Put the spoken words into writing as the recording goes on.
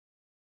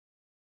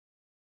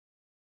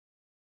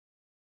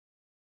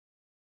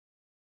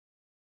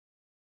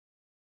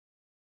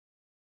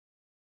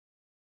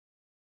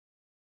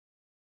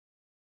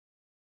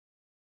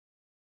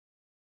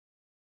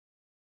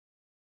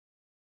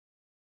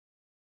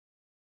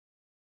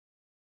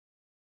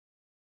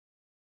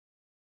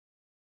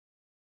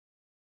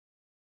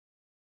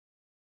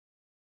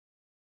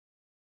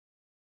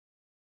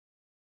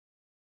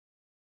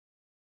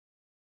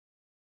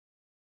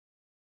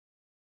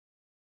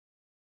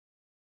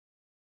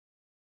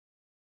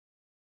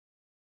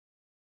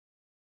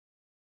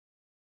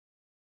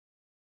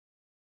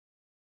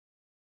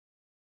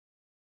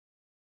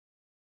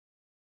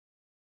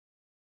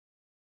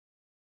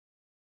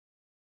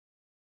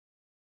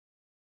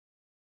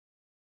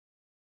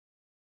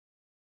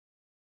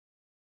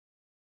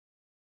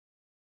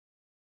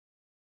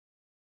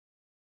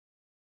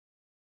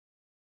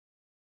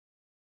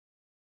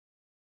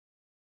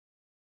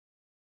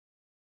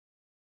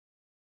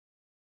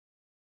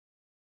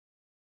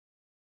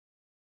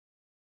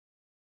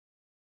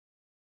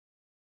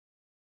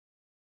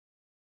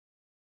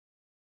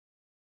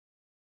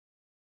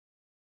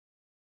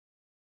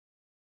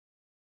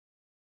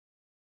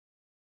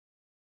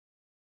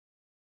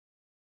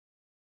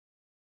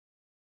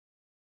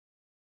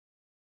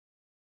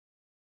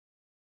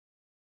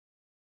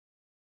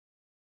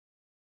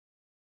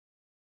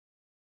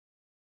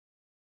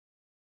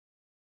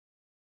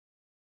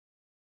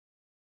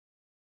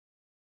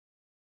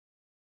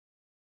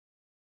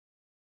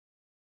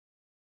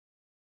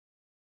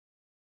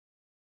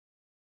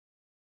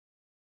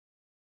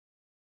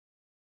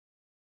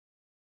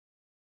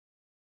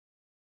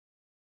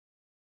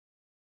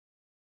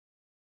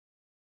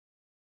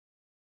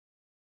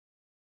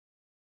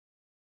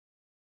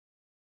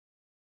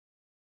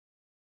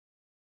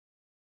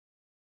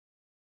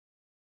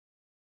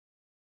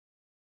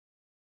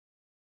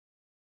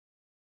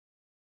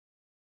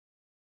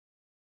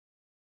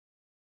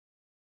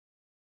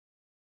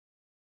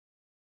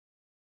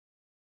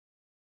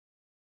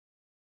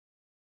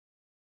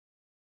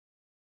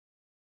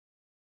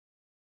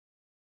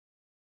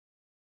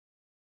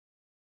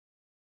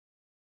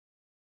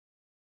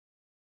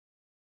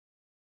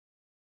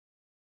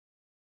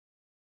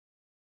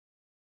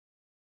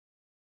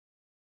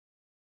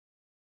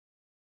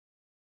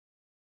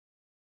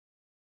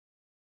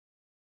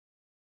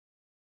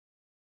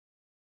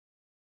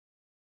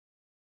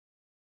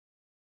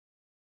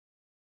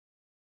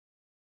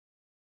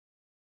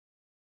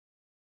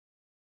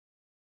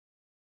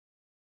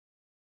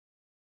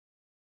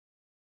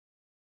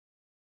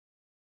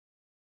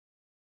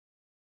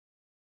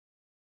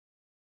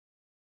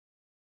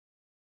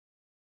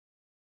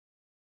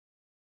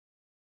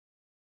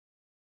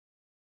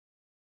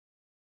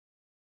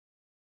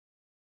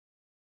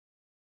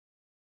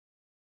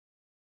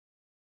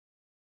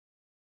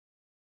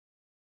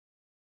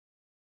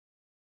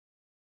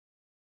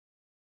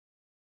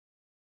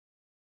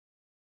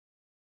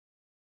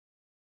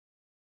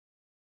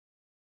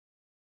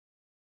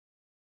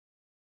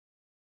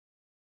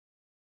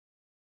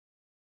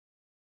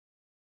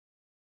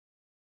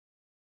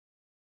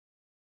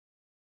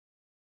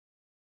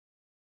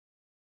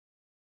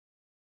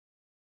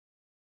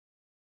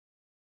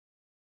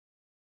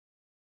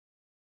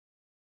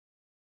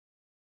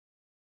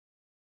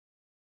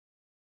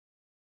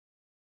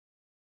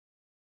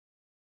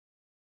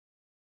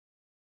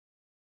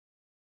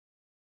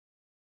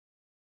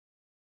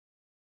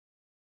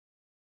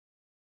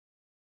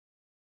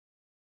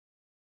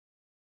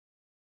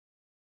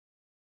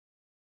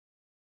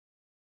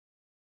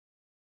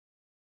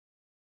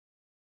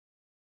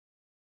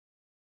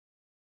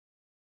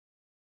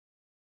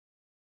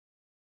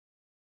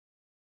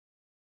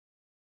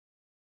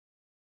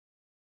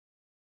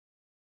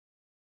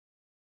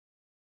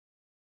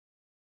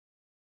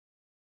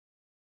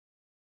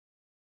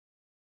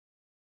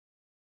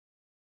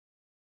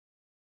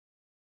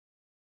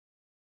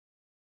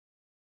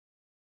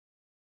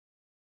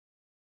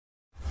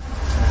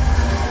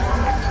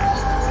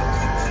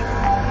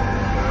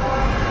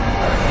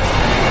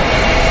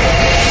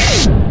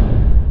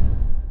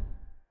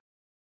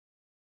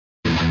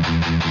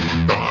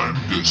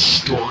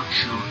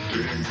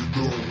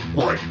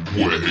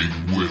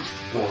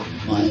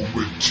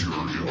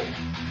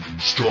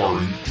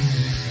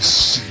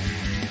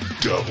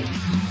W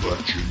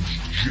legends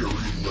Jerry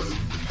Lynn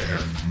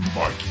and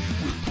Mikey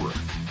Whipwreck.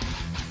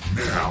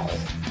 Now,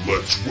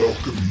 let's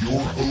welcome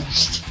your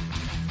host,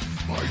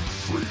 Mike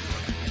Freeland.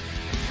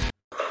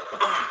 God,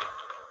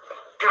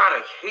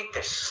 I hate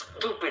this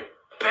stupid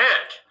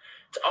bed.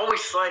 It's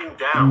always sliding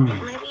down.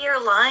 Maybe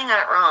you're lying on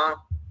it wrong.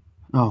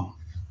 Oh.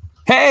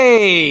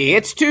 Hey,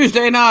 it's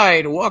Tuesday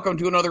night. Welcome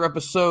to another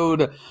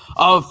episode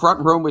of Front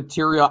Row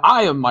Material.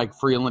 I am Mike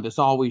Freeland, as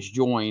always,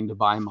 joined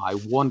by my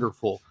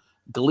wonderful,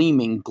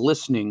 gleaming,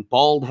 glistening,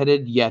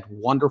 bald-headed, yet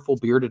wonderful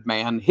bearded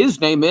man.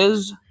 His name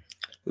is...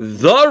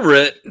 The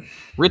Rit.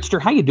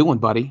 Ritster, how you doing,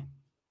 buddy?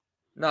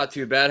 Not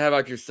too bad. How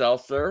about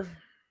yourself, sir?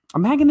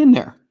 I'm hanging in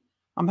there.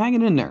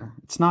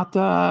 It's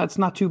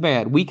not too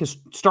bad. Week has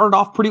started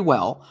off pretty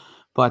well,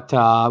 but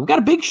we got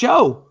a big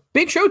show.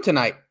 Big show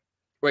tonight.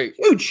 Wait.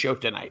 Huge show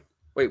tonight.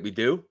 Wait, we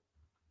do?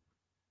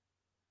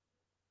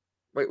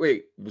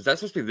 Wait. Was that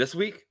supposed to be this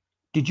week?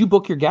 Did you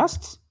book your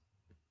guests?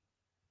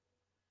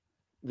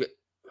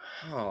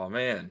 Oh,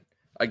 man.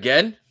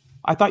 Again?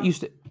 I thought you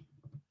said...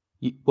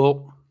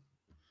 Well,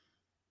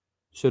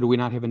 so do we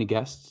not have any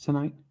guests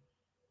tonight?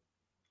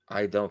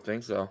 I don't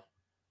think so.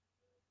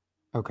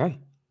 Okay.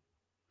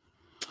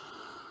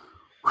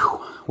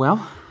 Whew.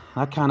 Well,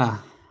 that kind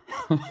of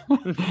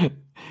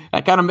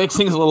makes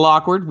things a little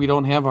awkward. We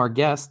don't have our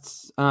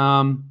guests.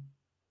 You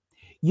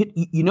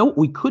know what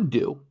we could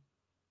do?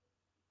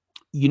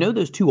 You know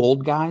those two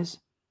old guys?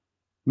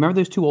 Remember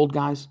those two old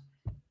guys?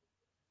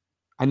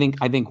 I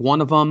think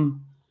one of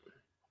them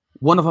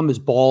is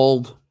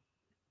bald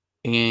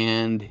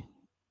and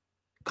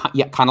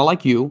kind of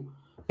like you,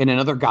 and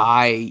another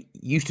guy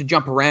used to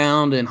jump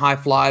around and high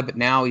fly, but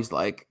now he's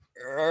like,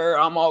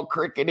 I'm all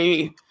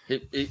crickety.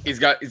 He's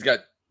got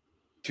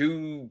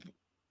two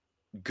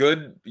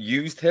good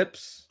used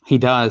hips. He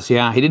does,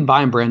 yeah. He didn't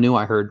buy them brand new,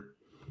 I heard.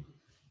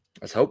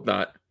 Let's hope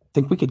not.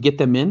 Think we could get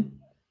them in?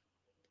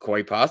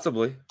 Quite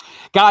possibly.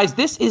 Guys,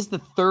 this is the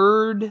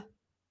third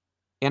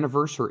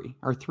anniversary,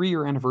 our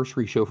 3-year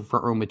anniversary show for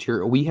Front Row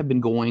Material. We have been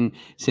going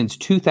since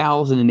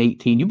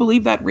 2018. You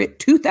believe that, Rit?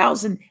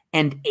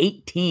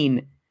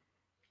 2018,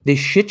 this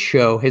shit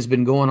show has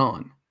been going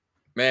on.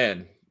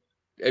 Man,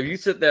 if you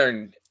sit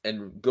there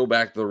and go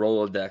back to the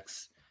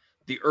Rolodex,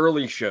 the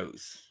early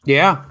shows.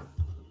 Yeah.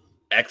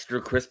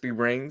 Extra crispy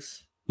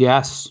rings.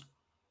 Yes.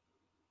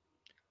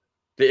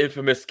 The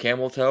infamous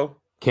camel toe.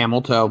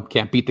 Camel toe.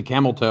 Can't beat the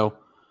camel toe.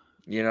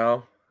 You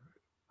know?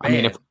 Man. I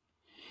mean,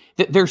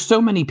 there's so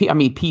many people. I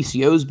mean,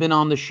 PCO's been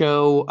on the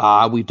show.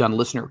 We've done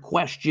listener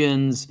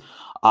questions.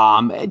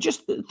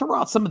 Just throw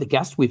out some of the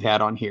guests we've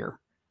had on here.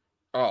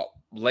 Oh,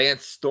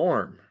 Lance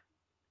Storm.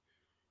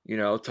 You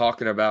know,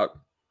 talking about, of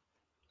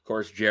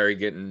course, Jerry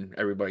getting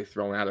everybody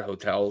thrown out of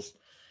hotels.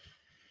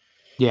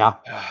 Yeah.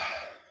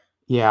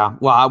 Yeah.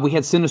 Well, we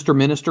had Sinister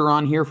Minister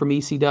on here from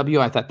ECW.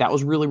 I thought that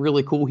was really,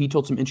 really cool. He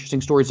told some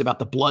interesting stories about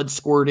the blood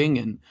squirting,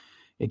 and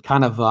it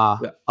kind of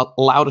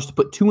allowed us to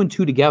put 2 and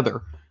 2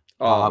 together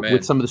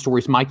with some of the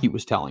stories Mikey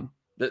was telling.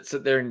 That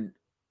sit there in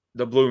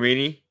the Blue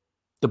Meanie.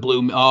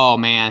 Oh,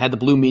 man. Had the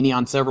Blue Meanie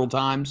on several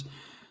times.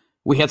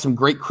 We had some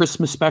great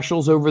Christmas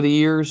specials over the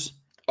years.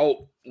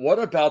 Oh, what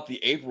about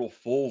the April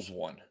Fool's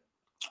one?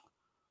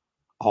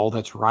 Oh,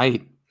 that's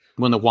right.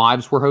 When the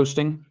wives were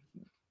hosting?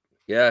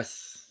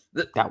 Yes.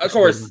 Of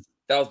course,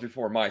 that was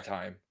before my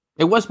time.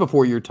 It was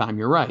before your time.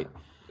 You're right.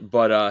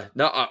 But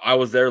no, I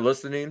was there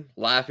listening,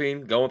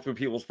 laughing, going through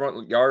people's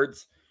front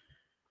yards.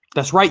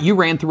 That's right. You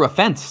ran through a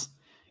fence.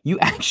 You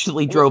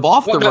actually drove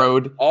off the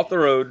road. Off the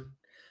road.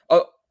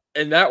 Oh,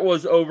 and that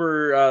was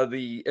over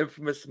the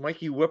infamous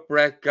Mikey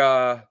Whipwreck.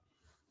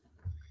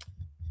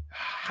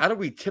 How do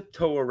we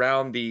tiptoe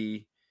around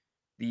the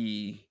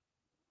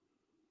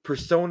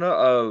persona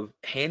of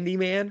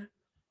Handyman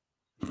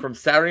from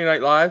Saturday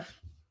Night Live?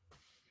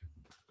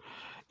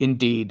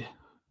 Indeed.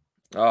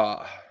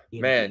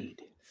 Man,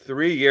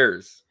 3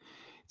 years.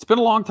 It's been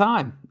a long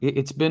time.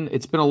 It's been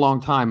a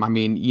long time. I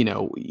mean, you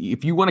know,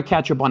 if you want to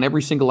catch up on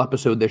every single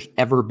episode there's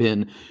ever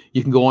been,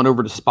 you can go on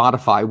over to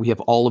Spotify. We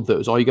have all of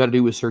those. All you got to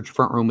do is search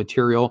Front Row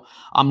Material.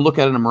 I'm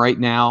looking at them right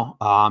now.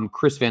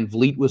 Chris Van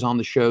Vliet was on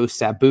the show.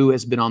 Sabu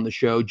has been on the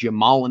show. Jim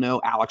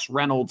Molyneux, Alex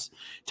Reynolds,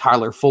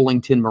 Tyler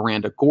Fullington,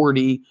 Miranda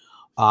Gordy,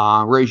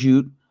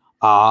 Rejut,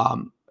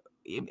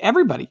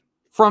 everybody.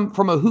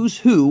 From a who's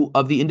who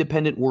of the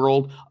independent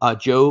world,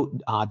 Joe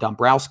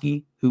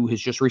Dombrowski, who has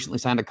just recently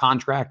signed a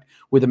contract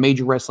with a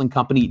major wrestling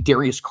company,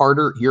 Darius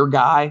Carter, your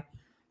guy,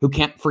 who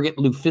can't forget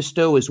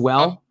Lufisto as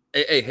well.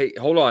 Hey,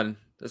 hold on.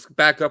 Let's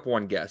back up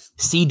one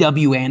guest.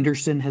 C.W.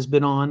 Anderson has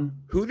been on.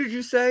 Who did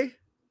you say?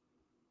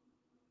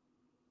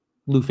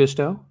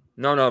 Lufisto?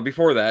 No,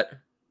 before that.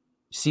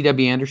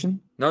 C.W.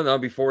 Anderson? No,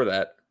 before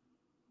that.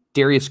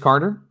 Darius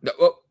Carter?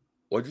 No,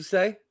 what'd you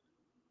say?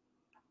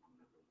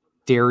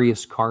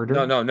 Darius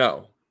Carter?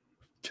 No.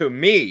 To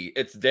me,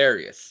 it's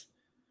Darius.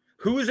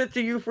 Who is it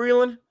to you,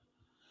 Freeland?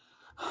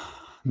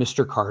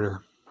 Mr.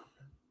 Carter.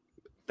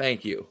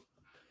 Thank you.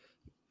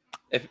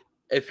 If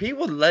he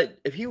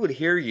would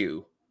hear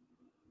you,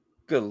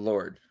 good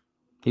Lord.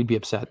 He'd be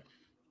upset.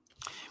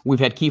 We've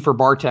had Kiefer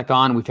Bartek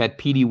on. We've had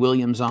P.D.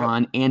 Williams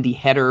on. Andy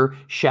Header,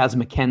 Shaz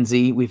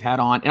McKenzie we've had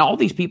on. And all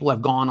these people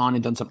have gone on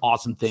and done some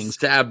awesome things.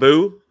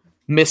 Sabu.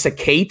 Missa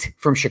Kate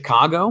from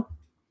Chicago.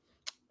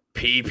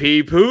 Pee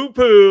Pee Poo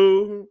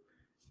Poo.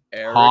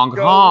 Honk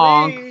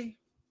honk. Lee.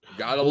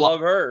 Gotta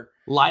love her.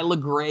 Lila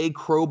Gray,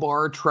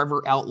 Crowbar,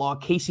 Trevor Outlaw,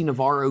 Casey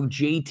Navarro,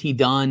 JT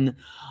Dunn.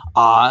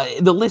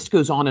 The list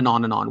goes on and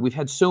on and on. We've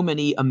had so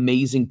many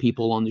amazing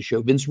people on the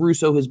show. Vince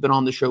Russo has been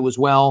on the show as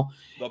well.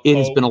 It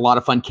has been a lot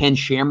of fun. Ken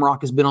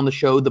Shamrock has been on the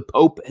show. The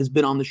Pope has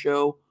been on the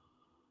show.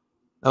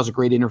 That was a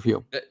great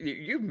interview.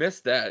 You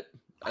missed that.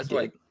 That's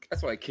why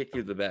I kicked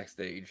you to the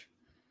backstage.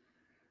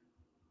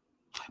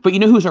 But you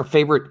know who's our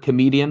favorite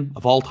comedian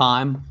of all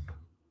time?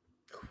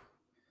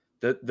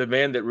 The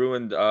man that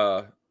ruined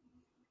our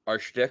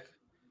shtick,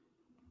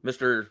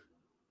 Mr.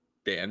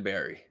 Dan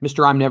Barry.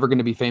 Mr. I'm Never Going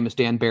to Be Famous,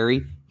 Dan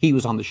Barry. He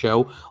was on the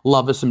show.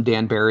 Love us some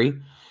Dan Barry.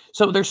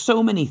 So there's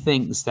so many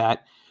things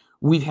that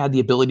we've had the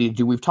ability to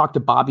do. We've talked to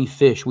Bobby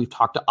Fish. We've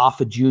talked to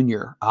Alpha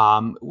Jr.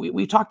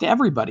 We've talked to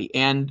everybody.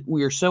 And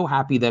we are so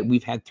happy that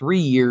we've had 3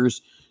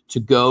 years to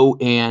go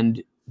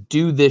and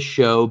do this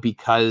show,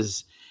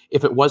 because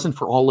if it wasn't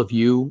for all of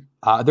you,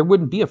 there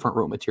wouldn't be a Front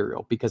Row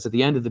Material, because at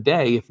the end of the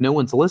day, if no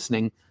one's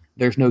listening,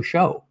 there's no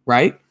show,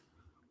 right?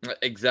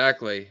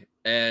 Exactly.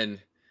 And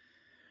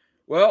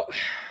well,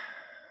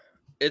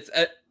 it's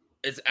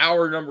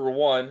hour number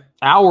 1.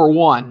 Hour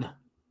 1.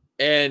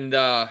 And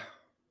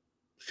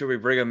should we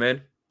bring him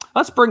in?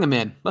 Let's bring him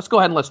in. Let's go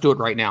ahead and let's do it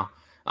right now.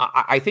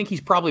 I think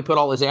he's probably put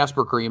all his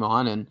Aspercream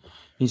on, and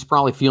he's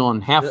probably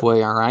feeling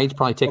halfway all right. He's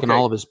probably taking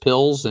all of his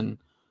pills and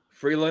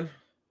Freeland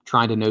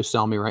trying to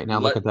no-sell me right now.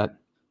 Look at that.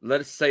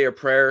 Let us say a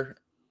prayer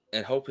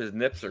and hope his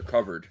nips are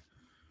covered.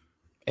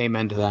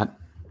 Amen to that.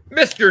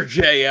 Mr.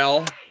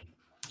 JL.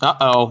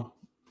 Uh-oh.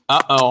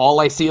 All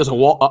I see is a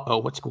wall. Uh-oh,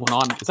 what's going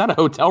on? Is that a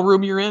hotel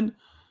room you're in?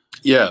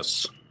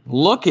 Yes.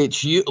 Look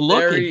at you. Look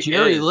There at he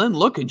Jerry is. Lynn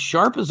looking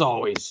sharp as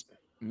always.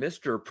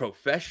 Mr.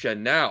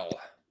 Professional.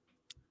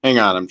 Hang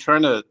on. I'm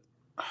trying to.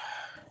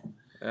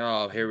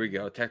 Oh, here we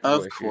go. Technical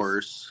Of issues.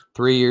 course.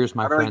 3 years,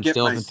 my How do I friend. get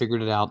Still my haven't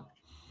figured it out.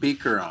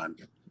 Speaker on.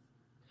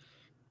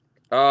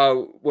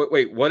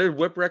 Wait, what did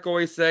Whipwreck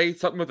always say?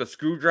 Something with a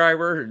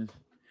screwdriver and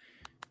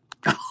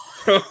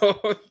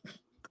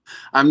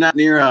I'm not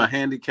near a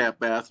handicapped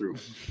bathroom.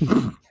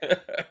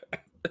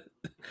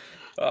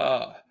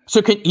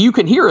 So you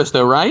can hear us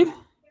though, right?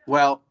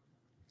 Well,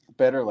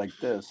 better like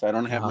this. I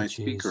don't have my geez.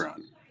 speaker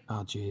on.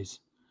 Oh, geez.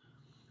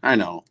 I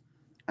know.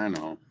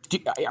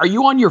 Are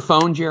you on your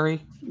phone,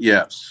 Jerry?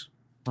 Yes.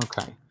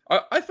 Okay.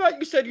 I thought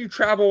you said you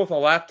travel with a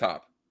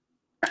laptop.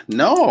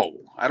 No,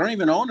 I don't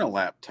even own a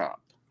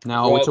laptop.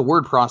 No, Well- it's a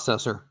word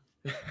processor.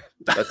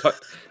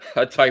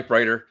 A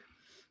typewriter.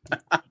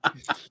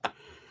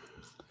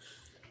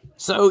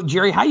 So,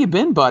 Jerry, how you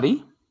been,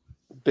 buddy?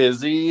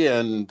 Busy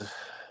and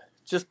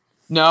just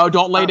No,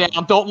 don't lay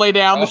down. Don't lay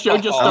down. The show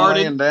just I'm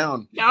started. laying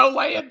down. No,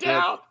 lay it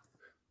down.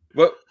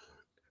 Well,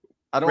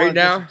 I don't Right want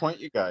to now? disappoint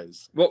you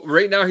guys.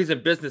 right now he's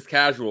in business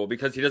casual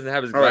because he doesn't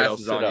have his All right, I'll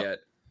glasses sit on up. yet.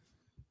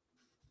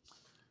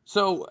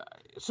 So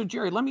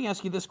Jerry, let me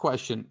ask you this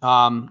question.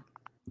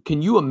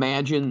 Can you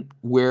imagine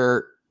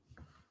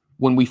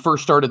when we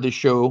first started this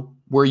show,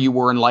 where you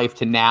were in life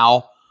to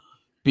now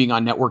being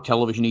on network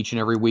television each and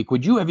every week?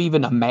 Would you have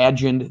even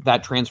imagined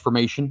that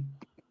transformation?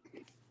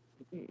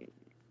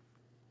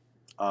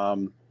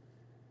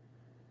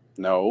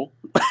 No.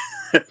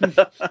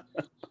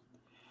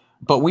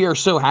 But we are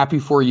so happy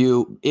for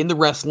you in the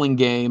wrestling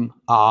game,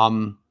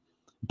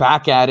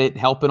 back at it,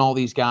 helping all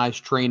these guys,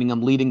 training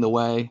them, leading the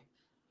way,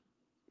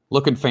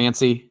 looking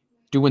fancy,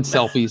 doing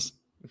selfies.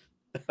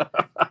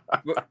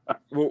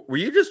 Well, were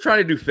you just trying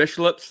to do fish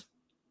lips?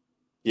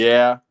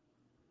 Yeah.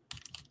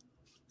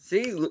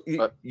 See,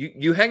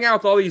 you hang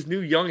out with all these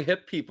new young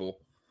hip people.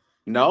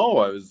 No,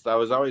 I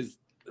was always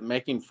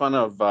making fun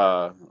of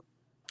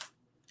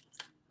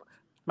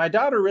my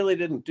daughter really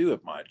didn't do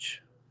it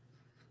much.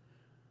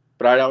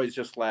 But I'd always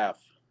just laugh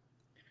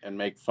and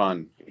make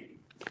fun.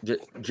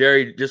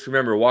 Jerry, just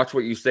remember, watch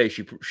what you say.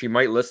 She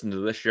might listen to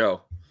this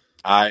show.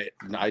 I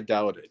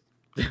doubt it.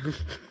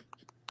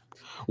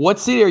 What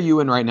city are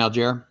you in right now,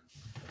 Jer?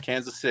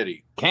 Kansas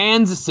City.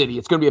 Kansas City.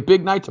 It's going to be a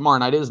big night tomorrow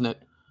night, isn't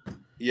it?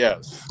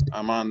 Yes.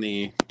 I'm on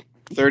the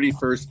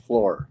 31st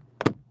floor.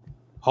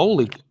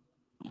 Holy.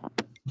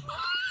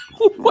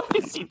 What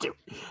is he doing?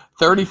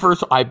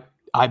 31st.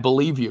 I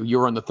believe you.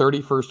 You're on the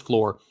 31st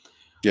floor.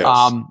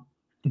 Yes.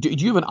 Do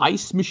you have an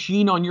ice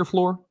machine on your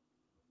floor?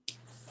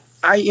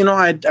 I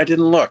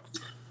didn't look.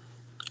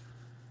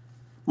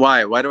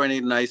 Why? Why do I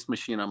need an ice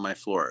machine on my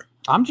floor?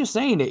 I'm just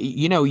saying,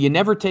 you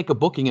never take a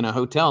booking in a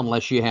hotel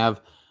unless you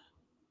have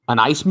an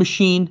ice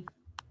machine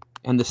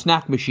and the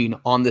snack machine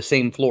on the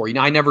same floor.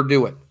 I never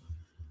do it.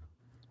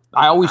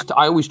 I always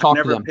talk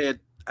to them.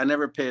 I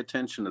never pay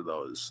attention to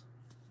those.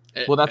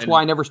 Well, that's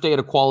why I never stay at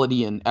a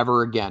Quality Inn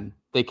ever again.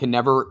 They can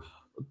never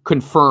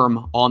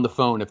confirm on the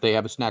phone if they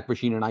have a snack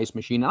machine and ice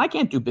machine, and I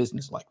can't do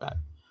business like that.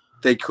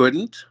 They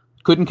couldn't?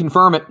 Couldn't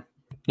confirm it.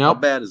 How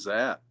Nope. bad is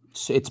that?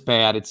 It's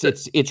bad.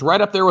 It's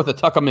right up there with a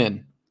tuck 'em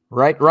in.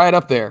 Right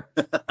up there.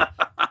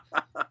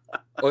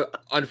 Well,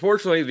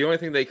 unfortunately, the only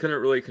thing they couldn't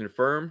really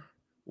confirm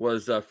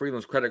was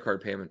Freeland's credit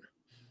card payment.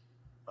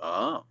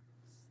 Oh.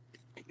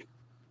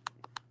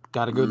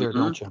 Got to go there,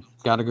 don't you?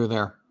 Got to go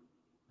there.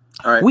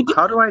 All right.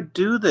 How do I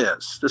do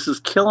this? This is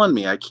killing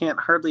me. I can't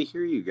hardly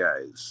hear you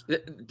guys.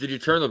 Did you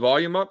turn the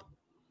volume up?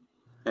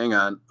 Hang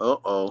on.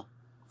 Uh-oh.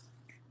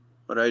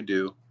 What'd I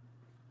do?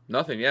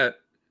 Nothing yet.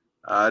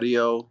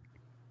 Audio.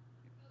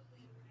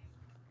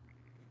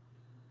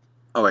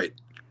 Oh, wait.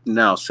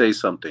 Now say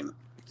something.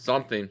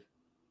 Something.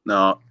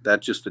 No,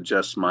 that just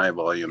adjusts my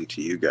volume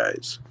to you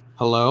guys.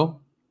 Hello?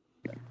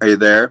 Are you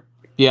there?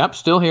 Yep,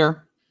 still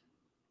here.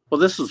 Well,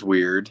 this is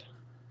weird.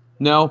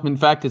 No, in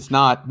fact, it's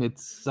not.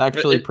 It's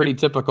actually pretty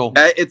typical.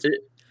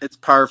 It's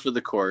par for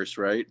the course,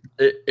 right?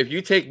 If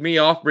you take me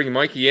off, bring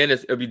Mikey in,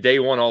 it'll be day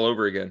one all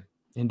over again.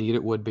 Indeed,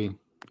 it would be.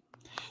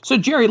 So,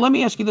 Jerry, let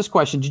me ask you this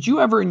question. Did you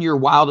ever in your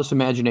wildest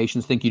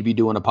imaginations think you'd be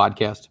doing a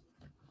podcast?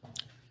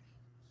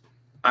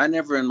 I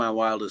never in my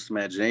wildest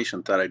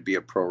imagination thought I'd be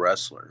a pro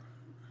wrestler.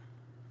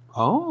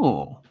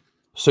 Oh,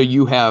 so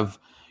you've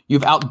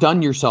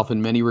outdone yourself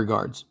in many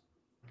regards.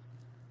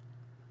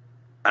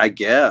 I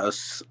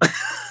guess.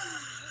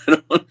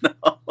 I don't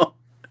know.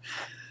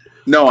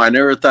 No, I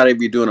never thought I'd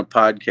be doing a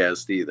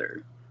podcast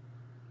either.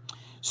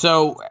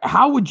 So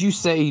how would you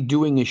say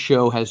doing a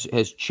show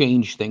has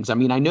changed things? I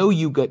mean, I know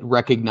you get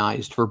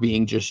recognized for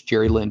being just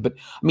Jerry Lynn, but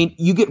I mean,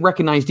 you get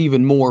recognized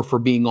even more for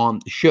being on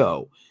the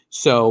show.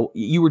 So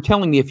you were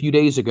telling me a few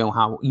days ago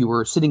how you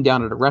were sitting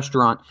down at a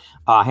restaurant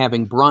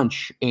having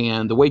brunch,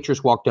 and the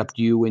waitress walked up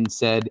to you and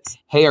said,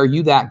 "Hey, are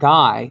you that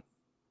guy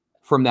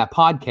from that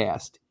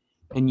podcast?"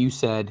 And you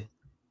said,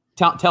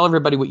 tell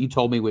everybody what you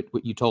told me,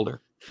 what you told her.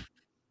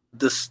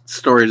 This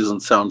story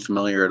doesn't sound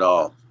familiar at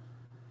all.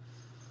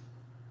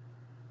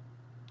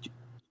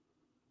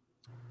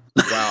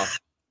 Wow.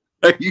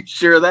 Are you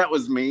sure that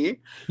was me?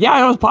 Yeah,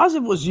 I was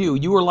positive it was you.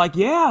 You were like,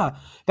 "Yeah,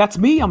 that's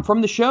me. I'm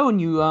from the show."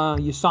 And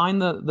you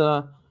signed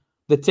the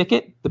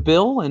ticket, the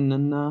bill, and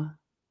then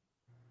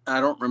I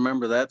don't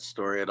remember that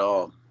story at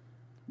all.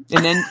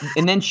 And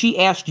then she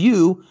asked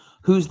you,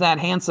 "Who's that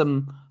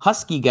handsome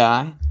husky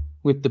guy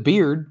with the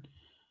beard?"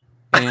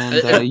 And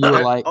you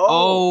were like,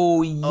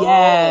 "Oh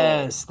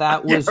yes,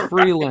 that was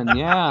Freeland."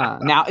 Yeah.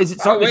 Now, is it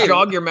starting to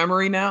jog your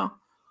memory now?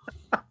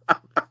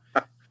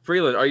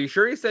 Freeland, are you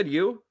sure he said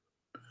you?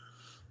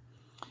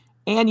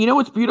 And you know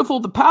what's beautiful?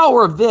 The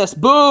power of this.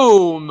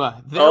 Boom.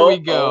 There we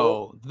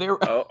go.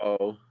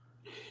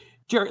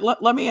 Jerry,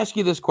 let me ask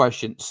you this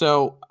question.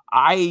 So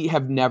I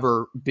have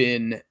never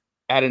been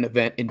at an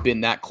event and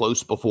been that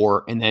close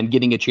before, and then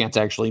getting a chance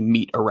to actually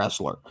meet a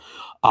wrestler.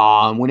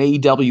 When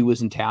AEW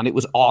was in town, it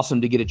was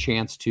awesome to get a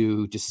chance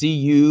to see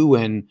you,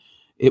 and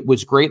it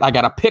was great. I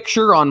got a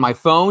picture on my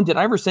phone. Did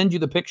I ever send you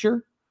the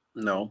picture?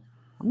 No.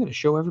 I'm going to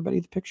show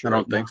everybody the picture. I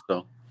don't think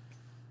so.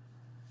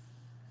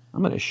 I'm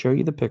going to show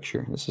you the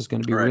picture. This is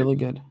going to be really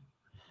good.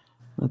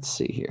 Let's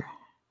see here.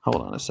 Hold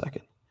on a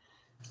second.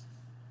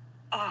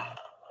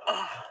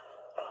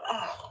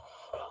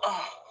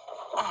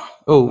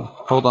 Oh,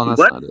 hold on.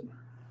 That's not it.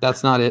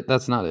 That's not it.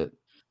 That's not it.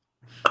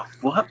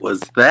 What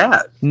was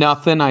that?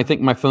 Nothing. I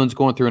think my phone's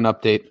going through an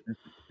update.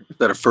 Is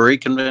that a furry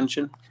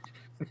convention?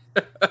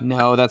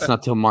 No, that's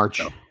not till March.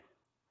 No.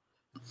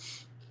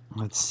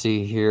 Let's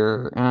see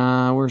here.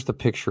 Where's the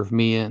picture of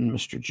me and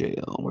Mr.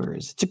 JL? Where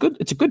is it?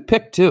 It's a good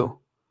pic too.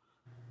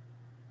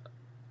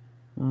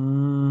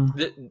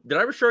 Did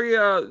I ever show you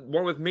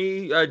one with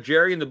me,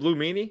 Jerry, and the Blue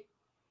Meanie?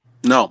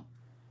 No.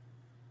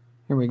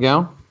 Here we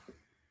go.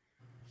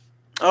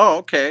 Oh,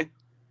 okay.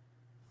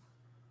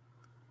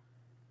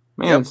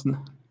 Man, it's kind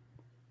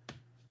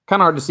of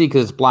hard to see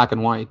because it's black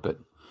and white, but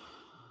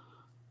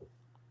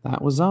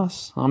that was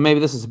us. Oh,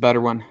 maybe this is a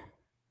better one.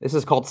 This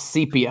is called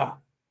Sepia.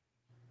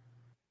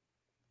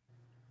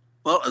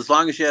 Well, as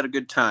long as you had a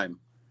good time.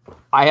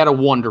 I had a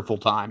wonderful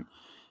time.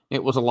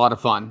 It was a lot of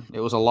fun.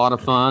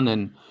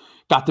 And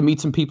got to meet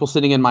some people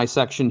sitting in my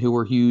section who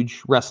were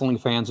huge wrestling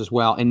fans as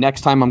well. And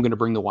next time I'm going to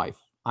bring the wife.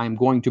 I'm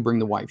going to bring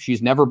the wife.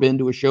 She's never been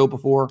to a show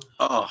before.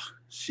 Oh,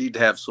 she'd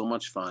have so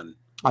much fun.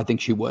 I think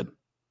she would.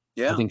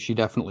 Yeah. I think she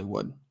definitely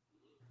would.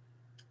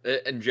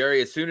 And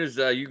Jerry, as soon as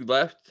you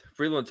left,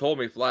 Freeland told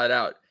me flat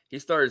out, he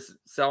started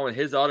selling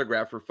his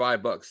autograph for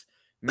 $5.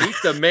 Meet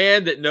the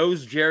man that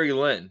knows Jerry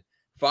Lynn.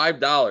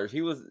 $5.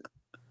 He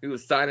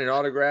was signing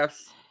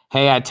autographs.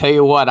 Hey, I tell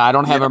you what, I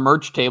don't have a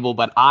merch table,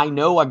 but I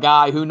know a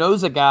guy who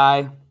knows a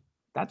guy.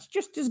 That's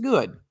just as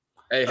good.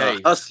 Hey.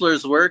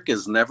 Hustler's work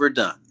is never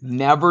done.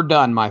 Never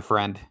done, my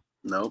friend.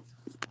 Nope.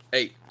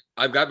 Hey,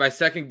 I've got my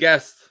second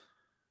guest.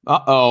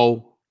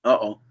 Uh-oh.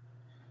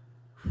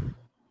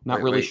 Not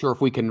Wait, really sure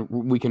if we can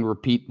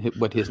repeat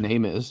what his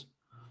name is.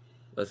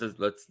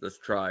 Let's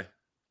try.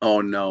 Oh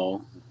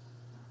no.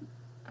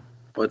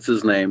 What's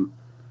his name?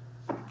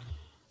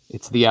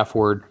 It's the F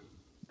word.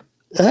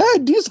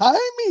 This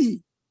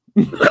me.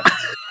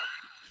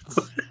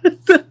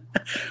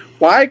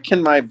 Why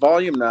can my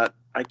volume not?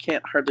 I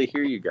can't hardly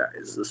hear you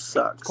guys. This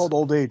sucks. It's called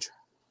old age.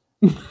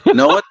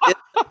 No,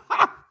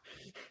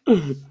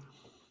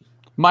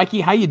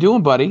 Mikey, how you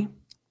doing, buddy?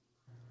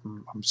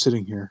 I'm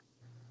sitting here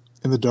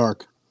in the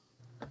dark.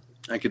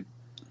 I could.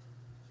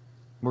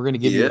 We're gonna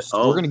give Yeah,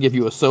 we're gonna give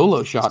you a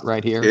solo shot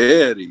right here.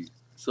 Eddie.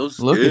 So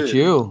Look at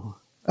you.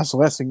 That's the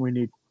last thing we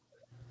need.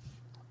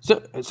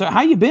 So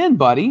how you been,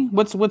 buddy?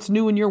 What's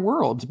new in your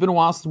world? It's been a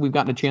while since we've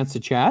gotten a chance to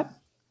chat.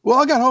 Well,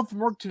 I got home from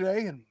work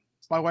today, and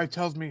my wife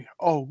tells me,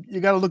 "Oh, you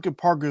got to look at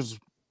Parker's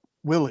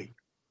Willie."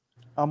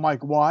 I'm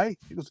like, "Why?"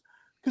 He goes,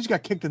 "Because you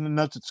got kicked in the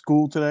nuts at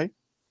school today."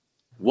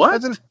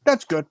 What?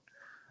 That's good.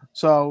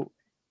 So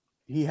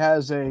he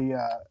has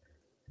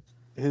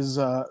his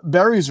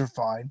berries are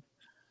fine,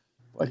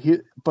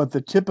 but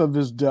the tip of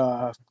his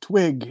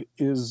twig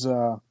is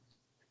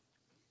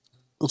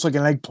looks like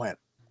an eggplant,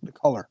 the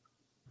color.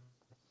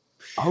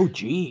 Oh,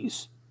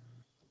 geez.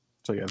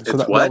 So yeah, It's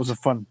that what? was a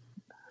fun.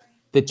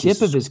 The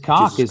tip of his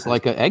cock Jesus is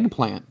like an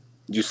eggplant.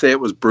 Did you say it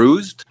was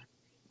bruised?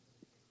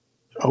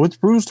 Oh, it's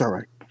bruised, all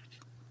right.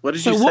 What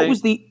did So you say? what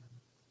was the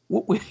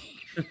what was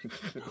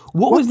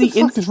What the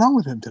the fuck is wrong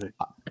with him today?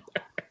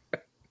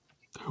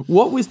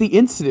 what was the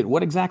incident?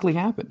 What exactly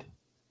happened?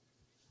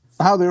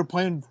 How they were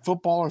playing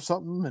football or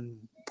something,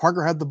 and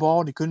Parker had the ball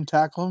and he couldn't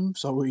tackle him,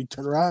 so he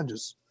turned around and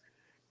just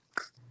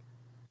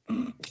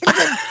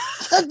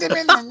kicked him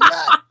in the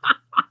nut.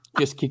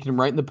 Just kicking him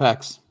right in the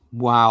pecs.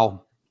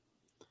 Wow.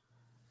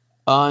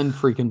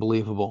 Unfreaking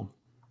believable.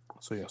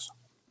 So yes,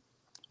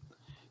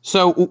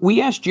 So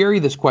we asked Jerry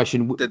this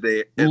question. Did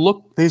they?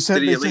 Look, they said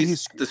Did he they at said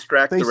least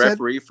distract they the said-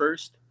 referee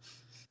first?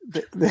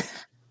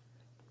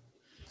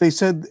 they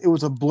said it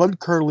was a blood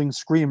curdling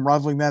scream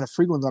rivaling that of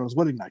Freeland on his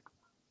wedding night.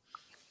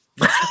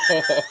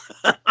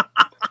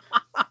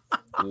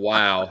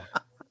 Wow.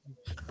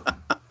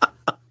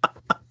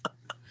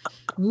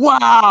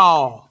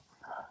 wow.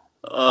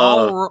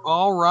 Uh,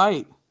 All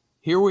right.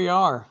 Here we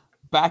are,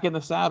 back in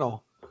the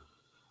saddle.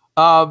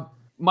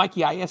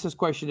 Mikey, I asked this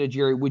question to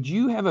Jerry. Would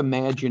you have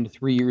imagined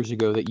 3 years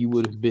ago that you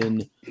would have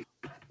been?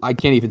 I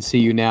can't even see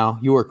you now.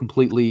 You're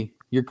completely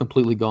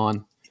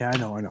gone. Yeah, I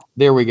know.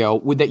 There we go.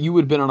 That you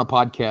would have been on a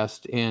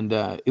podcast and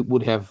it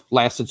would have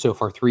lasted so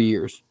far 3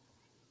 years.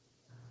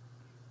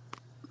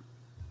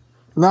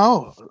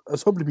 No, I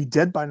was hoping to be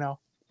dead by now.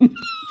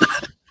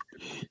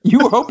 You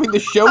were hoping the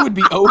show would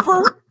be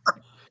over?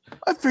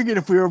 I figured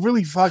if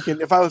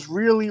I was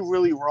really,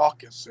 really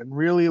raucous and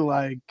really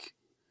like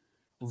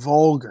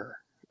vulgar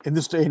in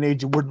this day and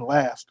age, it wouldn't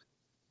last.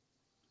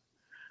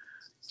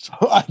 So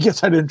I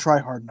guess I didn't try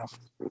hard enough.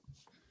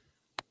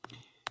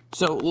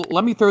 So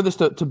let me throw this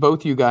to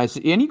both you guys.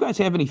 Any you guys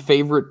have any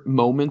favorite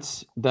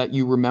moments that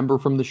you remember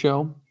from the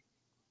show?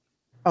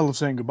 I love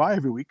saying goodbye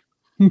every week.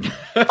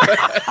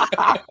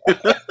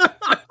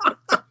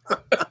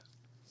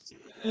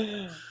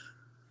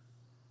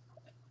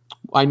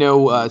 I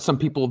know some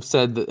people have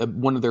said that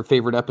one of their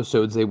favorite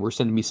episodes, they were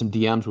sending me some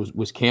DMs,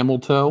 was Camel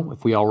Toe,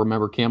 if we all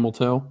remember Camel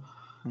Toe.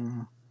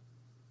 Mhm.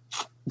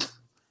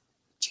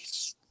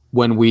 Jesus.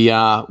 When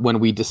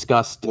we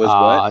discussed Was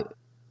what?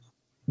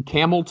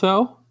 Camel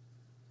Toe.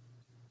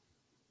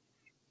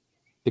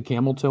 The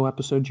Camel Toe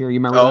episode, Jerry, you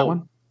remember that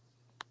one?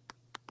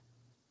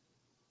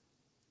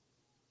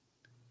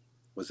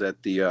 Was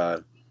that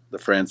the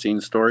Francine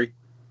story?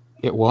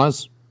 It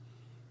was.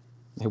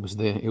 It was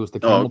the Oh,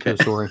 Camel okay.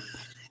 Toe story.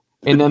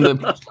 And then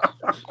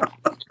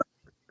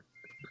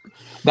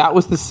that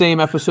was the same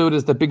episode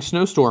as the big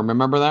snowstorm.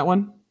 Remember that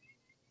one?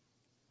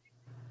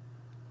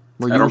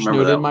 Where I you don't were remember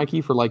snowed that in, one.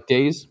 Mikey, for like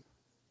days?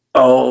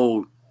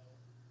 Oh,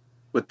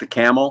 with the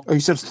camel? Oh,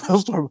 you said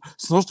snowstorm.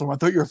 Snowstorm. I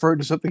thought you were referring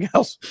to something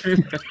else.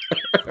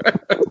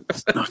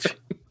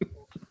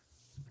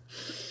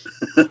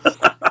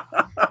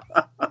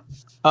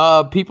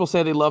 People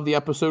say they love the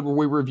episode where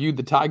we reviewed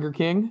the Tiger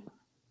King.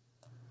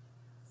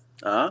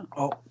 Huh?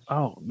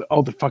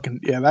 The fucking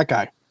that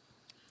guy.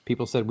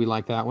 People said we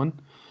like that one.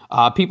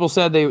 People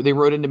said they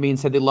wrote into me and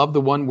said they love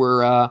the one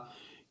where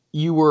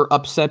you were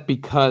upset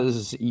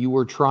because you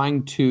were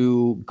trying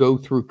to go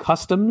through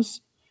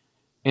customs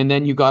and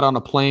then you got on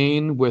a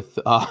plane with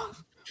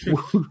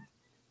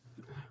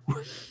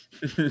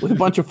with a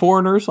bunch of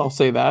foreigners. I'll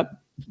say that.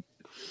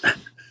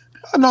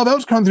 No, that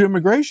was coming through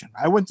immigration.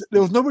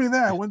 There was nobody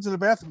there. I went to the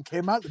bathroom,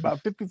 came out,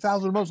 about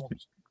 50,000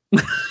 Muslims.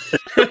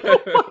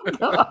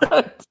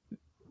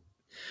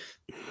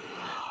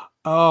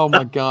 Oh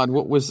my God!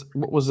 What was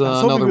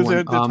another Something was one?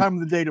 at the time of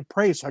the day to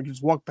pray, so I could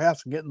just walk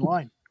past and get in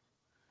line.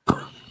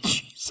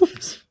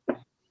 Jesus.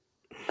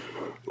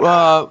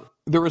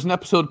 There was an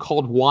episode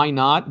called "Why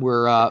Not,"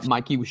 where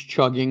Mikey was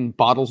chugging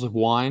bottles of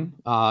wine.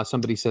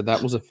 Somebody said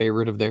that was a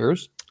favorite of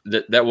theirs.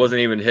 That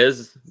wasn't even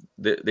his.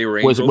 They were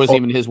angels. Wasn't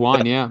even his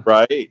wine. Yeah.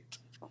 Right.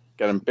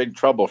 Got in big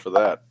trouble for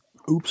that.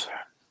 Oops.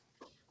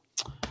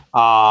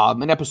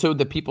 An episode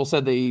that people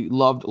said they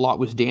loved a lot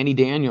was Danny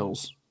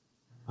Daniels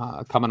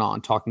coming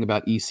on talking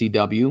about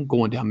ECW,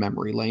 going down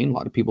memory lane. A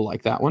lot of people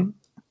like that one.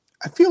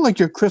 I feel like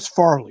you're Chris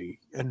Farley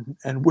and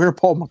we're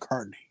Paul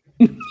McCartney.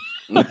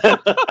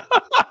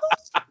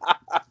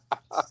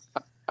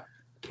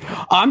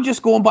 I'm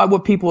just going by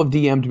what people have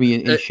DM'd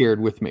me and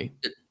shared with me.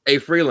 Hey,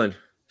 Freeland.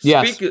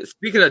 Yes.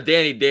 Speaking of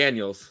Danny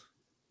Daniels,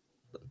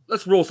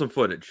 Let's roll some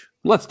footage.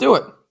 Let's do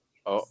it.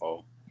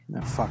 Uh-oh.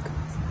 No, fuck.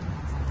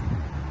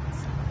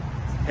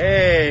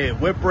 Hey,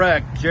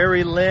 Whipwreck,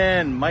 Jerry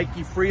Lynn,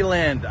 Mikey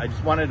Freeland. I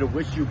just wanted to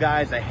wish you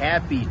guys a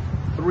happy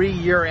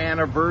 3-year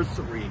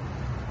anniversary.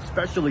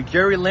 Especially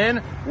Jerry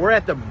Lynn, we're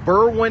at the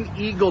Berwyn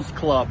Eagles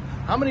Club.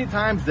 How many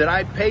times did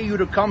I pay you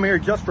to come here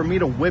just for me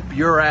to whip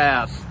your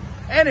ass?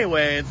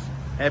 Anyways,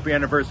 happy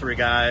anniversary,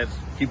 guys.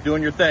 Keep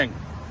doing your thing.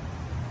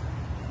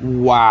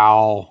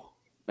 Wow.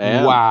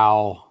 Man.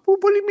 Wow. Well,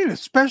 what do you mean,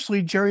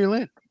 especially Jerry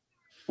Lynn?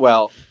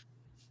 Well,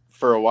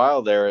 for a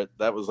while there,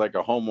 that was like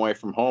a home away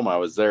from home. I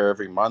was there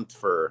every month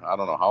for I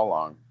don't know how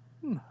long.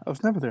 I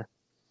was never there.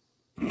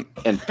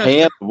 And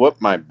Pam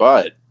whooped my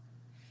butt.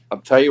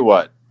 I'll tell you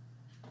what.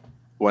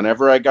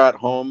 Whenever I got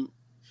home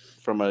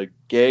from a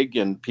gig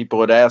and people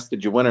would ask,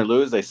 did you win or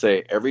lose? They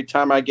say, every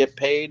time I get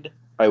paid,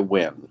 I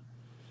win.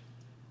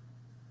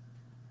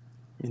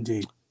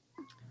 Indeed.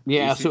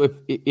 Yeah. So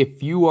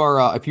if you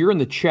are if you're in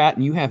the chat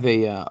and you have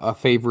a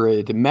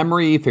favorite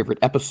memory, favorite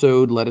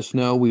episode, let us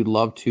know. We'd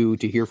love to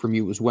hear from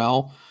you as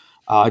well.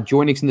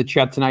 Joining us in the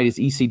chat tonight is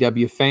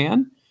ECW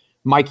fan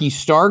Mikey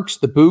Starks,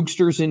 the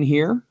Boogsters in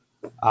here.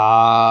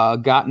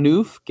 Got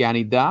Noof,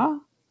 Ganida,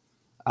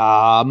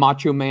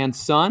 Macho Man's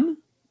son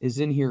is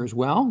in here as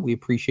well. We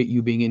appreciate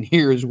you being in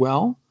here as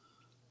well.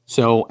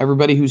 So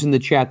everybody who's in the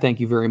chat,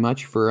 thank you very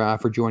much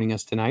for joining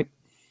us tonight.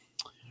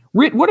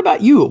 Rit, what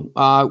about you?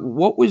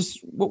 What was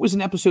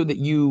an episode that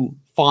you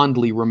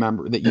fondly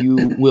remember that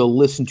you will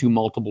listen to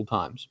multiple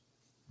times?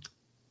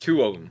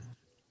 2 of them.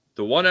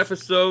 The one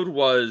episode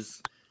was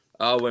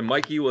when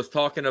Mikey was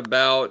talking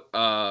about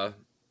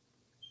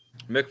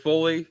Mick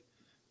Foley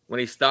when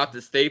he stopped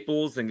at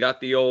Staples and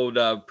got the old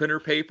printer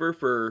paper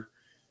for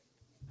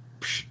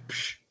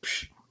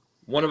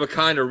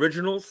one-of-a-kind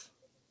originals.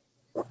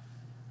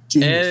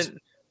 Genius.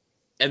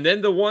 And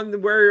then the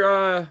one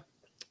where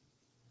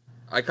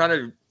I kind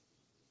of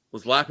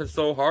was laughing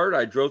so hard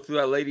I drove through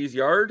that lady's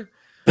yard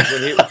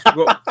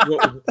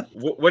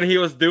when he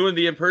was doing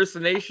the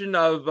impersonation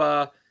of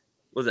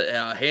was it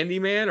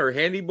Handyman or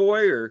Handy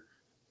Boy or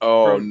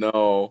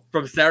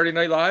from Saturday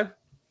Night Live.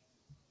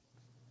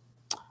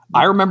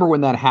 I remember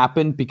when that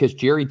happened because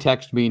Jerry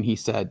texted me and he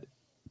said,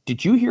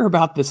 "Did you hear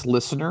about this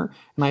listener?"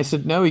 And I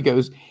said, "No." He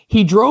goes,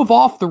 "He drove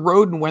off the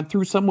road and went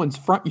through someone's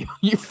front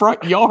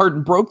yard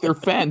and broke their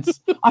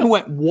fence." I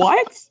went,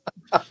 "What?"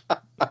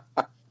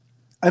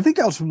 I think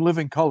that was from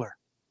Living Color.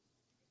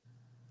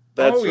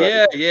 That's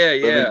right. Yeah.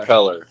 Living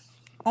Color.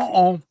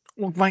 Uh-oh.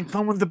 Looks like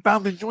someone's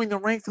about to join the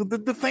ranks of the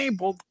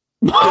disabled.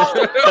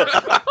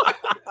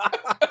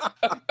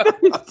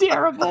 It's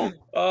terrible.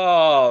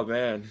 Oh,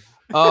 man.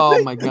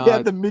 Oh, my He had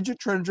God. the midget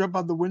trying to jump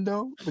out the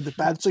window with the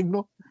bat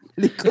signal,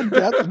 and he couldn't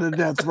get to the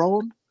death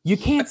throw him. You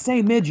can't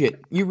say midget.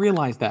 You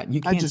realize that.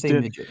 You can't just say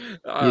did. midget.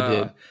 You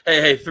did.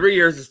 Hey, 3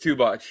 years is too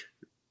much.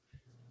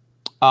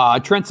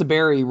 Trent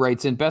Saberi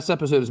writes in, best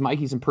episode is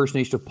Mikey's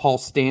impersonation of Paul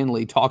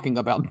Stanley talking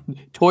about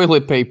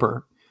toilet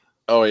paper.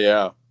 Oh,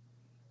 yeah.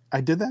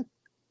 I did that?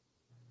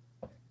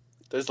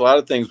 There's a lot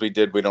of things we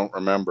did we don't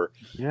remember.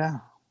 Yeah.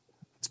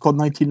 It's called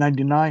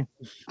 1999.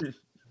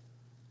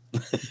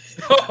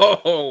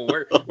 Oh,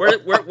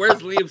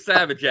 where's Liam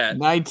Savage at?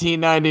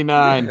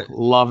 1999.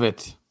 Love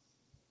it.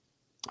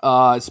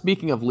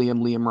 Speaking of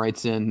Liam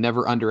writes in,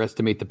 never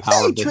underestimate the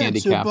power of the Trent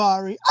handicap.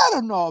 Sabari, I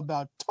don't know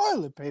about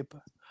toilet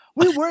paper.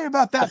 We worry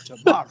about that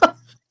tomorrow.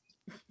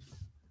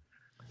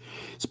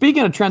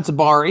 Speaking of Trent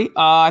Sabari,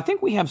 I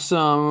think we have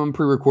some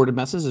pre-recorded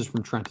messages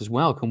from Trent as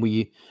well. Can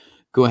we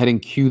go ahead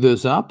and cue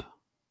those up?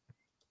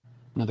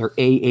 Another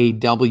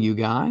AAW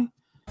guy.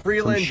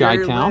 Freeland,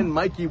 Jerry Lynn,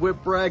 Mikey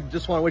Whipwreck.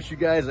 Just want to wish you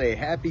guys a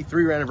happy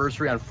 3-year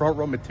anniversary on Front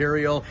Row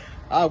Material.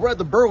 We're at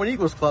the Berwyn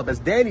Eagles Club, as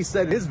Danny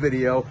said in his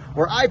video,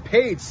 where I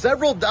paid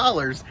several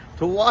dollars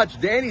to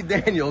watch Danny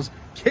Daniels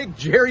kick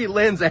Jerry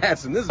Lynn's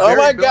ass in this very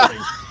building. God.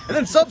 And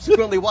then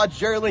subsequently watch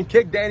Jerry Lynn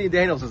kick Danny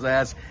Daniels'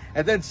 ass,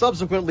 and then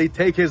subsequently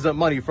take his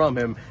money from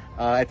him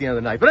at the end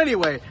of the night. But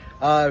anyway,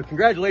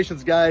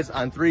 congratulations, guys,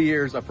 on 3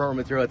 years of Front Row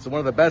Material. It's one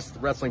of the best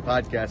wrestling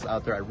podcasts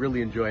out there. I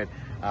really enjoy it.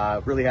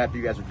 Really happy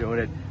you guys are doing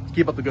it.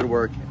 Keep up the good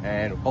work,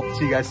 and hope to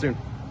see you guys soon.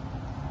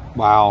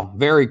 Wow,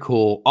 very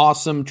cool.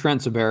 Awesome.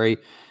 Trent Saberi,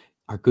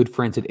 our good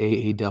friends at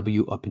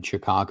AAW up in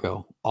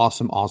Chicago.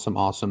 Awesome.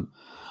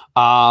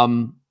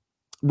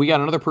 We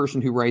got another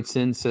person who writes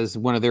in, says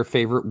one of their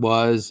favorite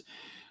was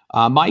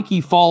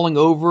Mikey falling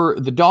over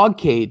the dog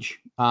cage.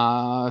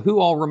 Who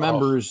all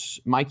remembers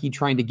Mikey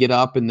trying to get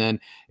up, and then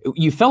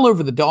you fell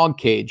over the dog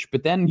cage,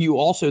 but then you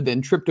also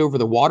then tripped over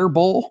the water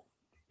bowl?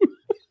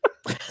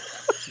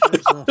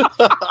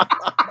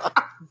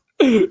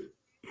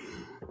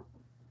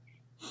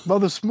 Well,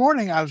 this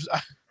morning I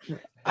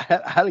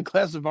had a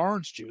glass of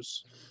orange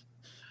juice,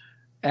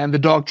 and the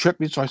dog tripped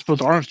me, so I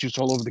spilled orange juice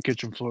all over the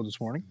kitchen floor this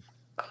morning.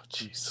 Oh,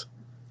 jeez.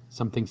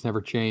 Some things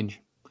never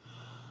change.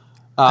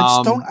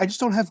 I just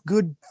don't have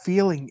good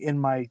feeling in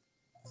my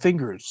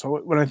fingers. So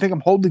when I think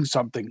I'm holding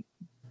something,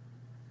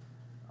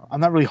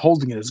 I'm not really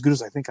holding it as good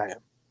as I think I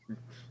am.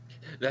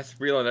 That's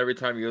Freeland every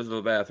time he goes to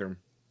the bathroom.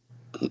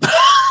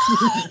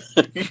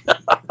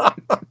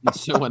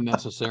 It's so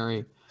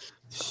unnecessary.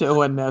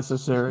 So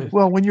unnecessary.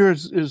 Well, when you're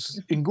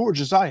as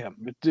engorged as I am,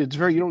 it's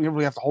very, you don't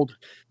really have to hold it.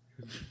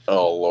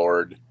 Oh,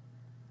 Lord.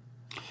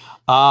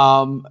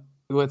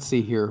 Let's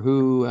see here.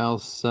 Who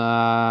else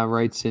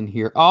writes in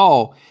here?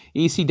 Oh,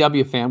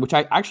 ECW fan, which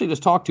I actually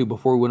just talked to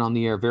before we went on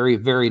the air. Very,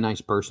 very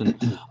nice person.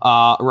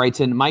 Writes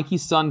in,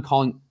 Mikey's son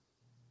calling.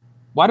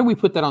 Why did we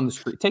put that on the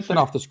screen? Take that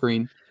off the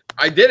screen.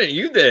 I didn't.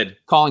 You did.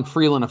 Calling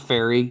Freeland a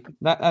fairy.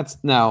 That's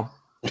no.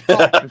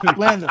 Oh,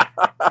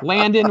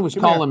 Landon was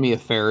calling me a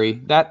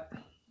fairy. That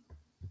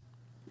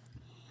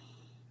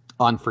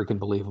unfreaking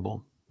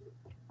believable.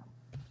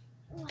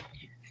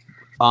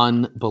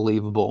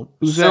 Unbelievable.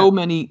 Who's so that?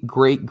 many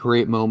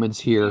great moments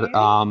here.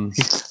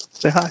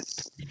 Say hi.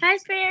 Hi,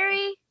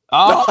 Fairy.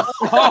 Oh,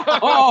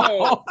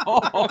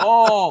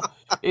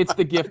 it's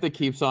the gift that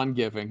keeps on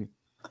giving.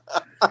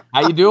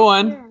 How you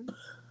doing?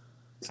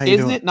 How you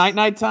Isn't doing? it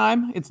night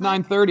time? It's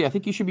 9:30. I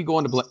think you should be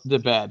going to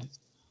bed.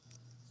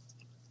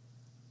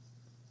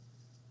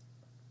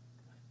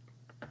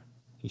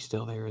 He's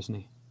still there, isn't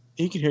he?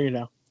 He can hear you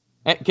now.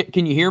 Hey,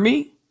 can you hear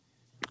me?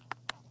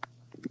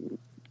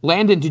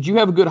 Landon, did you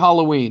have a good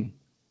Halloween?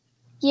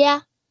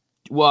 Yeah.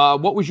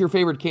 What was your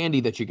favorite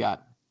candy that you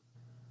got?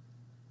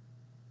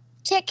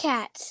 Kit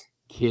Kats.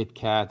 Kit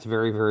Kats.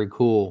 Very, very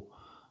cool.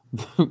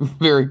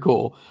 Very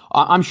cool.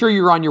 I'm sure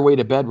you're on your way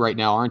to bed right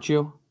now, aren't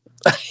you?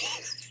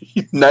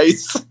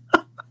 Nice.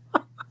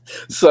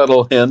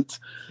 Subtle hint.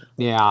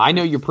 Yeah, I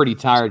know you're pretty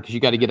tired because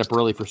you got to get up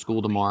early for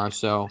school tomorrow.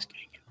 So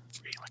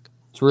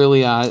it's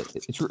really,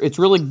 it's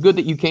really good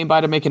that you came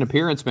by to make an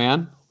appearance,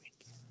 man.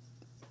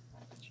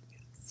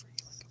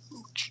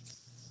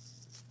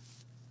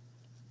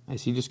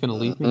 Is he just going to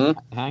leave me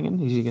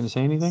hanging? Is he going to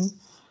say anything?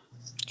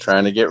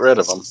 Trying to get rid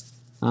of them.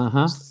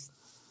 Uh-huh.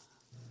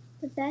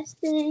 The best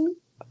thing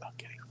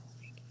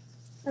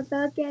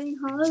about getting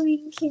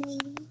Halloween candy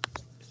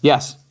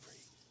Yes.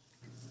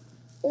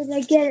 is I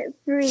get it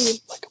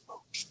free.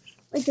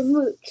 Like a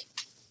mooch.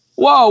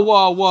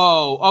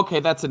 Whoa. Okay,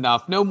 that's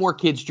enough. No more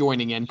kids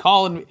joining in.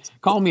 Calling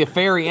me a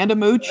fairy and a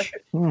mooch.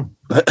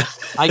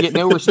 I get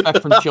no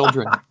respect from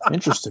children.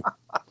 Interesting.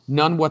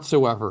 None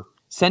whatsoever.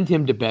 Send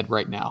him to bed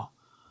right now.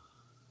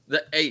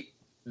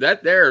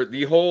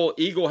 The whole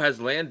eagle has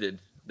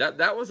landed.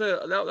 That was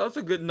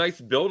a good,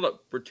 nice build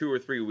up for 2 or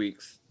 3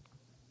 weeks.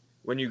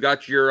 When you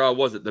got your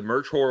was it the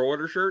merch horror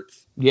order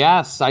shirts?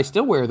 Yes, I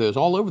still wear those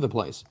all over the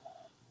place.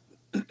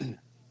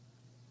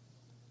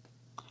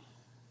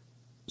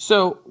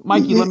 So,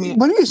 Mikey, let me.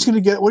 When are you just gonna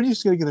get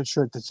a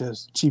shirt that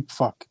says "cheap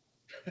fuck"?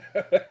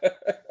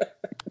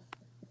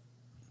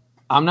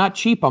 I'm not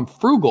cheap. I'm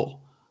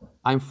frugal.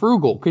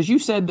 Because you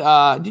said,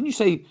 didn't you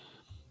say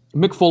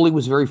Mick Foley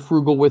was very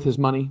frugal with his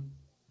money?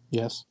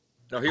 Yes.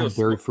 No, he I'm was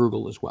very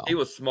frugal as well. He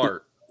was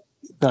smart.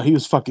 No, he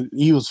was fucking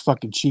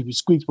cheap. He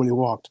squeaked when he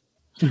walked.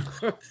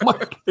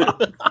 My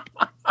God.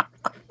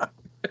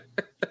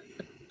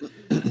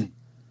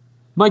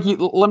 Mikey,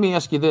 let me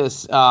ask you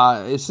this.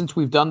 Since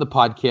we've done the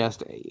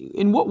podcast,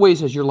 in what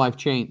ways has your life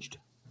changed?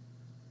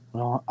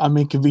 Well, I'm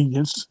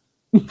inconvenienced.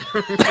 I'm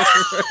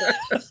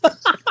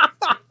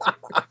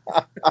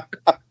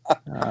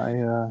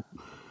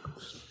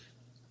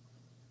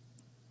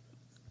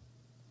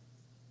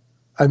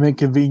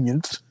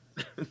inconvenienced.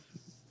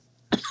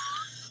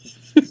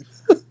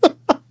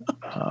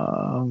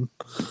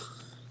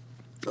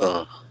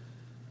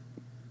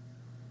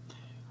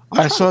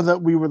 I saw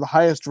that we were the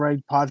highest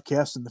ranked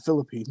podcast in the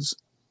Philippines.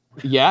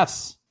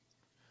 Yes.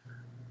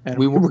 And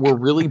We're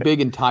really big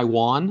in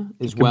Taiwan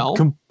as well.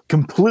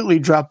 Completely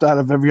dropped out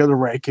of every other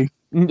ranking.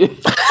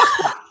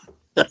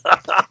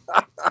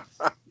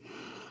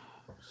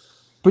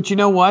 But you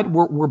know what?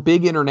 We're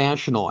big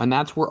international, and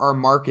that's where our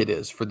market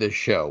is for this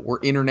show.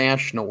 We're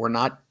international. We're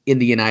not in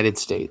the United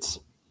States.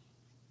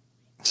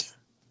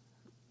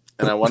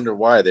 And I wonder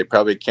why. They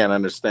probably can't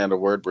understand a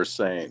word we're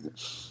saying.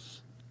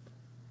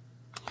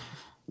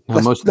 Now,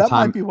 most of the that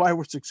time, might be why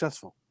we're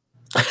successful.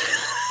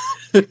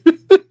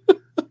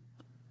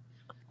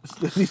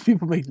 These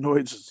people make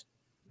noises.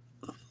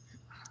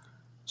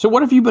 So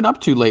what have you been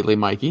up to lately,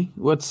 Mikey?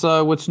 What's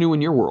new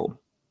in your world?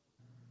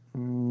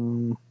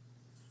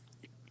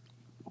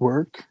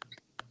 Work.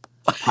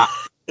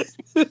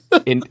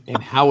 And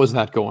how is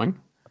that going?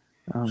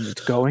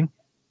 It's going.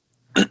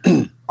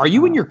 Are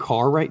you in your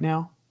car right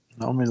now?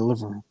 No, I'm in the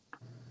living room.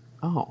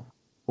 Oh.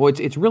 Well,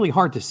 it's really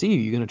hard to see you.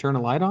 You going to turn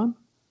a light on?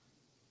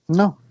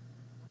 No.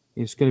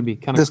 It's going to be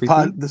kind of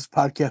creepy. This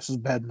podcast is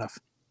bad enough.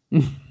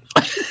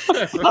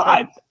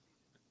 God.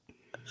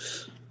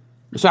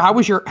 So how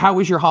was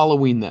your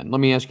Halloween then? Let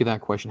me ask you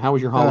that question. How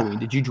was your Halloween?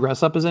 Did you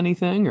dress up as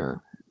anything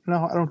or?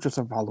 No, I don't dress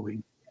up for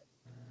Halloween.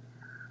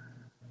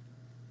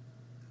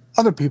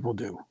 Other people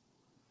do.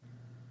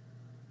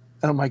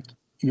 And I'm like,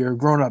 you're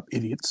grown-up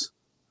idiots.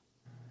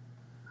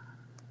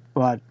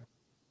 But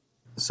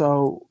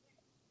so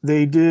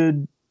they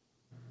did.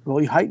 Well,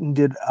 Heighton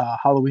did a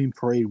Halloween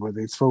parade where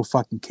they throw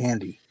fucking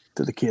candy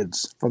to the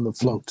kids from the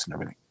floats and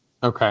everything.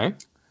 Okay.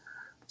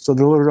 So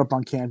they're loaded up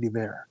on candy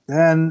there.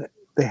 Then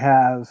they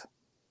have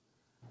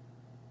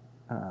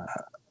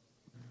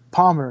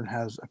Palmer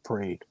has a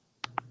parade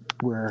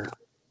where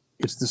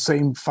it's the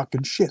same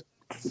fucking shit.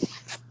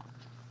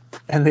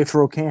 And they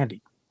throw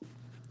candy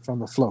from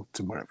the floats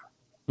and whatever.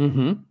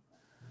 Mm-hmm.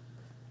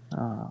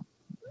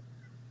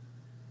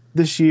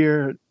 This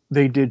year,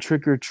 they did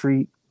trick or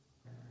treat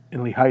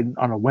in Lehighton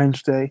on a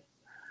Wednesday.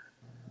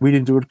 We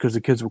didn't do it because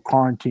the kids were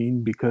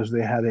quarantined because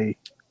they had an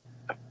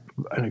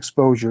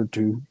exposure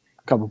to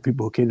a couple of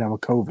people who came down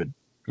with COVID.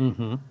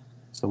 Mm-hmm.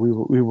 So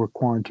we were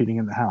quarantining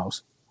in the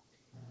house.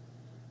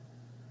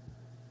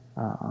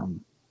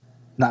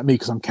 Not me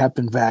because I'm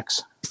Captain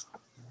Vax.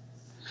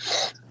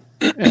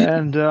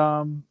 And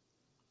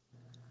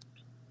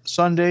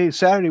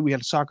Saturday we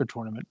had a soccer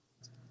tournament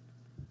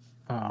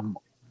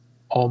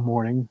all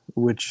morning,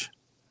 which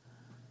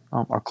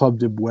our club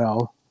did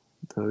well.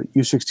 The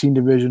U16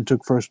 division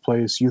took first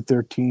place.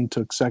 U13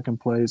 took second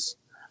place.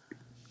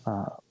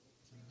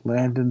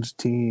 Landon's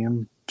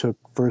team took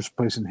first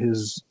place in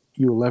his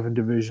U11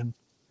 division.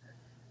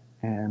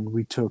 And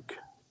we took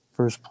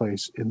first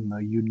place in the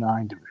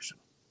U9 division.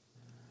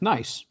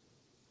 Nice.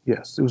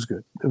 Yes, it was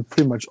good. It was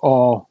pretty much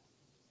all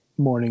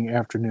morning,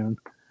 afternoon.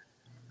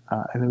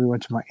 And then we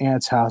went to my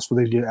aunt's house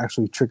where they did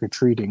actually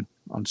trick-or-treating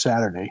on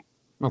Saturday.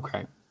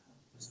 Okay.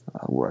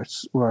 Where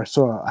I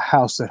saw a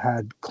house that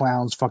had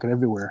clowns fucking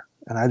everywhere.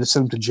 And I just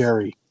sent them to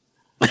Jerry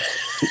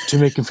to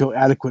make him feel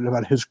adequate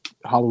about his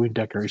Halloween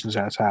decorations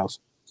at his house.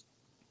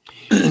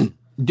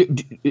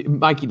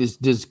 Mikey,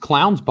 does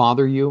clowns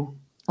bother you?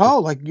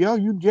 Oh,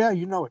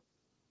 you know it.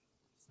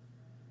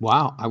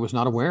 Wow, I was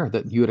not aware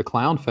that you had a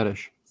clown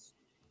fetish.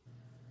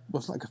 Well,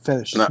 it's like a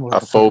fetish. Not More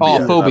like a phobia.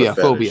 Oh, phobia, not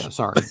a fetish. phobia.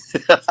 Sorry.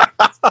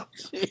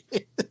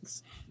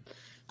 Jeez.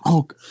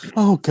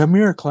 Oh, come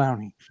here,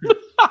 clowny.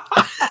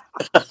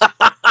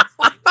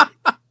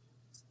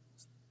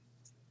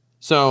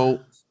 So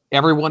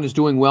everyone is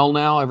doing well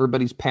now.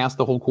 Everybody's past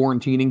the whole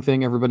quarantining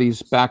thing.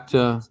 Everybody's back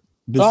to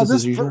business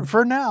as usual.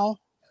 For now.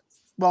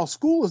 Well,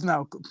 school is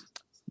now.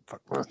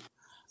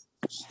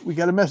 We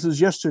got a message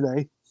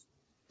yesterday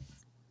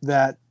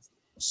that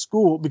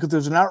school, because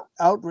there's an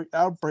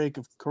outbreak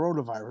of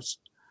coronavirus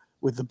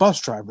with the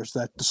bus drivers,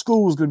 that the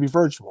school was going to be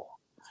virtual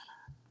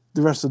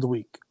the rest of the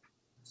week.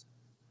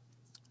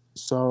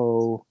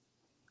 So,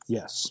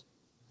 yes.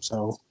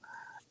 So,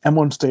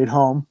 M1 stayed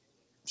home.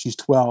 She's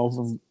 12,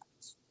 and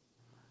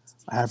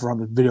I have her on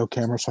the video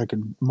camera so I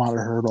can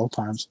monitor her at all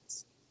times.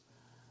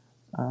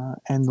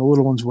 And the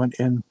little ones went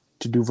in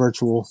to do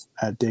virtual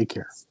at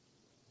daycare.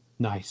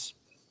 Nice.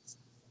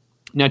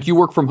 Now, do you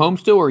work from home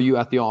still, or are you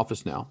at the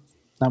office now?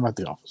 I'm at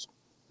the office.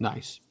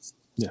 Nice.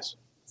 Yes.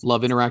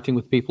 Love interacting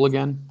with people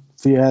again?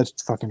 Yeah,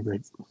 it's fucking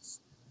great.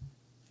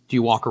 Do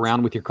you walk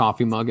around with your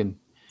coffee mug and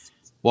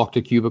walk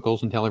to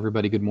cubicles and tell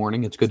everybody good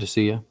morning? It's good to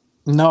see you.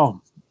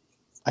 No,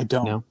 I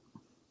don't. No?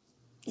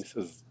 He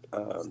says,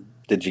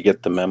 did you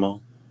get the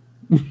memo?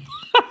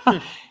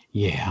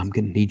 Yeah, I'm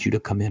going to need you to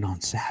come in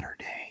on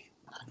Saturday.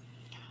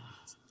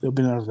 There'll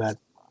be none of that.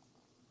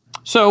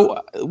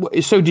 So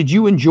do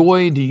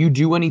you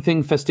do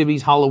anything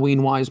festivities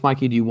Halloween-wise,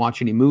 Mikey? Do you watch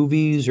any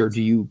movies, or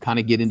do you kind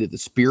of get into the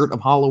spirit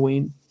of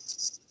Halloween?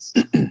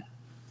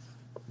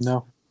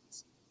 No.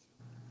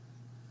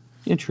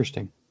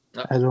 Interesting.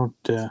 I don't.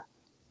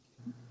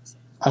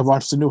 I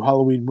watched the new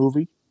Halloween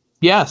movie.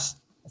 Yes.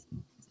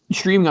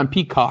 Streaming on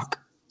Peacock.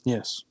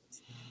 Yes.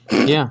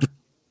 Yeah.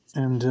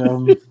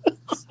 And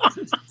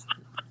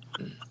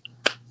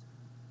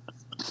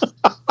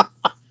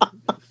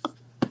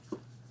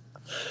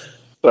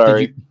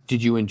Sorry.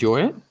 Did you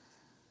enjoy it?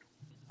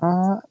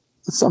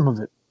 some of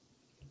it.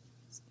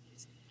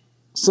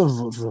 Some of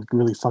it was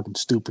really fucking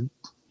stupid.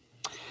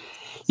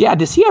 Yeah.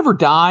 Does he ever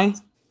die?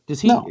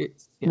 Does he? No.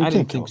 I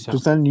didn't think so.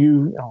 Because then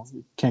you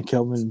can't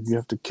kill him, and you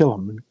have to kill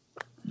him, and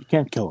you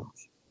can't kill him.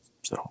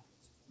 So.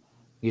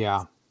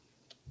 Yeah.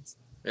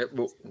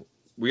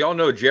 We all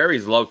know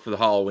Jerry's love for the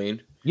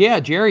Halloween. Yeah,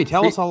 Jerry,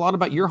 tell us a lot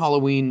about your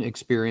Halloween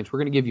experience. We're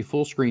going to give you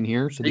full screen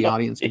here so the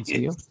audience can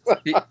see you.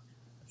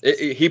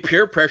 He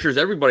peer pressures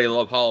everybody to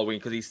love Halloween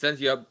because he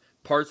sends you up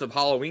parts of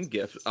Halloween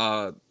gift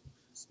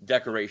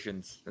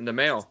decorations in the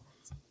mail.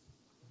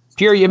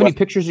 Jerry, you have any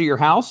pictures of your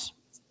house?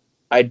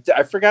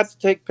 I forgot to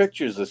take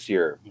pictures this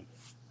year.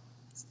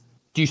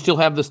 Do you still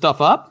have the stuff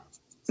up?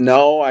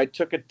 No, I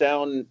took it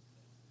down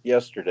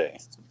yesterday.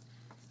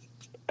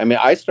 I mean,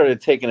 I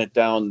started taking it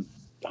down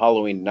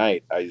Halloween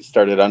night. I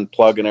started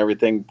unplugging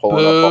everything,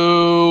 pulling up.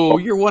 Oh,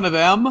 you're one of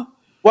them?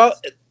 Well,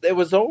 it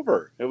was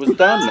over. It was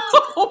done.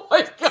 Oh,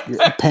 my God.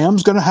 Yeah,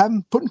 Pam's going to have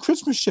him putting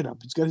Christmas shit up.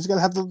 He's got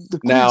to have the clean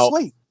Now,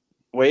 slate.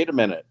 Wait a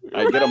minute.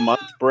 I get a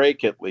month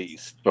break at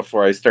least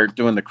before I start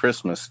doing the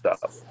Christmas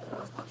stuff.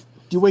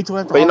 Do you wait till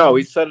after? But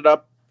we set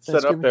up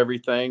Thanksgiving?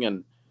 everything,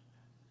 and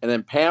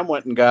then Pam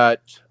went and got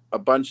a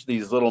bunch of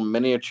these little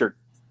miniature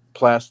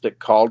plastic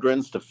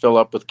cauldrons to fill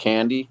up with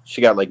candy.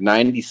 She got like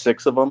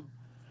 96 of them.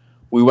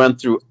 We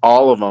went through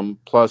all of them,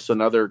 plus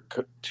another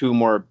 2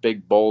 more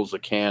big bowls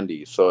of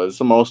candy. So it's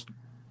the most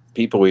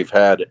people we've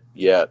had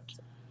yet.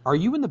 Are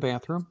you in the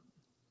bathroom?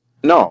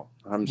 No,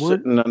 I'm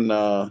sitting on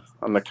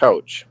the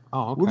couch.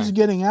 Oh, okay. What is he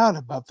getting out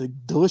about the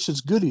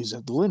delicious goodies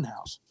at the Lynn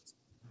house?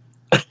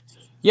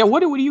 Yeah,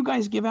 what do you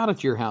guys give out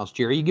at your house,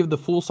 Jerry? You give the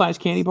full-size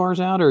candy bars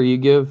out, or you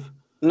give...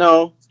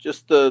 No,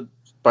 just the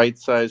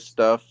bite-sized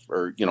stuff,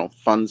 or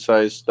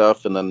fun-sized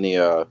stuff, and then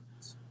the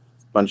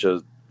bunch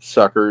of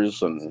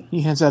suckers and.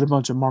 He hands out a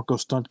bunch of Marco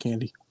stunt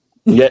candy.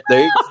 Yeah,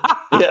 there you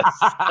go. Yes.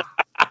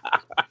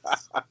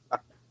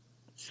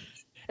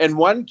 And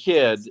one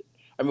kid,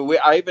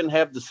 I even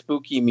have the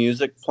spooky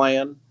music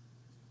playing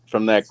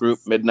from that group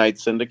Midnight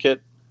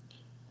Syndicate.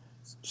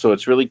 So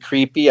it's really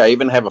creepy. I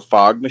even have a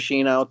fog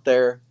machine out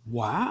there.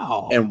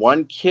 Wow. And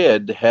one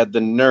kid had the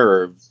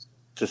nerve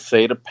to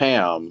say to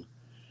Pam,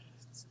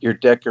 "Your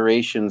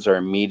decorations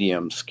are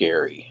medium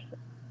scary."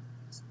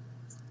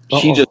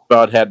 She just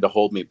about had to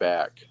hold me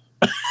back.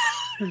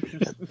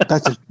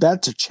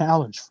 That's a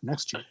challenge for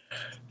next year.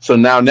 So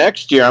now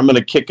next year, I'm going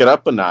to kick it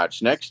up a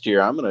notch. Next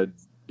year, I'm going to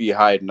be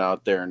hiding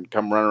out there and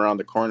come run around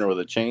the corner with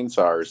a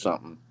chainsaw or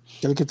something.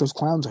 Gotta get those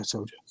clowns I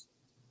told you.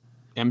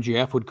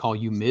 MJF would call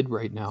you mid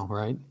right now,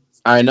 right?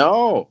 I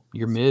know.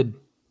 You're mid.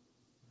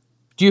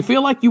 Do you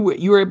feel like you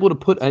were able to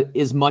put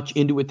as much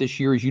into it this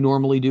year as you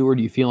normally do, or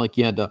do you feel like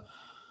you had to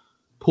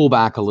pull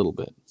back a little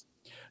bit?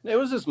 It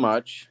was as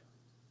much.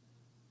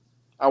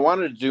 I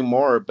wanted to do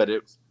more, but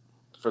it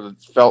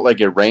felt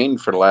like it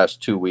rained for the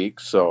last 2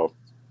 weeks, so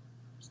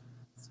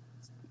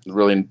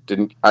really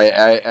didn't. I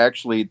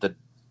actually, the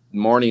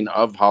morning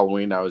of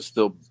Halloween,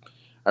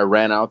 I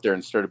ran out there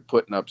and started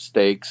putting up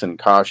stakes and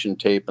caution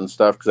tape and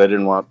stuff because I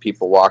didn't want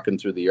people walking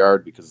through the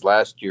yard, because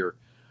last year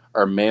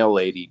our mail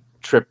lady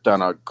tripped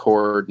on a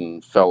cord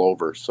and fell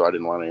over, so I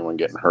didn't want anyone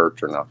getting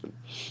hurt or nothing.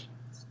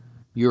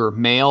 Your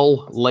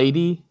mail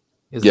lady?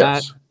 Is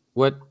yes. That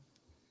what?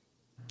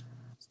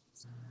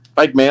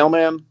 Like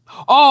mailman?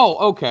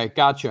 Oh, okay.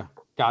 Gotcha.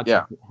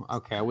 Yeah.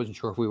 Okay, I wasn't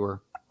sure if we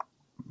were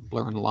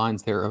blurring the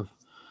lines there of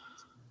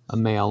a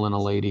male and a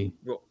lady.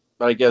 But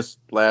I guess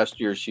last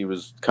year she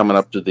was coming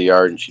up to the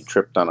yard and she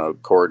tripped on a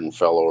cord and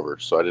fell over,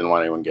 so I didn't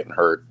want anyone getting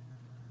hurt.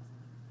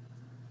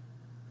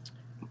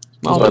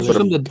 Well,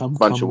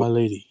 so my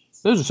lady.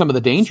 Those are some of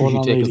the dangers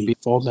you take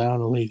fall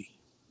down a lady.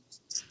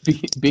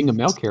 Being a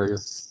mail carrier.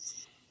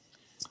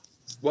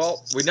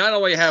 Well, we not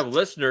only have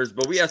listeners,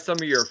 but we have some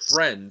of your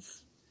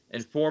friends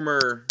and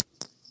former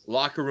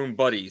locker room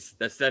buddies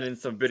that sent in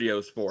some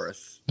videos for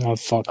us. Oh,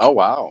 fuck. Oh,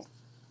 wow.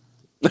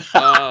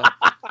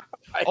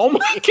 Oh,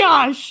 my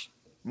gosh.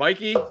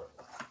 Mikey,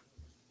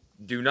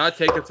 do not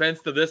take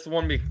offense to this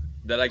one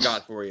that I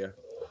got for you.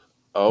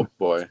 Oh,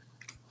 boy.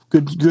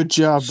 Good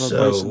job.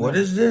 So, what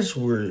is this?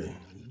 We're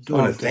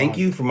doing a thank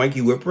you for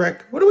Mikey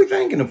Whipwreck? What are we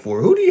thanking him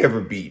for? Who did he ever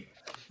beat?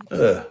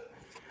 I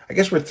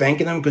guess we're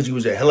thanking him because he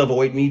was a hell of a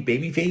white meat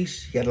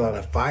babyface. He had a lot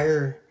of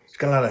fire. He's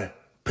got a lot of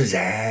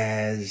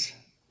pizzazz.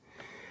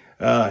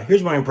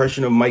 Here's my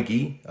impression of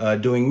Mikey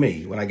doing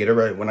me when I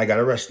got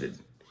arrested.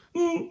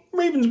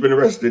 Raven's been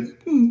arrested.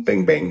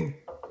 Bang, bang.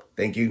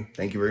 Thank you.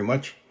 Thank you very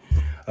much.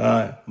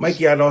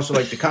 Mikey, I'd also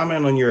like to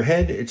comment on your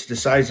head. It's the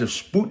size of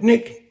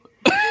Sputnik,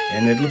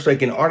 and it looks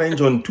like an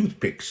orange on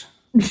toothpicks.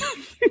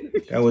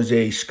 That was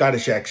a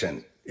Scottish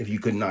accent, if you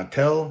could not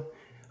tell.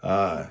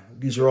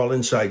 These are all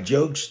inside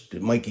jokes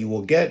that Mikey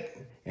will get,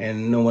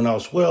 and no one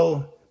else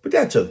will. But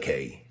that's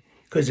okay,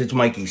 because it's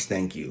Mikey's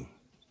thank you.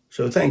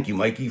 So thank you,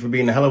 Mikey, for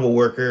being a hell of a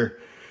worker.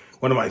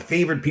 One of my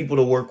favorite people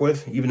to work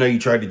with, even though you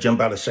tried to jump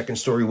out a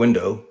second-story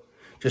window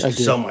just to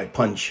sell my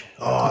punch.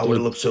 Oh, I would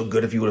have looked so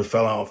good if you would have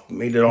fell off,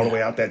 made it all the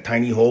way out that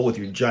tiny hole with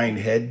your giant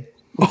head.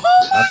 Out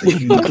the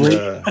huge,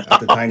 out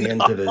the tiny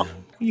end to the,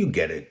 you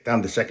get it,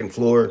 down the second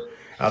floor,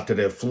 out to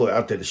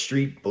the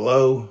street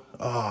below.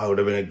 Oh, it would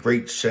have been a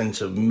great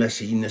sense of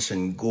messiness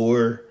and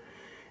gore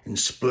and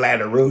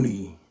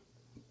splatteroni.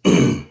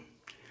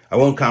 I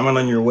won't comment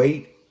on your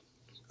weight.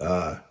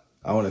 I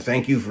want to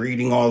thank you for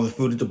eating all the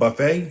food at the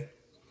buffet.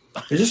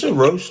 Is this a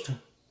roast?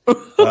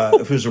 If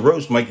it was a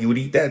roast, Mikey would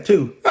eat that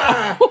too.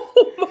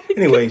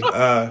 Anyway,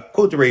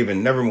 quote the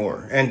Raven,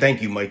 nevermore. And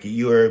thank you, Mikey.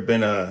 You have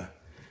been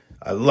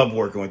I love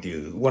working with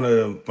you. One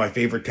of my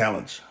favorite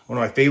talents. One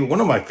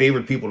of my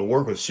favorite people to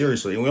work with,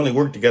 seriously. And we only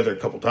worked together a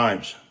couple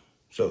times.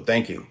 So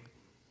thank you.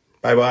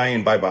 Bye-bye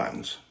and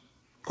bye-byes.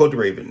 Quote the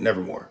Raven,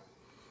 nevermore.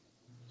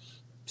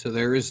 So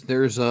there's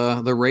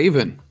the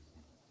Raven.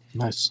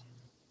 Nice.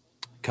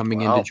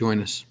 Coming in to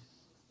join us.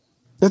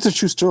 That's a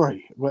true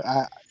story.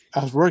 I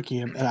was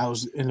working and I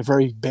was in a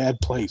very bad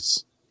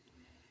place.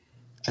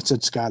 I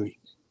said, Scotty,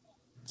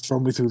 throw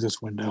me through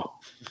this window.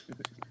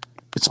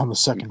 It's on the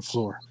second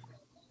floor.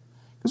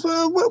 Because,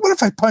 what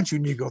if I punch you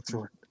and you go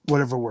through it?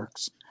 Whatever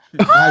works.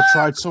 And I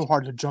tried so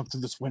hard to jump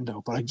through this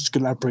window, but I just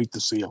could not break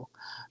the seal.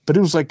 But it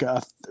was like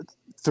a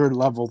third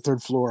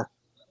floor.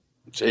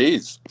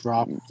 Jeez.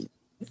 Drop.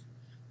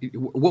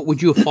 What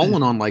would you have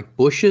fallen on, like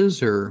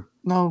bushes or?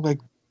 No, like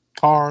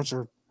cars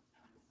or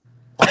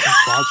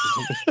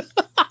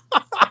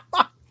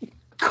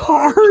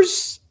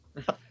cars.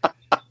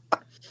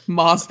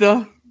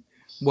 Mazda.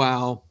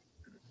 Wow.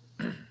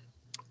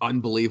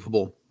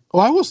 Unbelievable.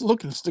 Well, I was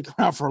looking to stick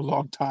around for a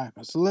long time.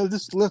 I said,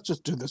 let's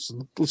just do this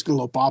and let's get a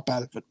little pop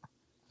out of it.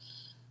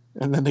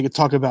 And then they could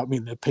talk about me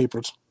in the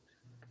papers.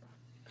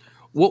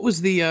 What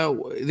was the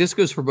this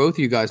goes for both of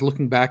you guys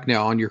looking back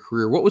now on your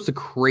career? What was the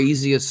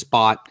craziest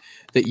spot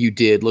that you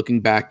did?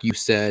 Looking back, you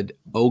said,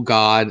 "Oh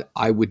God,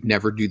 I would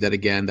never do that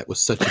again. That was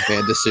such a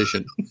bad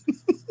decision."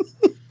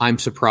 I'm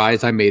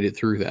surprised I made it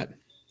through that.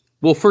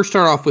 We'll first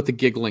start off with the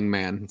giggling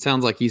man. It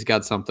sounds like he's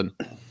got something.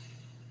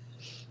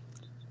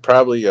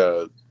 Probably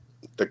the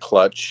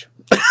clutch.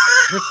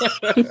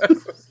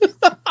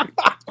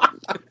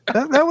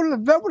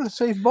 that would have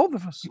saved both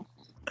of us.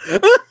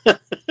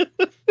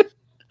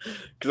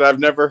 Because I've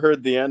never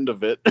heard the end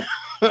of it.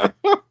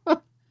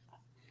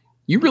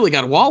 You really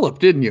got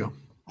walloped, didn't you?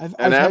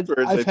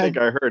 Afterwards, I think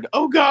I heard,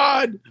 "Oh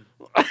God!"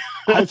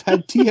 I've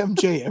had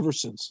TMJ ever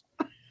since.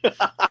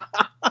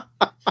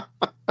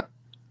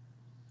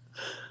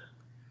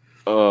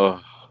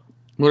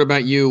 What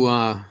about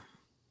you,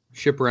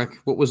 Shipwreck?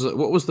 What was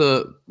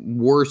the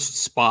worst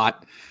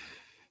spot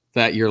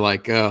that you're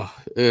like,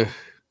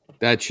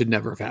 that should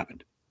never have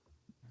happened?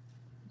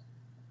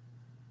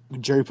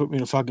 When Jerry put me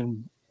in a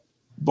fucking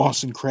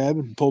Boston Crab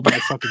and pulled my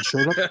fucking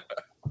shirt up.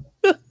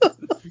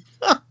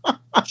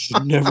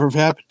 Should never have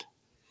happened.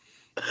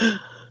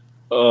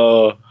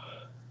 Or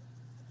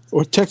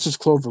Texas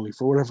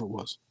Cloverleaf or whatever it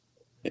was.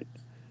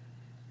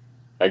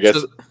 I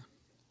guess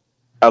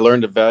I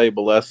learned a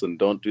valuable lesson.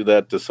 Don't do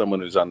that to someone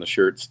who's on the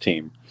shirts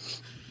team.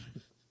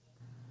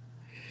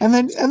 And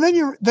then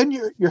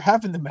you're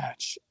having the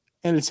match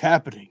and it's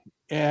happening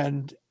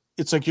and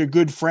it's like your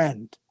good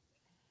friend.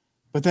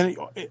 But then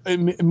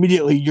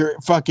immediately you're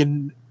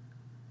fucking,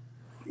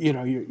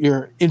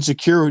 your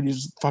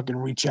insecurities fucking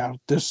reach out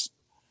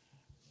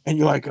and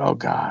you're like, oh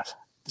God,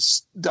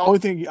 the only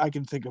thing I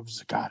can think of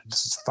is, God,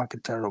 this is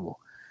fucking terrible.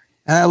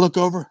 And I look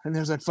over and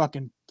there's that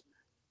fucking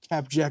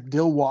Cap Jack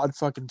Dillwad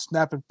fucking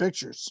snapping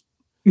pictures.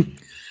 And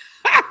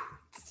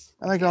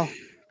I go,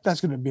 that's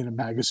going to be in a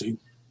magazine.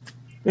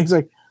 And he's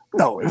like,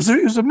 no, it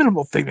was a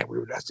minimal thing that we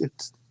were,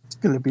 it's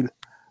going to be a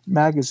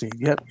magazine.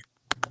 Yep.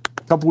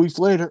 A couple weeks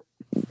later,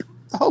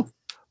 oh,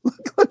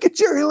 look at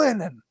Jerry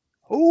Lynn.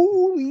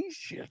 Holy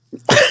shit.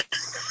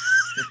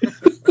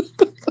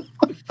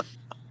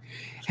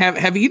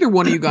 Have either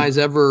one of you guys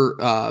ever,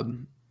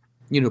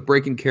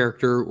 break in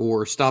character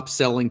or stop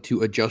selling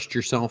to adjust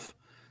yourself?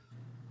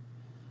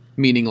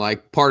 Meaning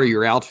like part of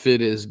your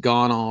outfit is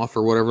gone off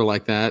or whatever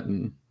like that,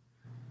 and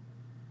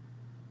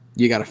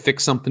you got to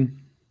fix something?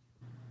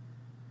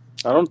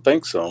 I don't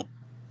think so.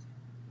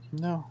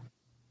 No.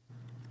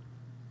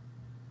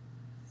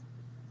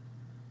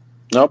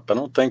 Nope, I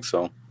don't think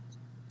so.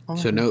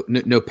 So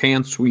no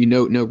pants where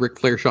no Ric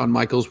Flair, Shawn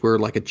Michaels where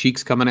like a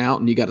cheek's coming out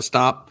and you got to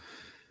stop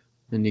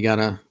and you got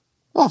to.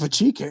 Oh,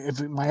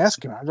 if my ass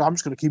came out, I'm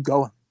just going to keep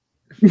going.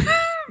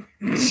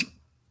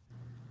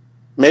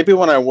 Maybe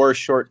when I wore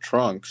short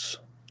trunks,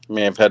 I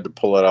may have had to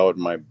pull it out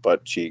in my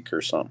butt cheek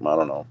or something. I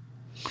don't know.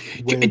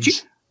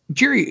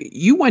 Jerry,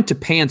 you went to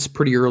pants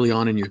pretty early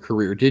on in your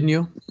career, didn't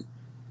you?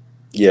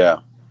 Yeah,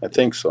 I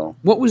think so.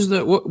 What was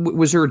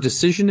there a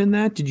decision in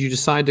that? Did you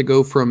decide to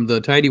go from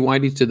the tidy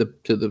whities to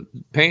the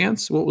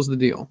pants? What was the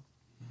deal?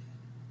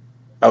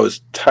 I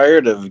was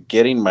tired of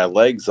getting my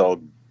legs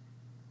all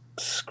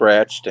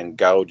scratched and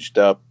gouged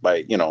up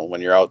by,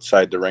 when you're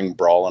outside the ring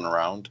brawling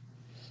around.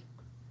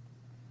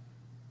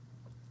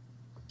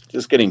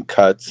 Just getting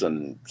cuts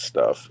and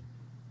stuff.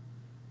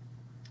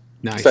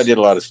 Nice. I did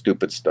a lot of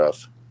stupid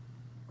stuff.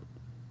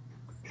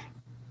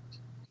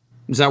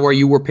 Is that why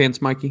you wore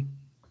pants, Mikey?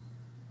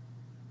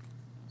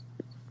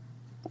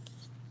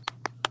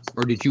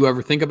 Or did you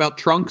ever think about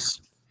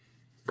trunks?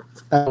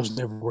 I was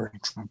never wearing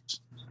trunks.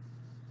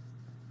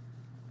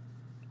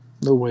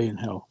 No way in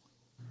hell.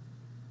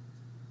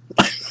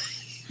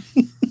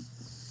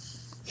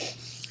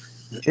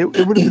 It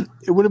would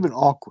have been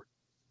awkward.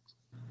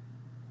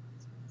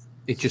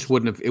 It just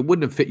wouldn't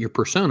have fit your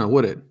persona,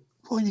 would it?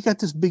 Well, you got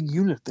this big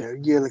unit there.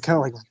 You got to kind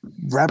of like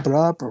wrap it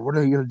up, or what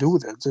are you going to do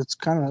with it? It's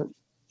kind of,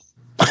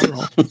 I don't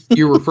know.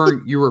 You're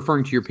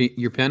referring to your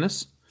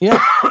penis?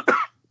 Yeah.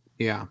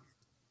 Yeah.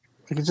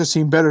 Like it just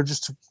seemed better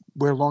just to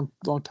wear long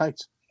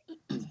tights.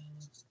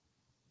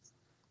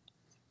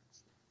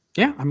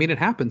 Yeah, I mean it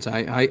happens.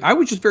 I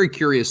was just very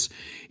curious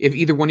if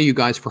either one of you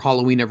guys for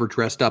Halloween ever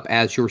dressed up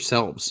as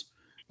yourselves.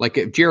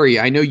 Like Jerry,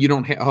 I know you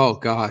don't have. Oh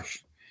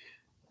gosh,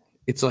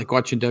 it's like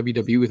watching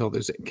WWE with all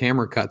those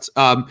camera cuts.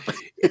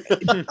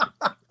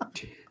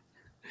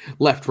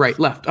 Left, right,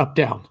 left, up,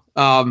 down.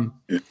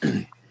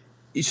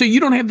 So you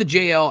don't have the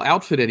JL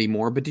outfit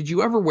anymore, but did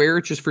you ever wear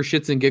it just for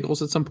shits and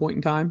giggles at some point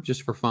in time,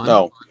 just for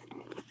fun?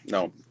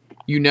 No.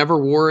 You never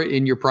wore it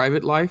in your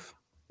private life?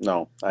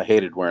 No, I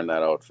hated wearing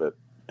that outfit.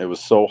 It was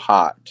so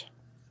hot.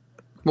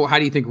 Well, how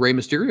do you think Rey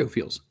Mysterio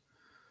feels?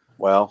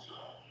 Well,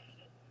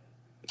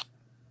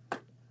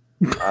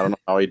 I don't know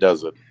how he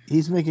does it.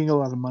 He's making a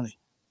lot of money.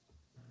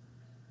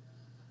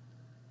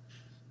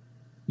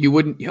 You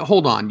wouldn't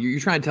hold on. You're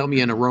trying to tell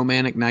me on a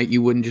romantic night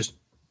you wouldn't just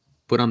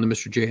put on the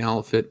Mr. J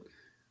outfit,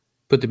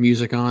 put the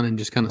music on, and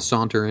just kind of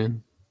saunter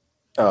in?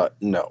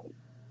 No.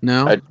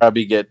 No? I'd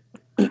probably get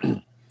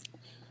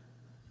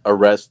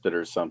arrested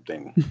or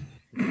something.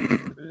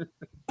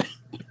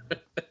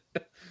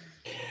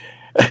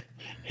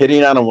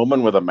 hitting on a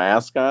woman with a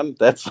mask on,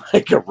 that's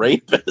like a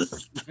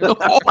rapist.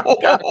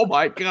 Oh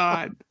my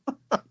God.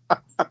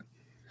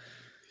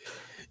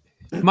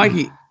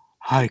 Mikey.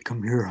 Hi,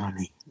 come here,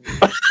 honey.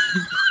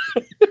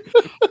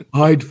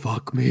 I'd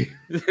fuck me.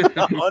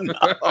 Oh, no.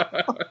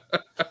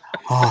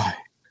 Hi.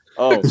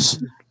 Oh,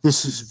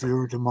 This is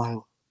Vera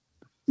DeMilo.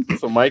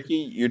 so Mikey,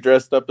 you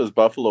dressed up as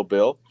Buffalo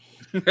Bill?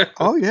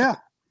 Oh, yeah.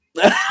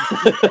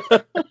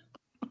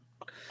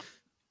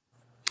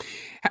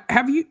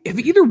 Have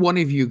either one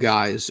of you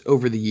guys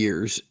over the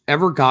years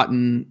ever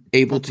gotten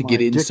able to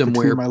get in dick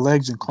somewhere? between my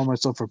legs and call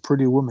myself a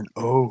pretty woman.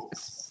 Oh.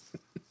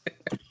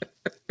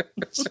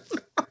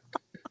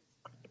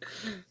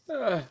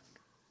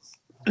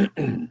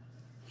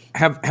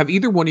 Have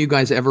either one of you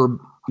guys ever,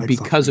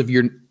 because of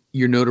your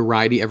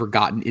notoriety, ever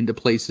gotten into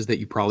places that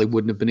you probably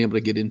wouldn't have been able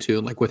to get into,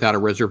 like without a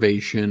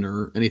reservation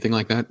or anything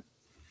like that?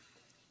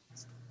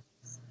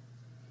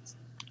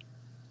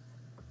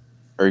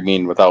 Or you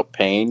mean without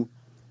paying?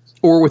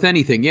 Or with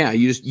anything, yeah.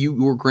 You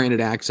were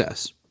granted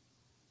access.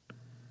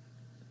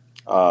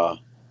 A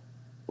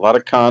lot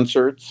of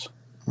concerts.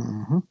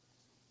 Mm-hmm.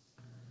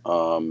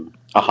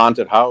 A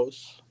haunted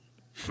house.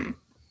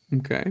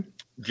 Okay.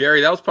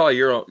 Jerry, that was probably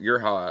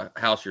your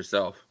house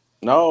yourself.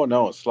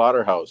 No,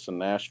 Slaughterhouse in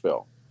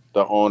Nashville.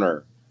 The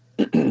owner,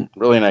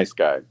 really nice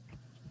guy.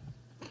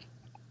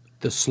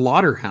 The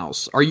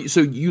Slaughterhouse.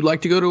 So you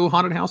like to go to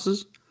haunted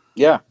houses?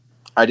 Yeah,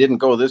 I didn't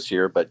go this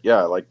year, but yeah,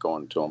 I like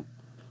going to them.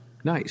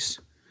 Nice.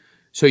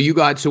 So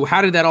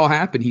how did that all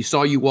happen? He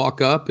saw you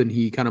walk up and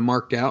he kind of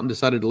marked out and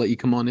decided to let you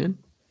come on in?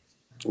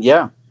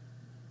 Yeah.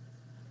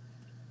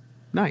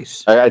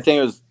 Nice. I think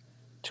it was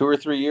 2 or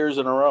 3 years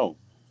in a row.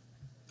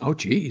 Oh,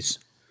 geez.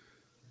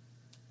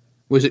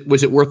 Was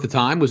it worth the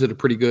time? Was it a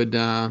pretty good?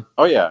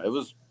 Oh yeah, it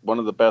was one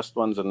of the best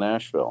ones in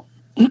Nashville.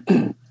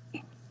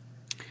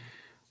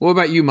 What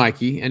about you,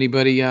 Mikey?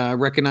 Anybody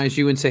recognize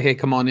you and say, "Hey,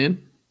 come on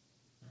in"?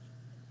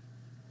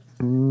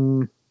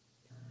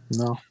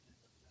 No.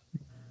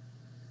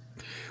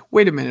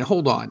 Wait a minute.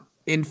 Hold on.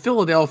 In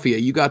Philadelphia,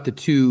 you got the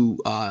two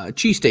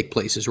cheesesteak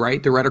places,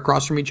 right? They're right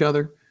across from each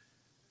other.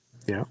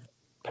 Yeah.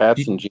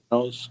 Pat's and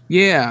Gino's.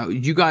 Yeah.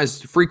 Did you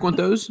guys frequent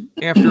those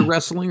after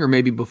wrestling or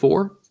maybe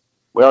before?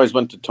 We always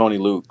went to Tony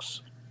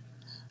Luke's.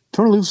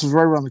 Tony Luke's was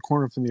right around the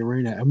corner from the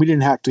arena, and we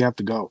didn't have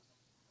to go.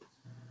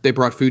 They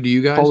brought food to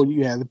you guys?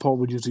 Paul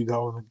would usually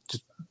go and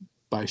just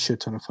buy a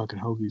shit ton of fucking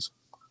hoagies.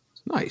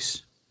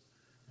 Nice.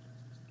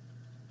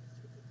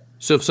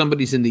 So if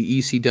somebody's in the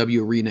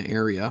ECW arena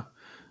area,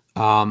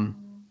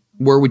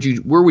 where would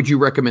you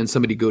recommend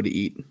somebody go to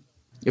eat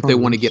if they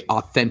want to get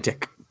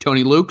authentic?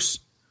 Tony Luke's?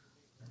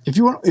 If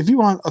you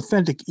want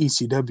authentic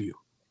ECW,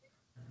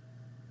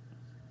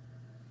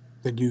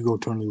 then you go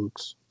Tony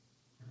Luke's.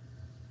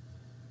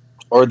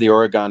 Or the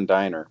Oregon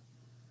Diner.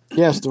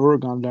 Yes, the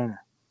Oregon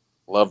Diner.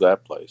 Love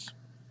that place.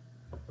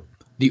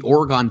 The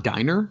Oregon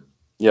Diner?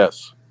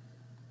 Yes.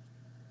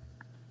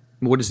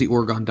 What is the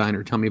Oregon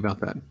Diner? Tell me about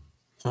that.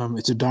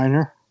 It's a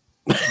diner.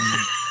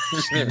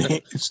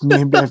 It's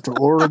named after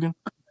Oregon,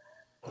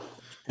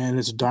 and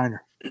it's a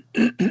diner.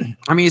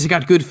 I mean, has it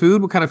got good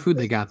food? What kind of food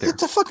they got there?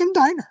 It's a fucking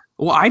diner.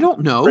 Well, I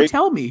don't know. Great.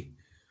 Tell me.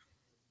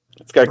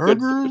 It's got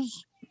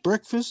burgers,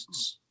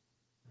 breakfasts,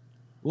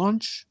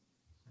 lunch,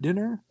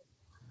 dinner.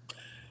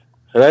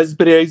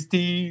 Raspberry iced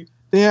tea.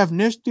 They have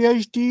Nesty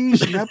iced tea,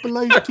 Snapple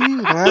iced tea,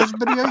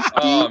 raspberry iced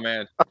tea. Oh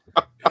man,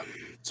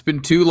 it's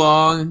been too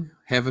long.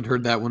 Haven't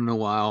heard that one in a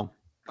while.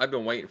 I've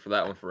been waiting for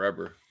that one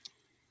forever.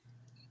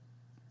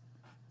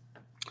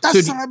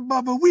 That's right,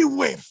 Bubba. We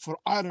wait for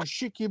Iron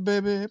Shiki,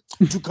 baby,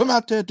 to come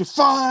out there to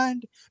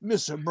find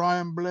Mr.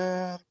 Brian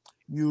Blair.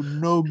 You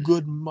no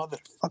good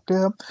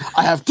motherfucker.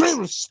 I have great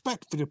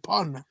respect for your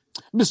partner,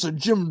 Mr.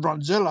 Jim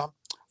Bronzella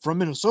from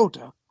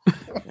Minnesota,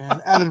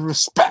 and added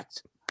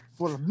respect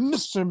for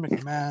Mr.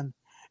 McMahon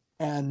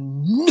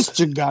and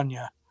Mr. Gagne.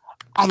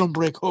 I don't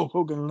break Hulk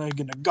Hogan leg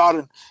in the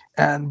garden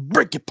and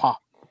break it,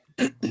 pop.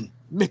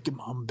 Make him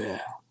humble.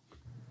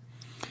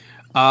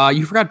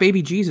 You forgot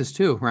Baby Jesus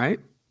too, right?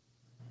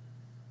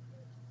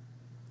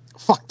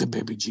 Fuck the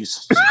Baby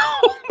Jesus.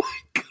 Oh my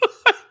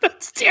god,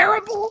 that's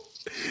terrible.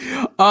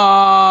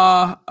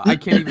 I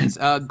can't even.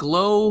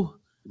 Glow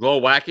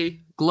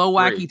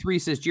Wacky 3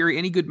 says, Jerry,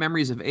 any good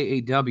memories of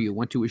AAW?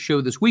 Went to a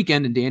show this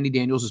weekend, and Danny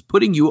Daniels is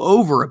putting you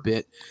over a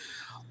bit,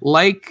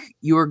 like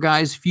your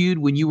guys' feud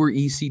when you were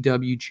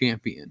ECW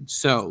champion.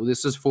 So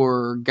this is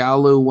for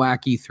Gallo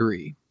Wacky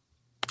 3.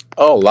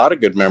 Oh, a lot of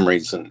good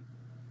memories in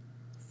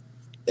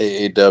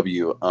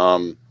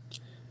AAW.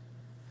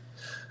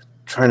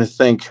 Trying to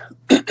think.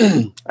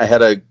 I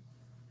had a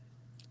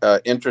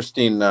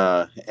interesting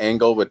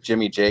angle with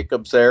Jimmy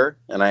Jacobs there,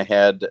 and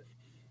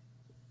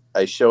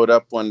I showed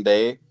up one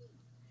day,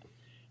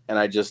 and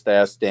I just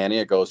asked Danny.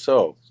 I go,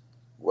 "So,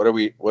 what are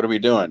we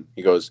doing?"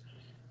 He goes,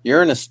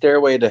 "You're in a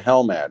Stairway to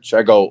Hell match."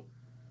 I go,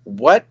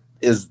 "What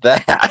is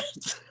that?"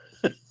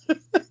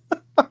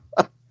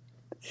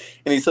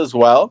 And he says,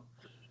 "Well,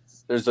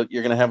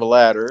 you're gonna have a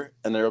ladder,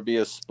 and there'll be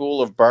a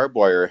spool of barbed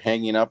wire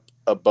hanging up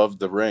above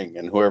the ring,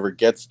 and whoever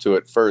gets to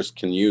it first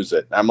can use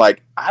it. I'm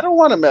like, I don't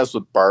want to mess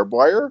with barbed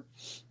wire,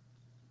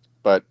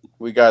 but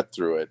we got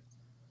through it.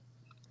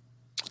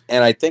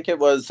 And I think it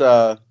was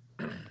I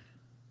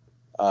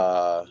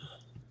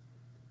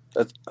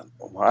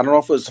don't know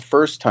if it was the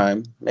first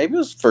time. Maybe it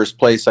was the first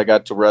place I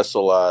got to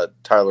wrestle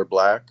Tyler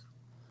Black,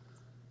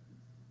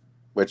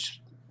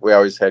 which we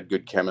always had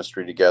good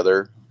chemistry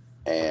together,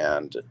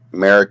 and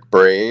Merrick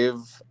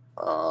Brave.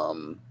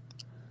 And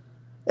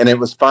it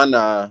was fun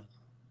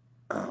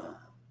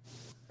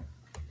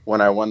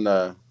when I won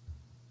the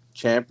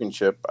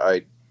championship.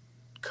 I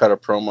cut a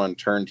promo and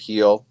turned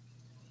heel.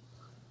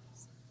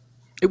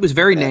 It was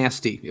very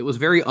nasty. It was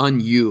very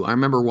un-you. I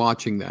remember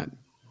watching that.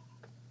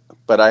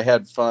 But I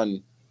had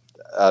fun.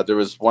 There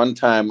was one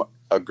time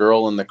a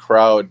girl in the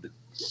crowd.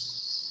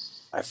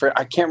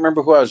 I can't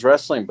remember who I was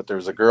wrestling, but there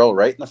was a girl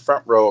right in the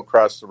front row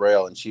across the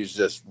rail, and she was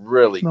just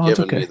really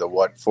giving me the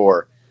what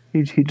for.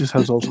 He just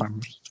has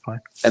Alzheimer's. It's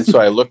fine. And so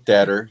I looked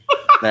at her.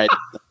 And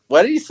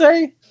what did he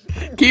say?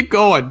 Keep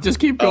going. Just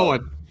keep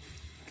going.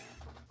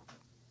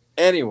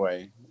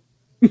 Anyway,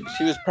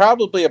 she was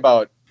probably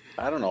about,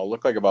 I don't know,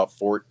 looked like about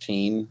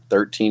 13,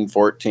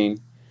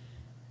 14.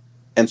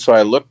 And so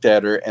I looked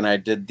at her and I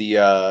did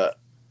the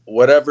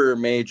whatever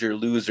major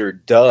loser,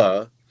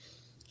 duh,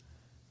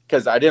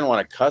 because I didn't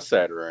want to cuss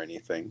at her or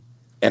anything.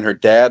 And her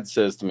dad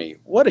says to me,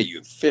 "What are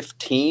you,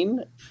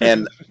 15?"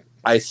 And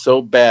I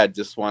so bad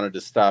just wanted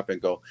to stop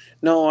and go,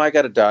 "No, I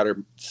got a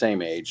daughter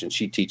same age and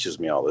she teaches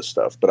me all this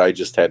stuff." But I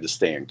just had to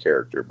stay in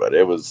character. But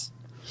it was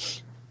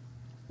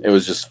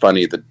just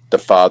funny, the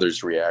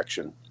father's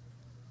reaction.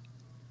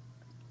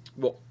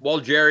 Well,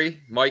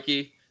 Jerry,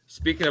 Mikey,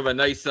 speaking of a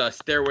nice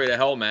Stairway to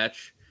Hell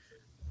match,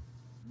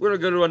 we're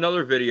going to go to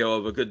another video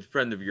of a good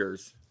friend of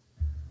yours.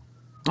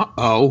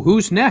 Uh-oh,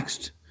 who's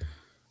next?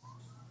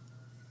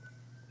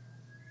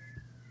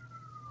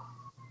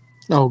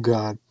 Oh,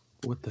 God.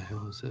 What the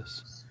hell is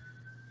this?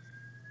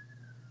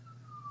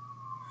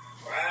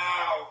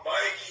 Wow,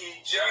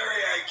 Mikey, Jerry,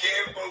 I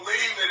can't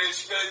believe it.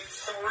 It's been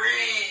 3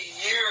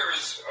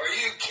 years. Are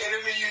you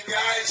kidding me, you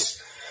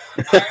guys?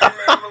 I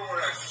remember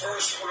when I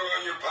first put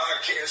on your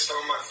podcast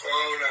on my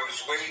phone, I was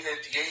waiting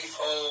at the 8th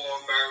hole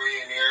on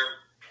Marion here.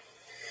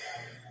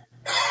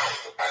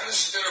 I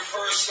listened to the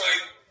first,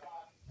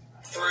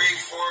 3-4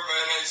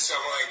 minutes. I'm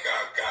like,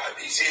 oh, God,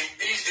 these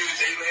dudes,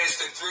 they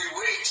lasted 3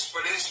 weeks,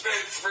 but it's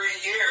been 3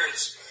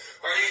 years.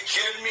 Are you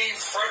kidding me?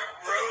 Front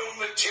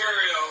row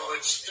material.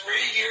 It's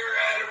 3-year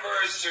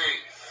anniversary.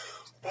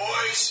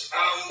 Boys,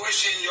 I'm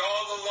wishing you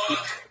all the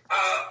luck.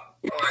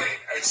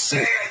 I'd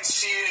say I'd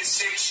see you in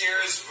 6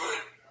 years,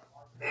 but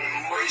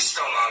we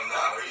still don't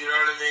know. You know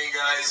what I mean,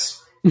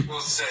 guys? We'll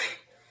see.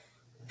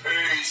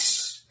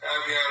 Peace.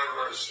 Happy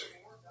anniversary.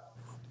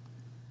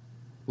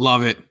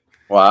 Love it.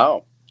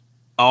 Wow.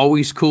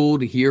 Always cool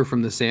to hear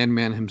from the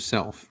Sandman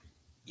himself.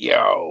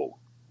 Yo.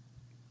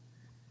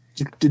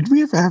 Did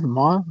we ever have him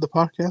on the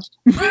podcast?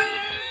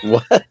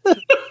 What?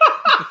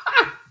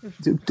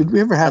 Did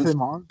we ever have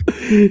him on?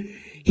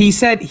 He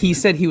said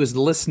he was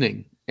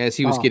listening as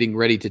he was getting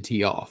ready to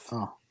tee off.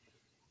 Oh.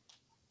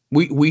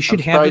 We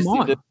should have him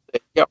on.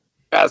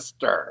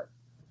 Bester.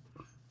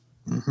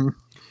 Mm-hmm.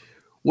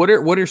 What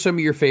are some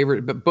of your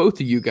favorite? But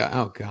both of you guys.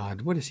 Oh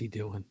God, what is he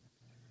doing?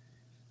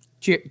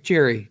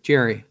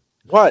 Jerry.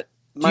 What?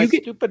 My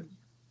stupid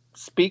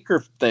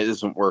speaker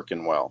isn't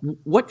working well.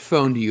 What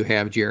phone do you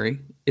have, Jerry?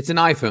 It's an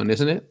iPhone,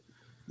 isn't it?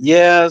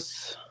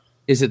 Yes.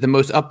 Is it the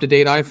most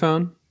up-to-date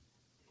iPhone?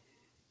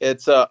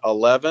 It's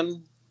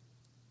 11.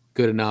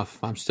 Good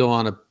enough. I'm still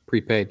on a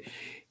prepaid.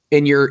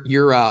 And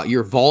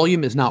your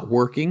volume is not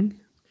working?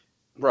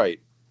 Right.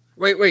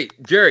 Wait,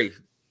 Jerry.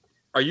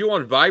 Are you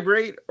on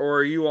Vibrate or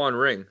are you on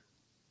Ring?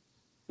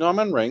 No, I'm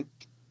on Ring.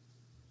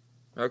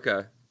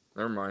 Okay.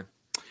 Never mind.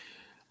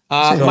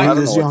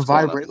 Is he on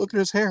Vibrate? Look at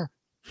his hair.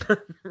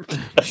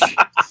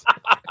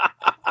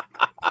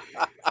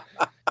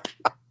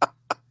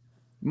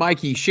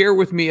 Mikey, share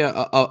with me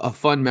a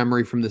fun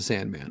memory from the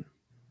Sandman,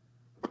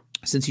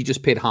 since he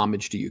just paid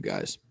homage to you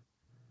guys.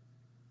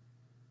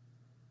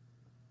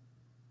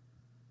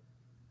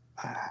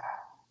 I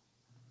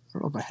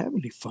don't know if I have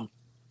any fun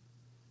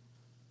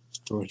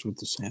stories with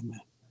the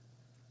Sandman.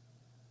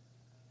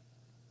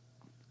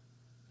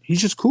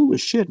 He's just cool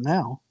as shit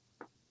now.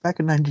 Back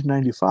in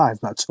 1995,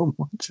 not so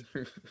much.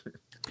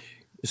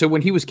 So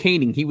when he was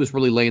caning, he was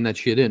really laying that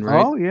shit in,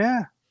 right? Oh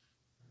yeah.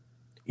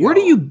 Where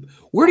do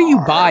you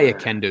buy a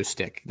kendo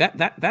stick?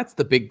 That's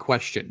the big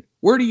question.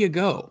 Where do you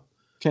go?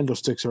 Kendo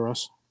sticks are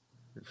us.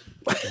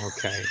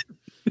 Okay.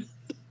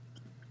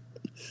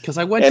 Because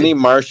I went to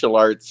martial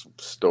arts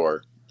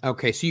store.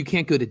 Okay, so you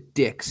can't go to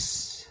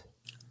Dick's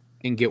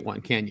and get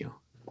one, can you?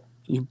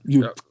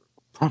 You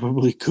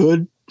probably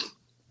could.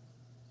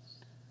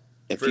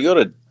 If you go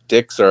to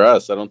Dick's or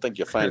Us, I don't think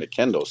you'll find a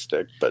kendo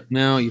stick, but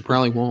no, you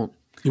probably won't.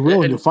 You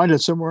will, and you'll find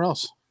it somewhere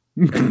else.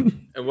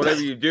 And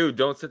whatever you do,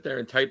 don't sit there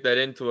and type that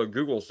into a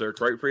Google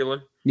search, right,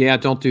 Freeland? Yeah,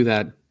 don't do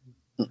that.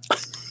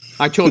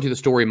 I told you the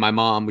story. My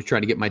mom was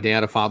trying to get my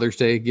dad a Father's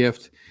Day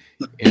gift,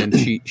 and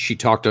she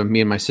talked to me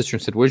and my sister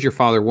and said, "What does your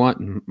father want?"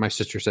 And my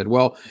sister said,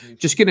 "Well,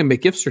 just get him a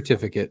gift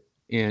certificate,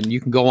 and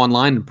you can go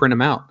online and print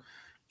them out."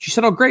 She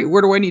said, "Oh, great.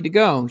 Where do I need to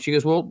go?" She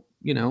goes, "Well,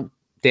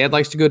 Dad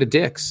likes to go to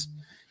Dick's."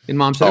 And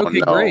Mom said,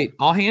 "Okay, great.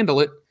 I'll handle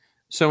it."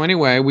 So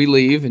anyway, we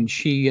leave, and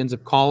she ends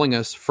up calling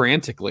us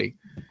frantically.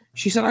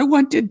 She said, "I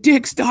went to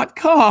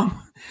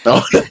Dicks.com,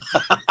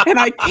 and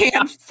I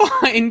can't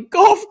find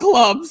golf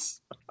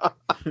clubs."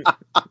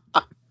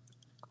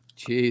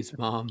 Jeez,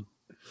 Mom.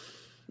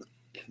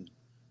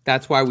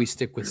 That's why we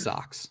stick with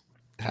socks.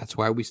 That's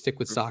why we stick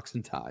with socks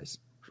and ties.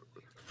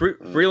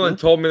 Freeland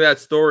told me that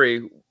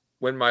story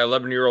when my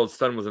 11-year-old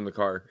son was in the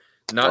car,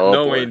 not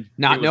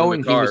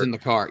knowing he was in the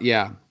car.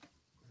 Yeah.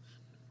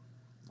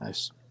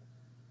 Nice.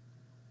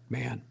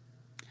 Man.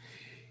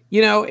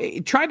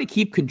 Trying to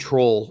keep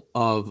control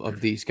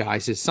of these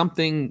guys is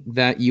something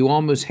that you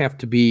almost have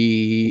to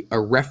be a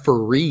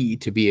referee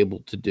to be able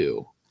to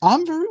do. I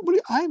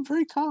am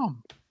very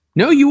calm.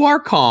 No, you are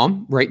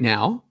calm right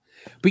now.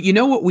 But you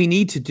know what we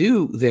need to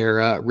do there,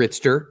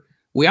 Ritzter?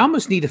 We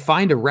almost need to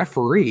find a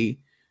referee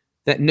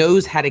that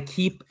knows how to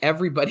keep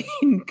everybody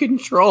in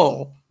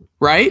control,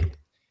 right?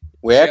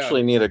 We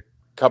actually need a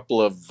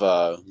couple of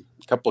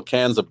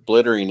cans of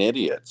Blittering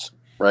Idiots,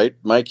 right,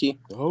 Mikey?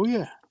 Oh,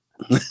 yeah.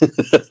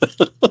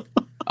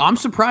 I'm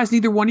surprised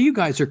neither one of you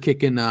guys are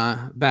kicking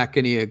back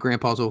any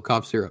Grandpa's old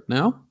cough syrup.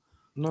 No?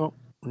 No.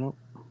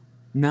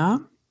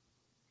 No?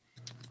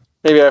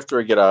 Maybe after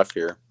we get off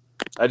here.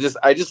 I just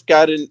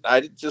got in.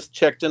 I just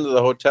checked into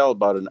the hotel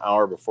about an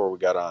hour before we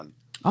got on.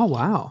 Oh,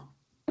 wow.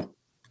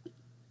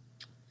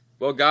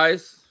 Well,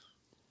 guys,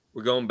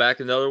 we're going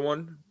back another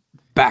one.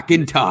 Back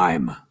in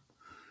time.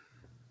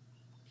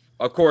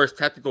 Of course,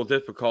 technical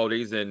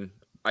difficulties, and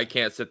I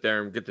can't sit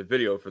there and get the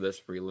video for this,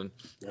 Freeland.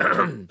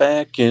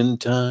 Back in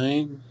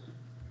time.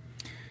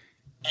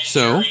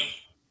 So,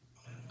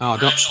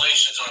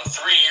 congratulations on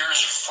 3 years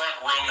of front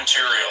row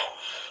material.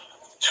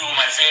 Two of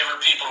my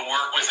favorite people to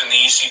work with in the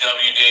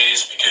ECW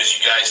days because you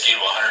guys gave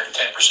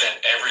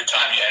 110% every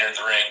time you entered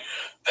the ring.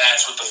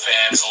 That's what the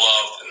fans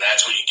loved, and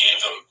that's what you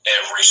gave them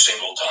every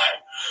single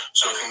time.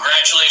 So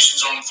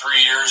congratulations on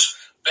 3 years.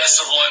 Best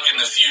of luck in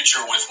the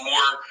future with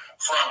more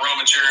front row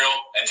material.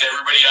 And to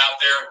everybody out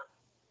there,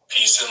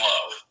 peace and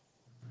love.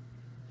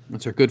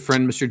 That's our good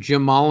friend, Mr.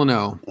 Jim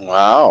Molyneux.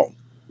 Wow.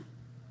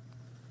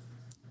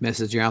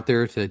 Message out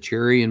there to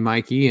Jerry and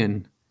Mikey,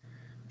 and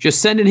just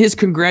sending his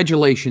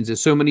congratulations,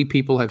 as so many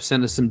people have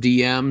sent us some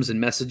DMs and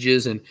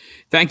messages. And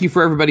thank you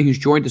for everybody who's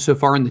joined us so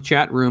far in the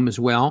chat room as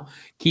well.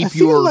 I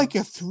feel like a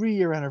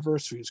 3-year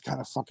anniversary is kind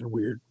of fucking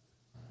weird.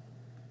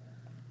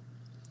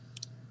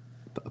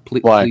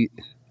 Why?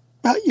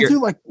 Well, you do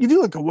like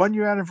a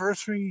 1-year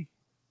anniversary,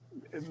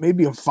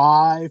 maybe a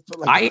 5. But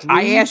like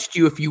I asked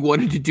you if you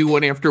wanted to do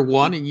one after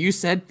 1, and you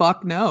said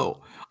fuck no.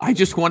 I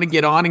just want to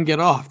get on and get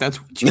off.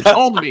 That's what you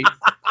told me.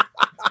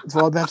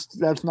 Well, that's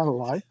not a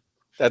lie.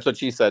 That's what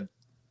she said.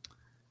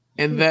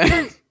 And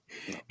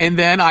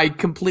then I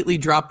completely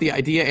dropped the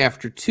idea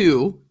after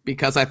 2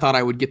 because I thought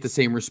I would get the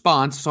same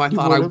response. So I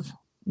thought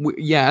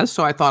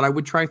I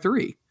would try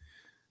 3.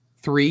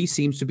 3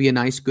 seems to be a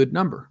nice, good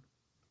number.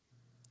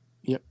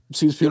 Yep.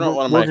 Seems to be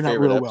one of my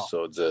favorite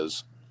episodes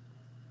is.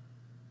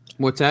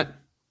 What's that?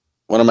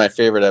 One of my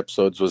favorite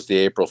episodes was the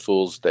April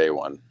Fool's Day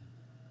one.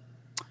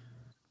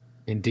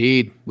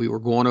 Indeed. We were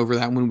going over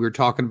that when we were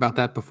talking about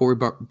that before we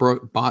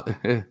brought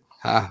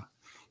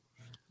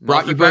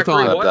you both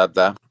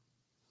on.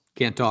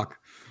 Can't talk.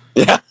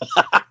 Yeah.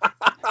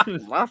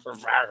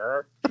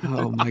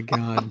 Oh, my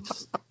God.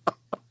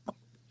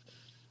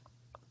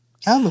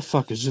 How the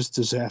fuck is this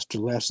disaster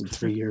lasted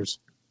 3 years?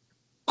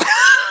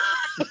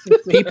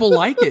 People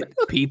like it.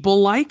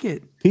 People like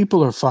it.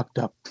 People are fucked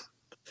up.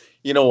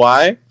 You know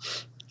why?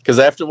 Because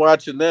after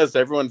watching this,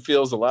 everyone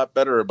feels a lot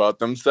better about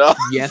themselves.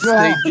 Yes,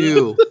 they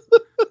do.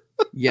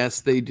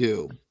 Yes, they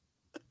do.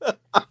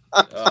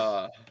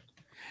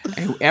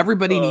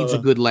 Everybody needs a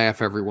good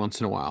laugh every once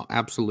in a while.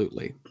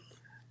 Absolutely.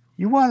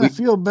 You want to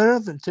feel better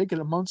than taking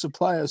a month's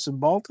supply of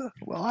Cymbalta?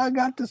 Well, I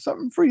got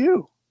something for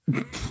you.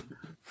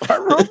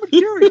 Front row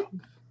material.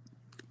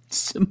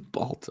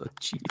 Cymbalta,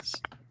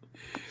 jeez.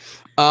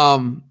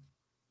 Well,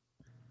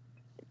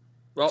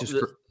 I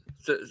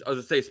was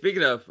gonna say,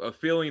 speaking of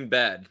feeling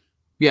bad.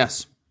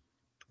 Yes.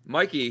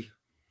 Mikey,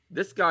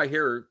 this guy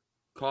here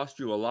cost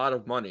you a lot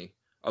of money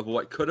of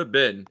what could have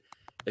been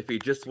if he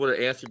just would have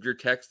answered your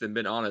text and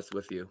been honest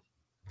with you.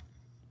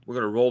 We're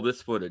going to roll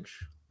this footage.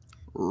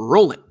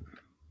 Roll it.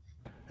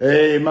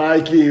 Hey,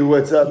 Mikey,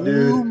 what's up,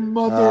 dude? You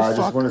motherfucker. I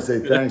just want to say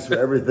thanks for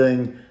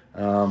everything.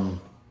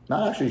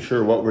 Not actually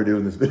sure what we're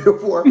doing this video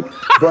for,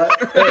 but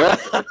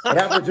an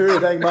opportunity to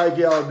thank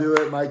Mikey. I'll do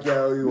it. Mikey, I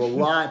owe you a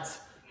lot.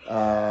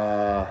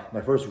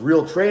 My first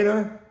real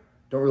trainer.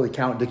 Don't really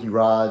count Dickie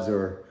Rods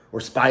or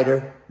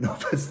Spider. No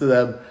offense to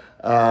them.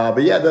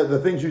 But yeah, the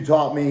things you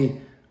taught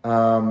me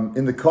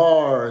in the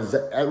cars,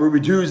 at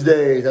Ruby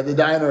Tuesdays, at the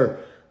diner.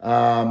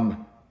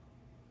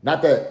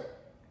 Not that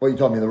what you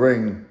told me in the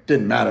ring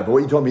didn't matter, but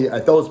what you told me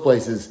at those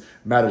places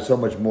mattered so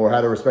much more. How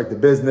to respect the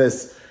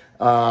business,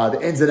 the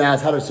ins and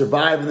outs, how to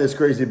survive in this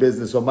crazy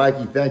business. So,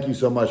 Mikey, thank you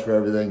so much for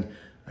everything.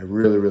 I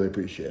really, really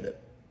appreciate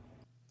it.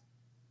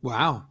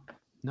 Wow.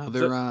 No,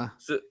 they're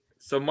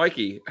So,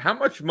 Mikey, how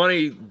much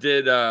money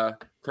did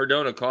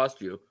Cardona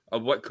cost you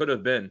of what could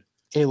have been?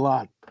 A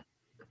lot.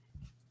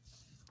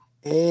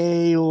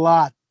 A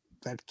lot.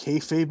 That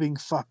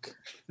kayfabing fuck.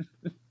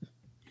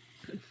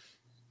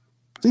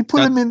 They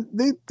put him in.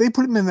 They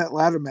put him in that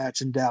ladder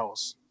match in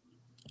Dallas,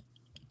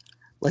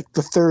 like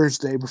the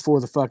Thursday before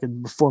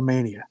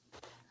Mania,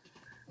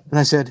 and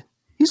I said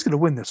he's going to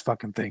win this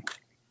fucking thing,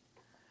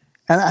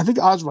 and I think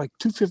odds were like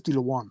 250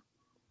 to 1.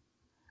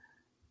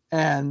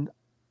 And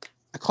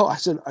I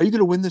said, "Are you going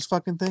to win this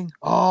fucking thing?"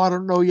 "Oh, I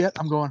don't know yet."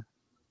 I'm going.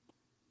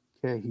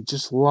 Okay, he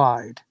just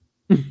lied.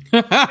 He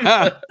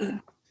kept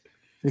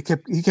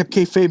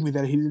kayfabing me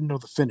that he didn't know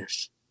the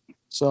finish,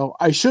 so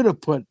I should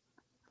have put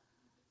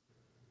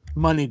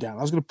money down.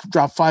 I was going to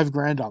drop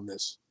 $5,000 on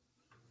this,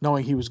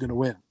 knowing he was going to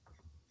win.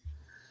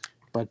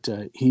 But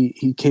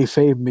he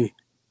kayfabed me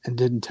and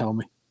didn't tell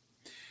me.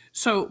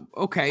 So,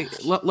 okay,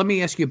 let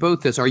me ask you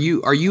both this. Are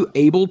you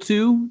able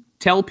to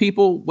tell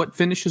people what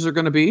finishes are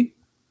going to be?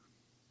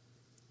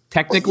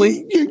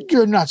 Technically? Well,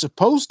 you're not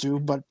supposed to,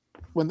 but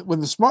when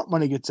the smart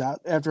money gets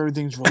out, after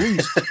everything's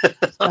released,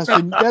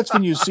 that's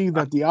when you see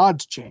that the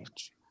odds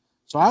change.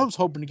 So I was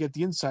hoping to get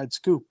the inside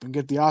scoop and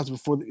get the odds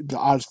before the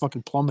odds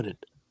fucking plummeted.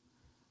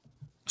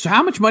 So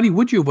how much money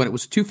would you have won? It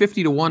was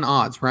 250 to 1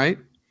 odds, right?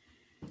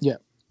 Yeah.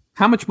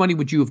 How much money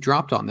would you have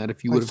dropped on that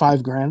if you would have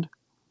 $5,000?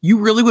 You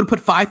really would have put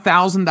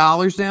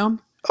 $5,000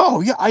 down? Oh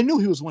yeah, I knew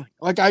he was winning.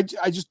 Like I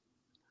just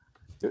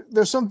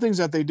there's some things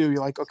that they do. You're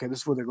like, okay, this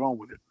is where they're going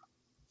with it,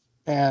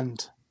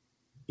 and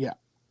yeah,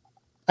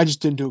 I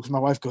just didn't do it because my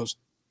wife goes,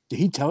 "Did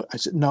he tell?" I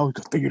said, "No." He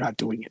goes, "Then you're not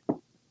doing it."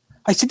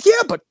 I said,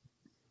 "Yeah, but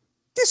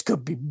this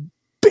could be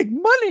big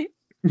money."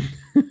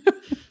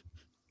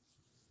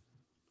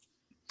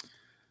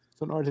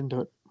 So no, I didn't do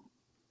it.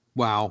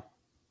 Wow.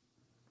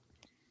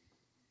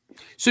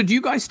 So do you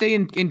guys stay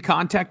in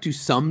contact to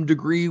some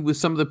degree with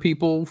some of the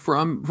people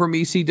from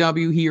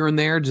ECW here and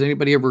there? Does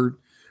anybody ever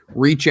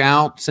reach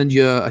out, send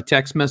you a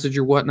text message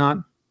or whatnot?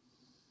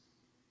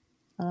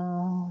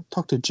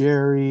 Talk to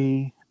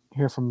Jerry,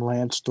 hear from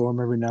Lance Storm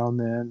every now and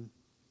then.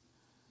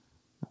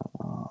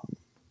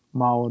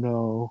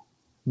 Maono,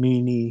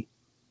 Meanie,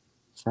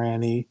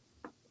 Franny,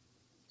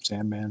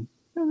 Sandman.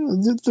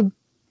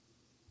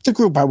 The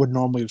group I would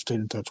normally have stayed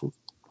in touch with.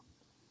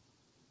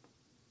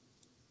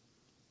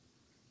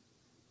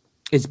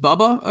 Is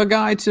Bubba a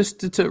guy just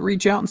to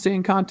reach out and stay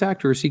in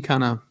contact, or is he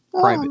kind of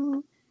private?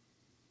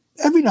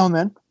 Every now and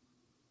then.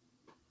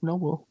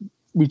 We'll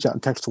reach out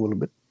and text a little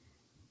bit.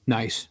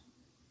 Nice.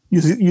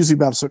 Usually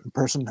about a certain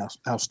person,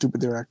 how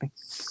stupid they're acting.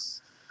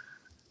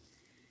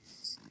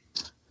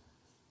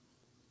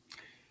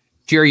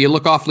 Jerry, you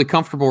look awfully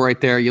comfortable right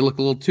there. You look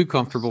a little too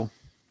comfortable.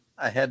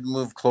 I had to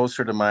move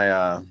closer to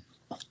my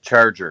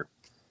charger.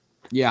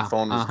 Yeah.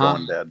 Phone was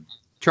going dead.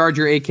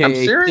 Charger,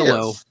 a.k.a.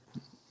 pillow.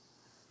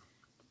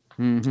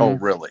 Mm-hmm. Oh,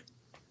 really?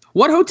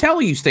 What hotel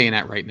are you staying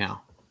at right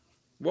now?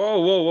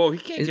 Whoa. He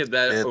can't get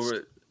that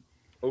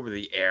over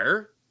the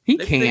air. He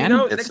can.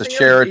 It's a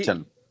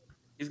Sheraton.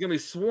 He's going to be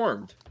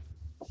swarmed.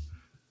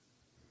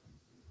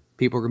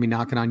 People are going to be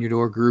knocking on your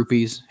door,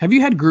 groupies. Have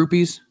you had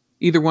groupies,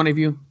 either one of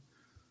you?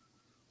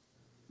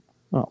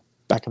 Well,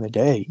 back in the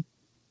day.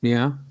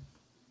 Yeah.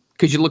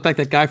 Because you look like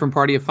that guy from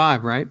Party of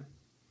Five, right?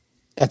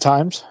 At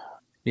times.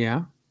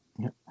 Yeah.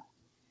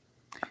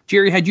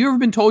 Jerry, had you ever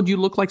been told you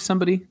look like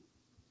somebody?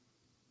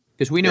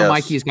 Because we know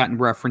Mikey has gotten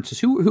references.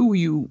 Who were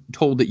you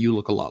told that you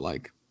look a lot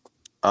like?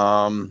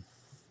 I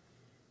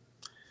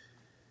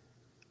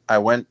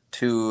went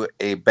to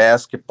a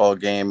basketball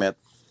game at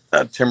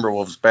a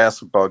Timberwolves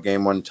basketball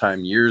game one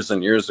time years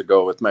and years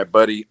ago with my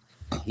buddy.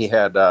 He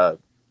had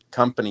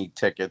company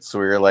tickets, so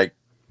we were like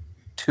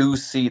 2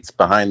 seats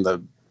behind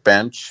the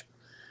bench.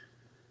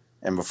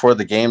 And before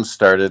the game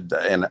started,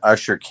 an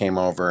usher came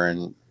over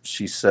and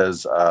she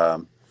says,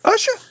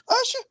 Usher.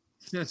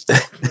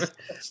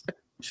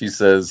 She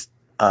says,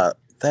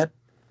 that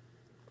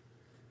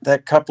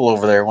couple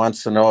over there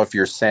wants to know if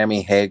you're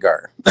Sammy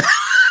Hagar.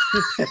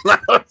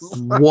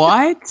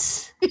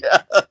 What?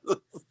 Yeah.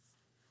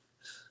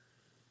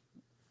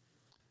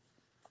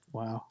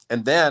 Wow.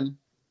 And then,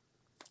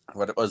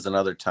 what it was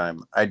another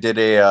time, I did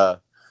a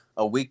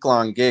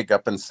week-long gig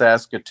up in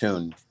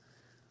Saskatoon.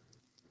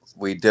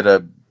 We did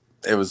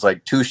it was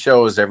like 2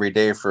 shows every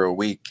day for a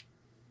week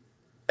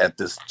at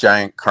this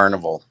giant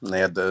carnival, and they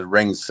had the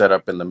rings set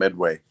up in the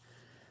midway.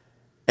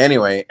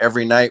 Anyway,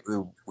 every night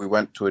we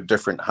went to a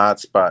different hot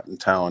spot in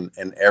town,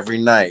 and every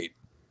night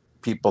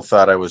people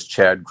thought I was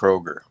Chad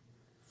Kroger.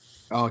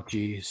 Oh,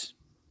 geez.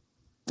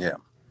 Yeah.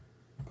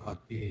 Oh,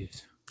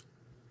 geez.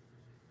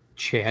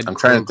 Chad I'm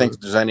trying to think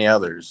if there's any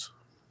others.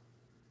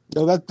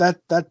 No,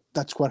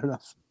 that's quite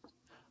enough.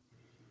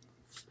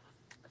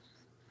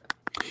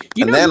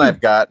 And then I've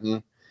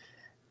gotten,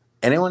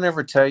 anyone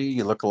ever tell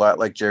you look a lot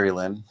like Jerry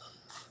Lynn?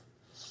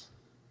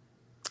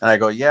 And I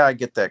go, yeah, I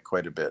get that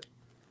quite a bit.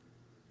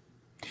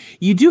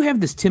 You do have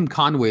this Tim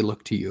Conway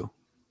look to you.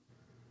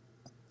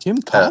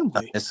 Tim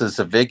Conway. This is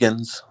a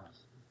Viggins.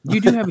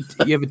 You do have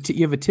you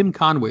have a Tim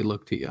Conway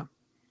look to you.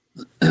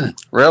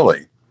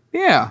 Really?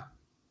 Yeah,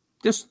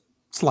 just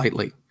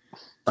slightly.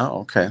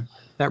 Oh, okay.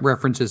 That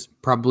reference is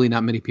probably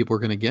not many people are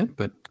going to get,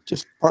 but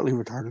just partly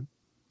retarded.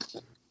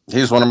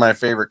 He's one of my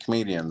favorite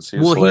comedians.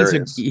 He's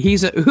hilarious.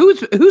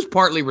 Who's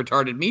partly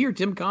retarded, me or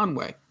Tim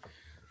Conway?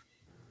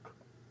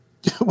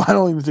 Well, I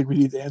don't even think we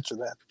need to answer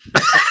that.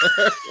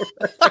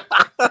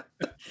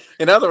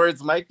 In other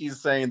words, Mikey's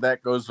saying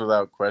that goes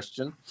without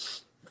question.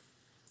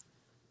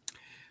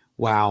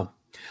 Wow.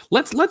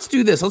 Let's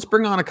do this. Let's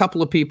bring on a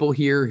couple of people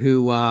here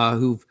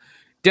who've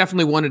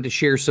definitely wanted to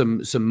share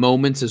some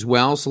moments as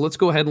well. So let's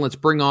go ahead and let's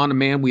bring on a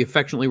man we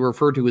affectionately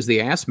refer to as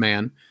the Ass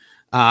Man.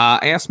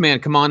 Ass Man,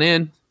 come on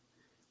in.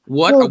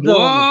 What?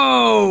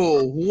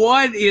 Whoa!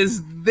 What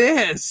is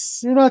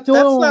this? You're not the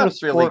only one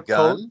with really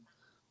gun.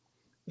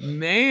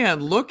 Man,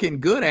 looking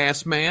good,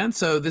 Ass Man.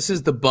 So this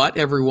is the butt,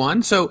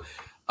 everyone. So,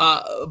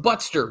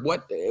 Buttster,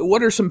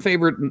 what are some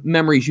favorite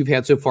memories you've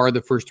had so far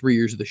the first 3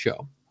 years of the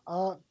show?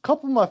 A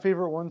couple of my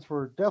favorite ones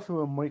were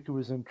definitely when Mikey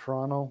was in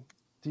Toronto.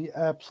 The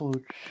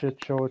absolute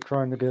shit show of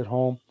trying to get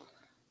home.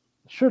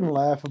 Shouldn't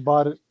laugh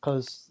about it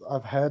because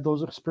I've had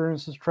those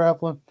experiences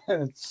traveling,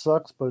 and it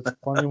sucks, but it's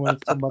funny when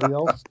it's somebody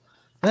else.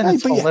 Then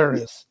it's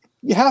hilarious.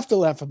 You have to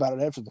laugh about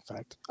it after the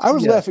fact. I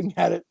was laughing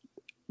at it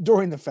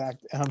during the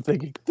fact, and I'm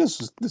thinking,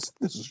 this is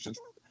just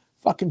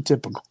fucking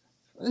typical.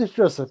 It's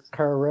just a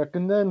car wreck.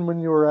 And then when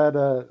you were at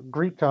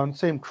Greektown,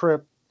 same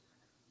trip,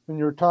 when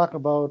you were talking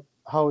about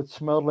how it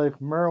smelled like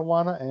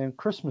marijuana and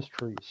Christmas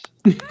trees.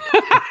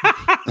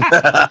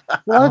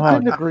 Well,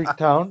 I've been to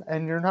Greektown,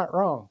 and you're not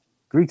wrong.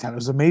 Greektown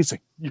is amazing.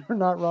 You're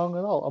not wrong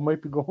at all. I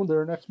might be going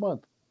there next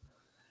month.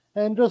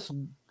 And just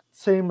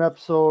same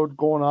episode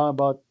going on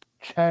about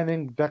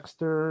Channing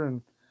Dexter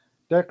and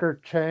Decker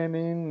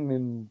Channing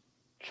and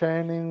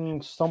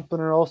Channing something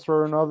else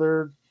or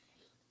another.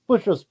 It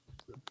was just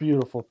a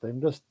beautiful thing.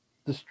 Just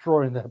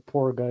destroying that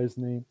poor guy's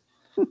name.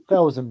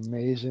 That was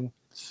amazing.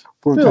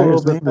 Poor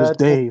guy's name is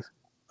Dave.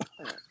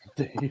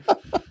 Dave.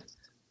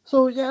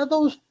 So yeah, that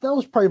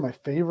was probably my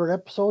favorite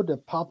episode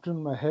that popped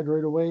in my head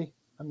right away.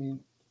 I mean,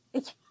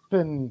 it's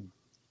been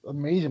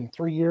amazing.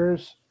 3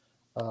 years.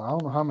 I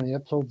don't know how many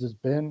episodes it's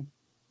been.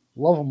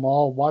 Love them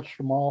all. Watched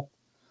them all.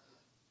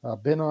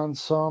 Been on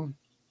some.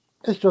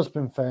 It's just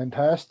been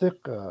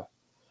fantastic. The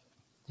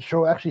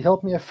show actually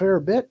helped me a fair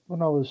bit when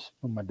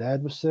my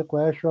dad was sick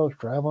last year. I was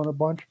traveling a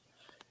bunch.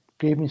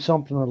 Gave me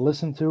something to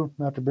listen to,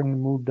 not to bring the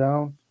mood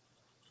down,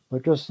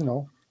 but just,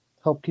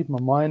 help keep my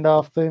mind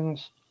off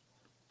things.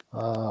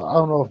 I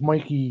don't know if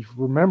Mikey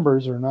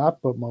remembers or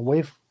not, but my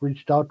wife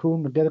reached out to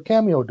him to get a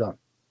cameo done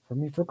for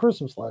me for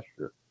Christmas last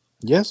year.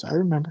 Yes, I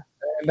remember.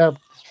 And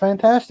it's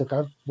fantastic.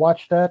 I've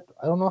watched that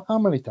I don't know how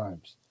many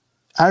times.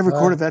 I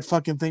recorded that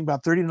fucking thing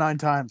about 39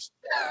 times.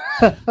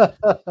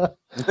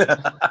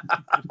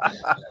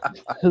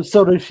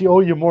 So does she owe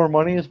you more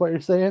money, is what you're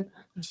saying?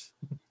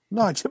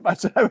 No,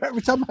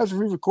 every time I have to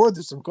re-record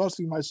this, I'm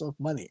costing myself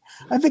money.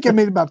 I think I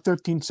made about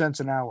 13 cents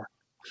an hour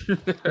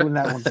doing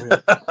that one for you.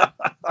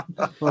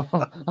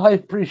 Well, I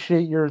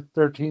appreciate your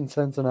 13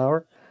 cents an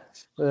hour.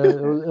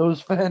 It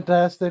was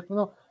fantastic.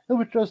 No, it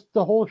was just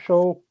the whole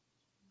show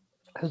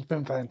has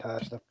been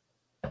fantastic.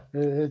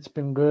 It's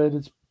been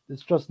good.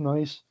 It's just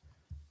nice.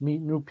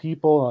 Meet new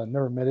people. I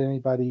never met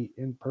anybody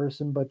in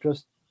person, but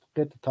just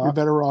get to talk. You're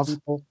better to off.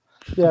 People.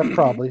 Yeah,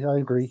 probably. I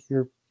agree.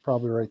 You're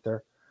probably right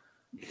there,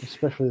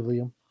 especially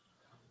Liam.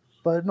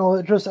 But no,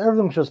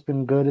 everything's just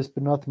been good. It's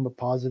been nothing but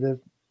positive,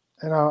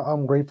 and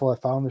I'm grateful I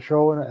found the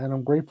show, and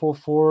I'm grateful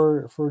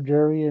for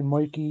Jerry and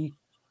Mikey,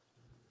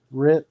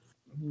 Rit,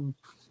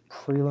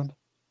 Freeland,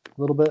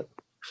 a little bit,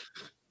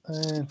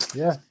 and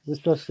yeah,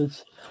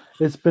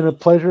 it's been a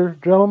pleasure,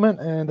 gentlemen,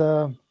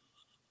 and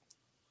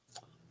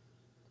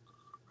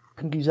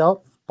pinkies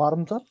out,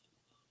 bottoms up.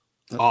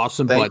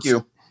 Awesome. Thank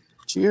you.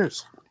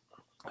 Cheers.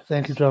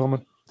 Thank you,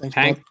 gentlemen.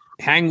 Thanks,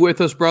 hang with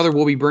us, brother.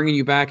 We'll be bringing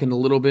you back in a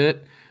little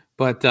bit.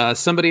 But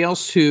somebody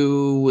else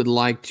who would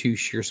like to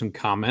share some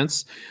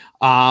comments,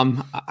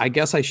 I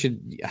guess I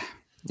should.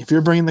 If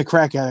you're bringing the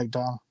crack addict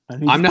on,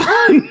 I'm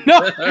not. No,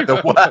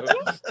 The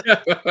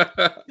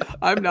what?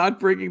 I'm not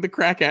bringing the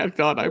crack addict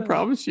on. I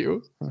promise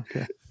you.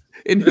 Okay.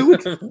 And who?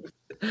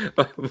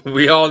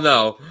 We all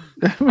know.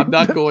 I'm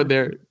not going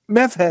there.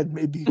 Meth head,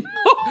 maybe.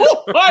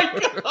 Oh my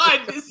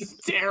God! This is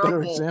Better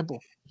terrible. example.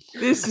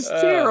 This is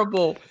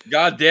terrible.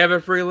 God damn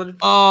it, Freeland.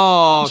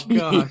 Oh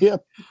God.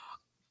 Yep.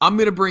 I'm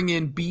gonna bring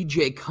in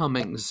BJ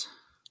Cummings.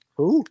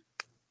 Who?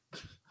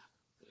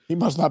 He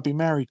must not be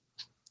married.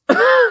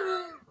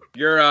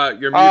 You're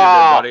muted, there,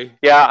 buddy.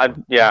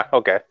 Yeah.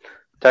 Okay.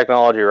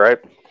 Technology, right?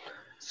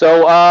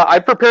 So I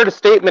prepared a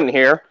statement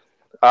here,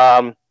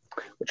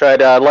 which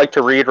I'd like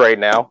to read right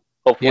now.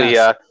 Hopefully,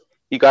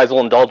 you guys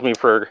will indulge me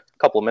for a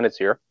couple of minutes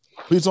here.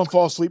 Please don't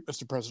fall asleep,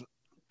 Mr. President.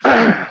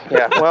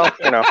 Yeah. Well,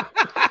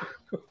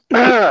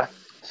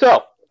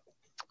 So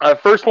I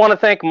first want to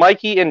thank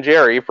Mikey and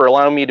Jerry for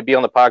allowing me to be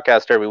on the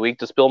podcast every week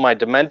to spill my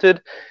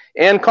demented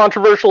and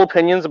controversial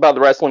opinions about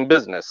the wrestling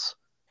business.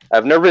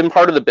 I've never been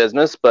part of the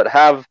business, but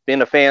have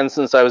been a fan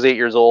since I was 8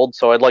 years old,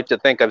 so I'd like to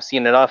think I've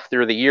seen enough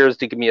through the years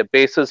to give me a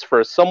basis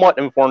for a somewhat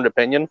informed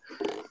opinion.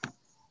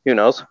 Who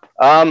knows?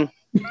 I'd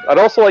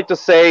also like to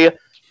say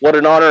what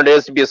an honor it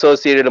is to be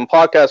associated in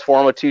podcast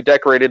form with two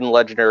decorated and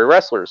legendary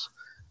wrestlers.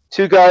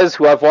 Two guys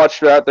who I've watched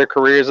throughout their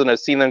careers and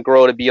have seen them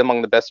grow to be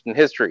among the best in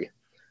history.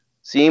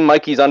 Seeing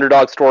Mikey's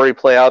underdog story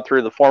play out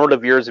through the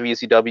formative years of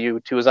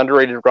ECW to his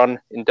underrated run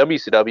in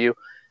WCW,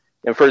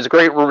 and for his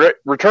great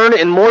return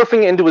and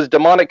morphing into his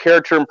demonic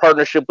character in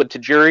partnership with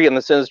Tajiri and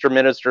the Sinister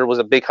Minister was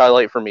a big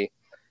highlight for me.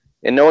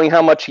 And knowing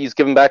how much he's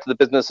given back to the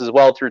business as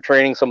well through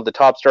training some of the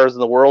top stars in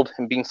the world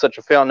and being such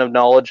a fountain of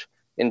knowledge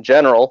in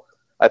general,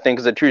 I think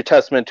is a true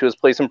testament to his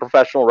place in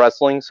professional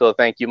wrestling. So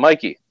thank you,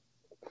 Mikey.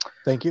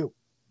 Thank you.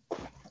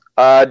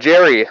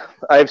 Jerry,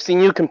 I've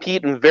seen you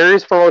compete in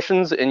various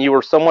promotions, and you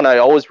were someone I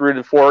always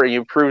rooted for, and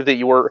you proved that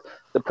you were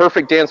the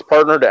perfect dance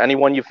partner to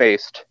anyone you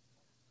faced,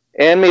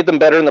 and made them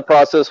better in the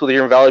process with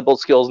your invaluable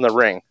skills in the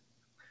ring.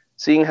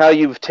 Seeing how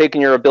you've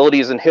taken your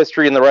abilities and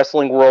history in the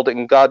wrestling world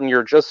and gotten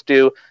your just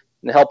due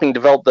in helping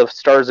develop the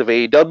stars of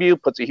AEW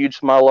puts a huge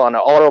smile on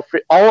all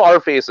our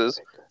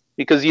faces,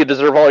 because you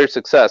deserve all your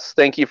success.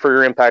 Thank you for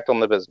your impact on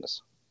the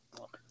business.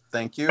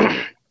 Thank you.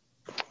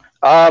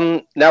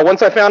 Now,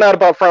 once I found out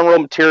about Front Row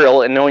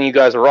Material and knowing you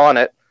guys are on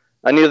it,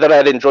 I knew that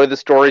I'd enjoy the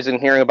stories and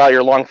hearing about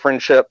your long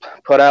friendship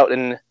put out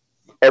in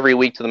every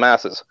week to the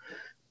masses.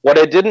 What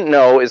I didn't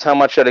know is how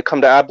much I'd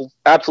come to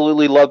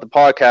absolutely love the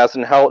podcast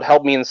and how it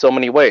helped me in so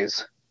many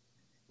ways.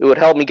 It would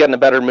help me get in a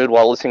better mood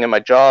while listening to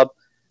my job,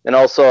 and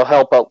also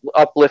help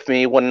uplift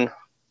me when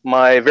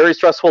my very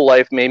stressful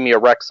life made me a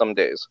wreck some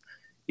days.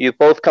 You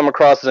both come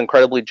across as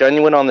incredibly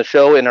genuine on the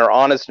show and are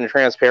honest and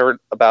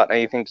transparent about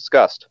anything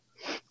discussed.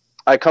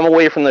 I come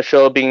away from the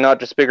show being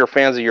not just bigger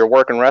fans of your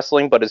work in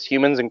wrestling, but as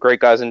humans and great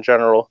guys in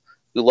general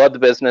who love the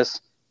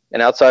business,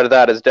 and outside of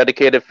that, as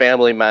dedicated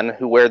family men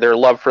who wear their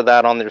love for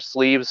that on their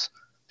sleeves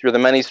through the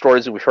many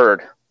stories we've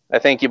heard. I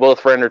thank you both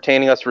for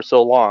entertaining us for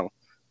so long.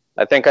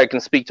 I think I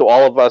can speak to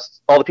all of us,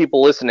 all the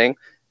people listening,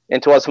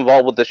 and to us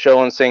involved with the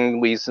show and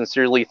saying we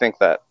sincerely think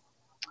that.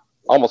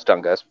 Almost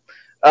done, guys.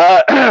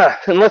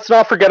 And let's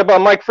not forget about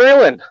Mike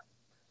Freeland,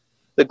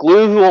 the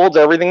glue who holds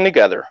everything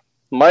together.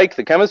 Mike,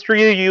 the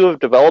chemistry you have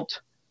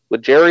developed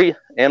with Jerry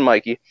and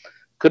Mikey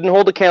couldn't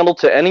hold a candle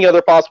to any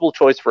other possible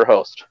choice for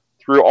host.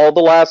 Through all the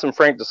laughs and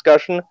frank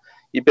discussion,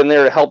 you've been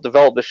there to help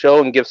develop the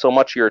show and give so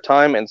much of your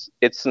time, and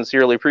it's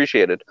sincerely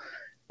appreciated.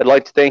 I'd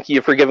like to thank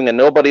you for giving a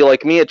nobody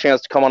like me a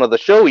chance to come onto the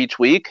show each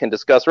week and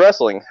discuss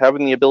wrestling,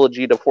 having the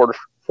ability to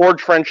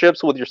forge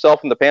friendships with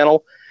yourself and the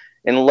panel,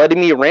 and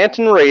letting me rant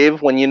and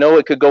rave when you know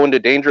it could go into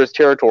dangerous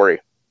territory.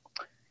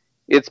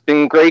 It's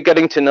been great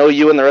getting to know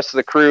you and the rest of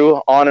the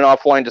crew on and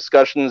offline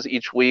discussions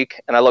each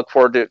week, and I look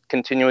forward to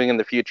continuing in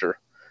the future.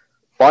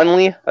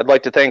 Finally, I'd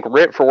like to thank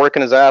Rit for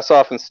working his ass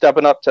off and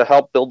stepping up to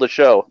help build the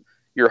show.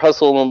 Your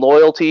hustle and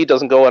loyalty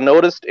doesn't go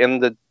unnoticed,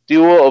 and the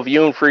duo of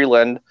you and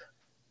Freeland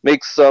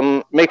make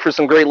for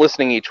some great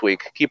listening each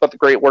week. Keep up the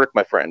great work,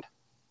 my friend.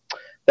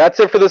 That's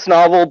it for this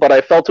novel, but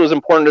I felt it was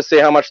important to say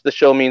how much the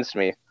show means to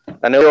me.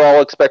 I know you're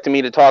all expecting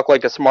me to talk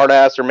like a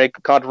smartass or make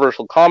a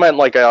controversial comment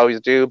like I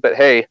always do, but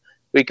hey,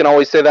 we can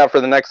always say that for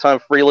the next time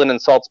Freeland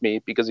insults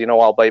me, because you know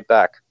I'll bite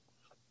back.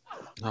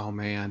 Oh,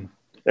 man.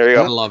 There you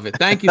go. I love it.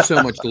 Thank you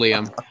so much,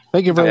 Liam.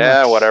 Thank you very much.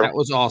 Yeah, whatever. That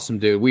was awesome,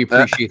 dude. We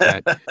appreciate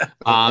that.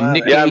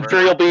 Nick, yeah, I'm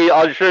sure you'll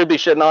be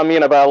shitting on me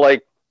in about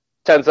like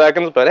 10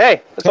 seconds, but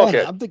hey, it's 10,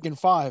 okay. I'm thinking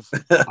 5.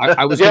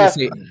 I was going to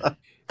say,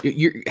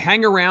 you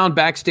hang around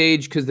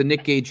backstage because the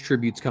Nick Gage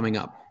tribute's coming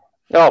up.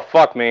 Oh,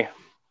 fuck me.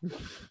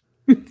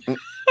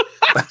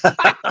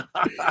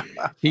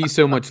 He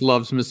so much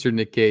loves Mr.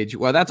 Nick Gage.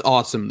 Well, that's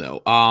awesome,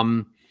 though.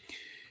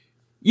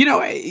 You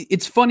know,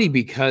 it's funny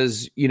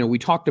because, you know, we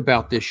talked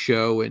about this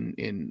show and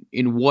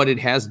in what it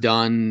has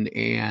done,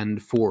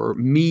 and for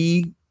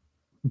me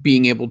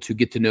being able to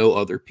get to know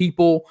other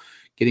people,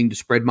 getting to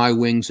spread my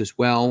wings as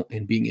well,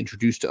 and being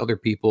introduced to other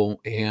people.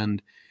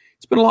 And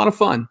it's been a lot of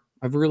fun.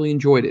 I've really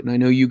enjoyed it. And I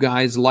know you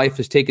guys, life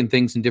has taken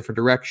things in different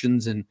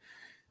directions, and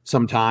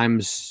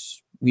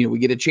sometimes, you know, we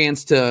get a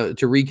chance to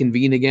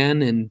reconvene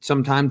again, and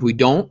sometimes we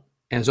don't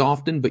as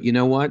often, but you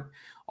know what?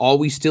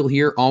 Always still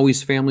here,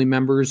 always family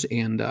members,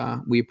 and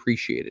we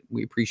appreciate it.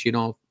 We appreciate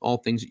all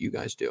things that you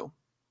guys do.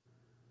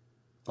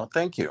 Well,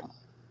 thank you.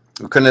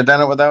 We couldn't have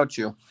done it without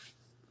you.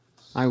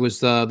 I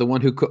was the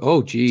one who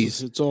oh,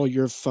 geez. It's all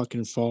your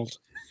fucking fault.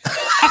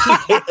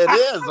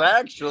 It is,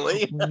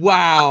 actually.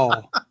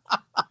 Wow.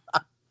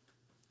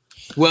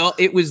 Well,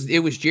 it was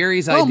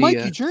Jerry's idea. Oh,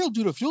 Mikey, Jerry will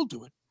do it if you'll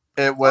do it.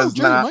 It was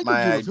not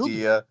my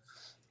idea.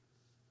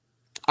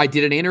 I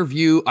did an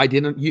interview. I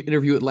did an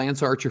interview at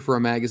Lance Archer for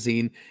a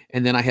magazine,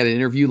 and then I had an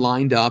interview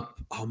lined up.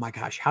 Oh my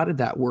gosh, how did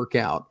that work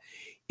out?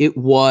 It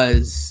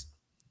was,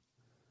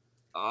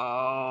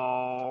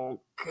 oh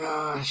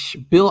gosh,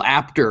 Bill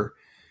Apter,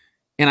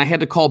 and I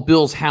had to call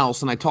Bill's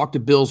house, and I talked to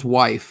Bill's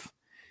wife,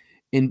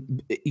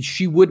 and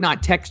she would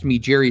not text me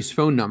Jerry's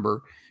phone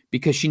number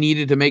because she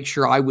needed to make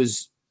sure I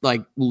was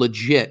like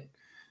legit.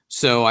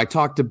 So I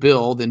talked to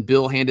Bill, then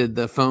Bill handed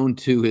the phone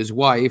to his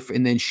wife,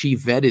 and then she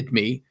vetted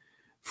me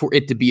for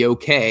it to be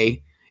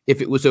okay.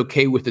 If it was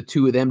okay with the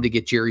two of them to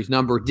get Jerry's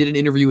number, did an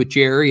interview with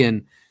Jerry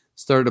and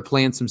started to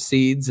plant some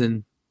seeds.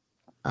 And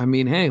I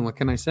mean, hey, what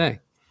can I say?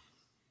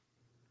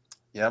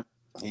 Yep.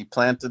 He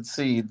planted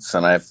seeds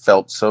and I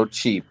felt so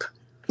cheap.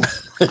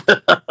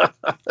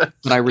 But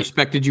I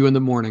respected you in the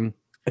morning.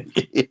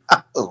 Yeah,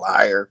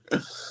 liar.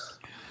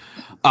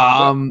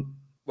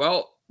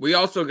 Well, we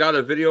also got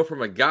a video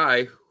from a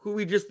guy who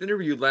we just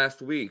interviewed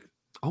last week.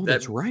 Oh,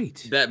 that's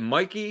right. That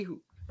Mikey,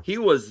 he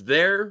was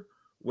there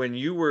when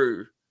you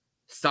were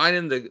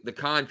signing the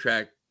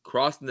contract,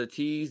 crossing the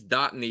T's,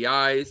 dotting the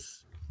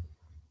I's.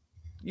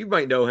 You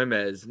might know him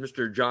as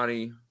Mr.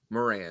 Johnny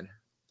Moran.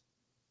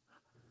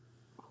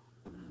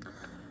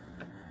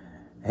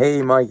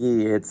 Hey,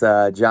 Mikey, it's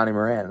Johnny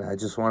Moran. I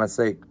just want to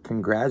say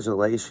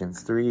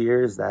congratulations. 3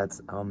 years, that's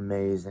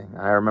amazing.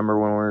 I remember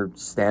when we were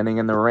standing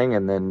in the ring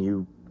and then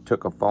you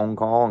took a phone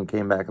call and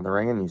came back in the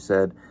ring and you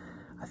said,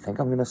 I think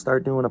I'm going to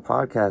start doing a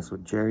podcast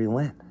with Jerry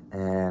Lynn.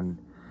 And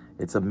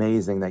it's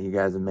amazing that you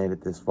guys have made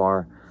it this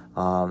far.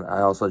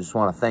 I also just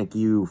want to thank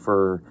you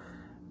for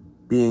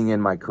being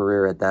in my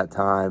career at that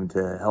time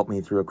to help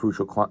me through a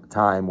crucial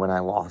time when I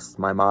lost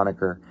my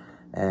moniker.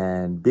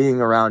 And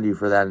being around you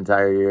for that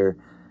entire year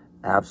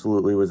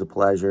absolutely was a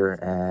pleasure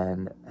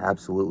and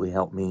absolutely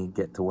helped me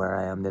get to where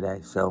I am today.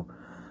 So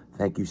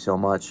thank you so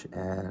much,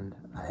 and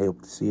I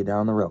hope to see you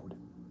down the road.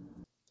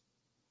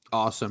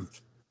 Awesome.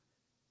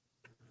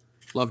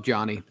 Love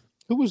Johnny.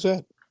 Who was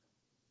that?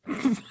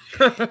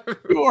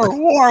 You are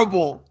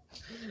horrible.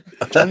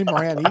 Johnny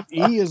Moran.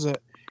 He's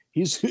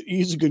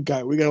a good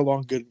guy. We got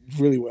along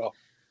really well.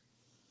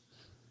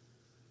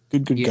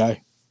 Good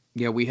guy.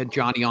 Yeah, we had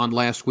Johnny on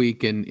last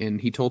week, and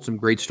he told some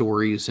great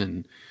stories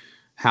and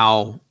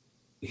how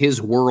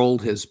his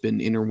world has been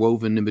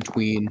interwoven in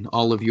between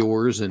all of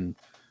yours and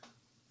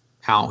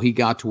how he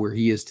got to where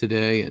he is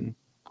today. And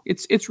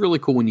it's really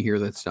cool when you hear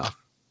that stuff.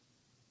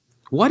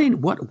 What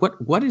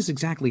is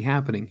exactly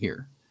happening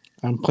here?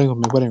 I'm playing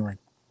with my wedding ring.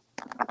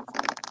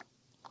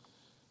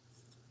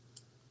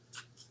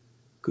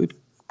 Good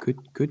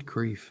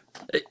grief.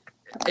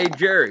 Hey,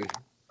 Jerry.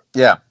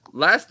 Yeah.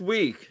 Last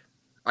week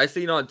I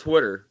seen on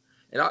Twitter,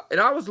 and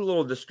I was a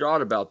little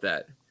distraught about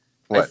that.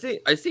 What?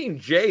 I seen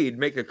Jade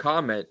make a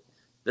comment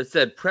that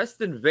said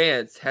Preston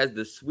Vance has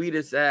the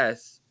sweetest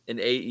ass in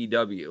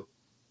AEW.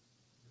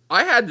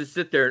 I had to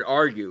sit there and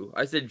argue.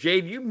 I said,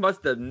 Jade, you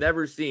must have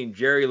never seen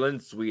Jerry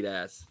Lynn's sweet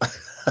ass.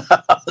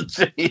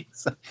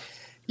 Jeez.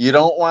 You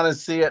don't want to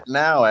see it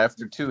now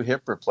after 2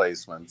 hip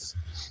replacements.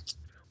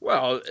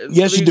 Well,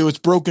 yes, you do. It's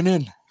broken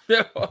in.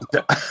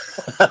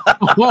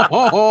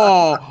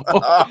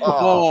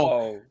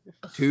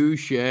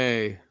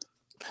 Touche.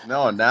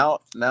 No, now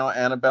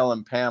Annabelle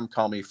and Pam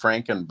call me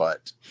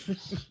Frankenbutt.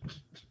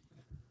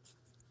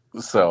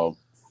 So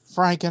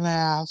Franken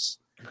ass.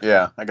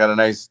 Yeah, I got a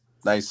nice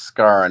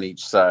scar on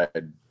each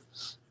side.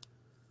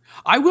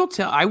 I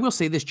will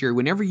say this, Jerry,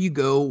 whenever you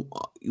go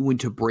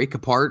to break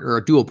apart or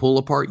do a pull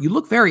apart, you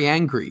look very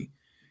angry.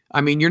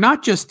 I mean, you're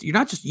not just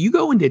you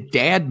go into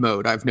dad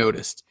mode, I've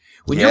noticed.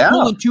 When you're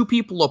pulling 2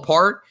 people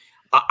apart,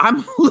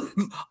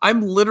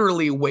 I'm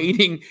literally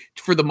waiting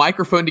for the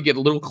microphone to get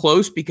a little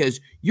close because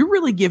you're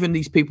really giving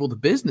these people the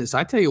business.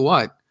 I tell you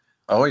what.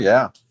 Oh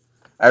yeah.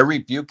 I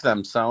rebuke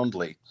them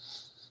soundly.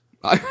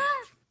 I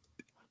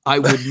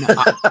would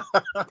not.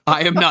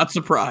 I am not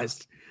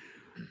surprised.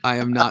 I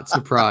am not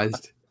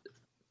surprised.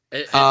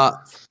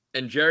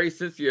 And Jerry,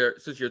 since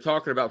you're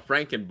talking about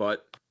Frankenbutt,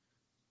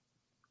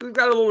 we've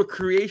got a little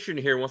creation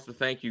here. Wants to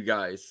thank you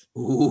guys.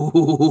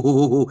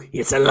 Ooh,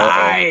 it's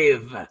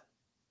alive.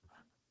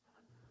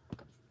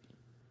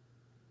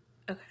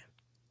 Okay.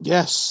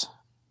 Yes.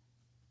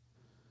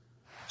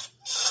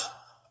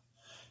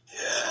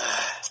 Yeah,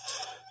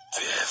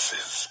 this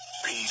is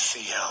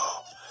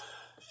PCO,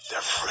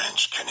 the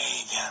French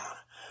Canadian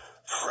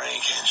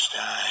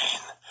Frankenstein,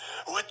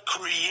 with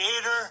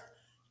creator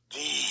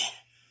the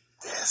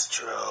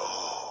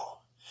Destro.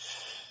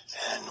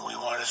 And we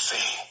want to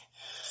say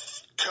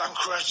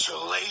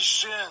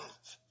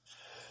congratulations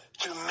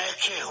to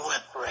Mickey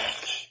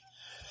Whipwreck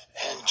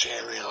and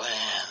Jerry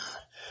Lynn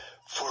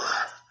for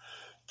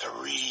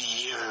 3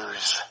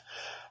 years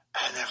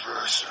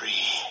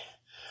anniversary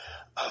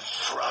of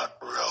Front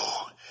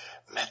Row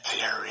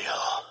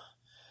Material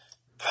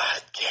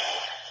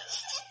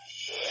Podcast.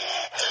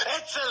 Yeah,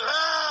 it's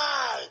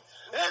alive!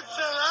 It's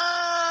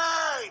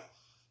alive!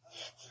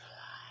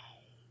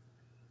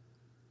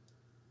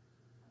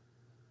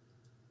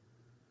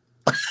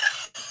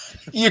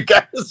 You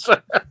guys.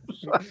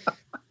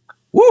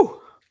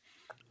 Woo!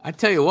 I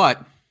tell you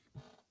what.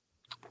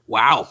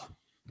 Wow.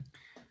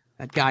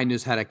 That guy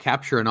knows how to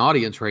capture an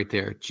audience right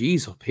there.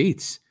 Jeez, oh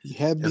Pete's.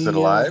 Is it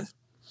alive?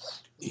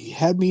 He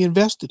had me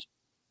invested.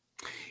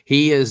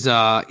 He is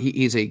a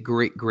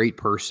great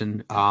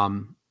person.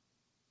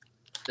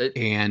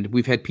 And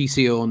we've had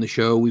PCO on the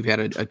show. We've had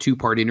a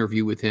 2-part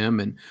interview with him,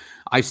 and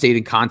I've stayed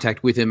in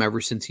contact with him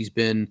ever since he's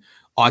been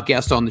a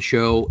guest on the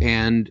show,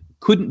 and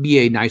couldn't be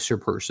a nicer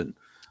person.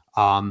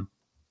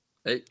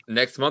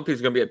 Next month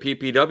he's going to be at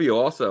PPW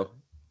also.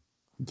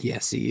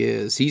 Yes, he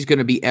is. He's going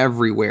to be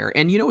everywhere.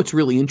 And it's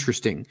really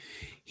interesting.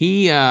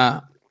 He,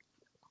 when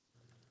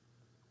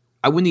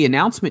the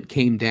announcement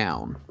came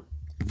down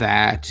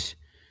that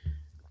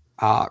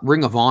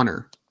Ring of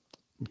Honor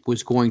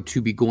was going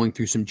to be going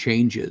through some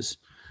changes,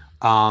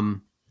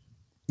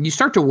 you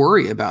start to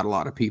worry about a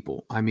lot of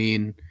people. I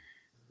mean,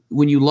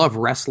 when you love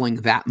wrestling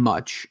that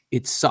much,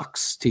 it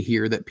sucks to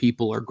hear that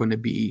people are going to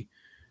be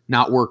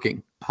not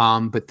working.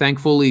 But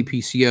thankfully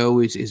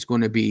PCO is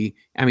going to be,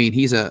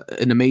 he's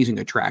an amazing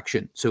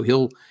attraction. So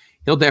he'll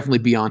definitely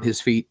be on his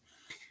feet.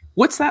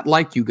 What's that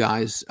like, you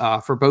guys,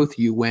 for both of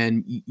you,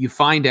 when you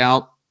find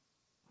out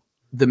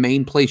the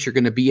main place you're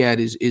going to be at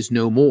is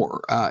no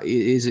more?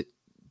 Is it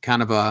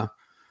kind of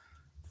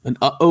an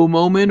uh-oh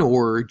moment,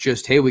 or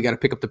just, hey, we got to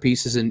pick up the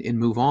pieces and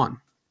move on?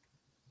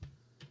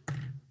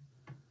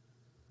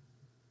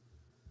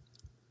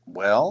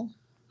 Well,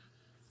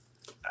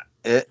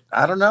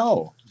 I don't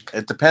know.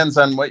 It depends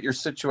on what your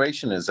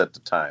situation is at the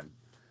time.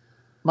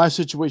 My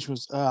situation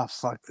was,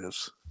 fuck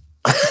this.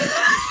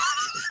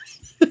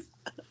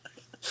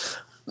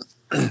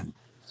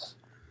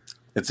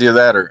 It's either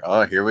that or,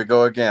 oh, here we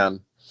go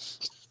again.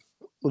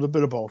 A little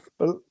bit of both.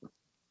 But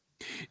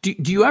do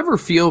you ever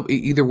feel,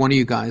 either one of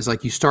you guys,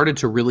 like you started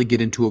to really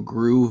get into a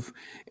groove,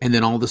 and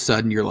then all of a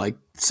sudden you're like,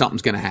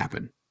 something's going to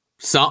happen.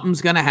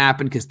 Something's going to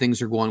happen because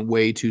things are going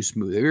way too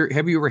smooth.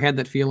 Have you ever had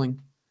that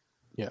feeling?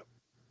 Yeah.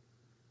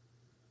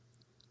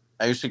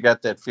 I usually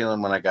got that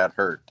feeling when I got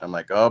hurt. I'm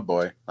like, oh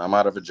boy, I'm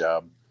out of a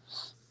job.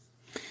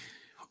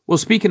 Well,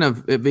 speaking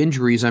of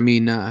injuries,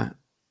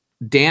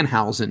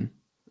 Danhausen,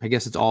 I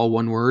guess it's all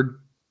one word.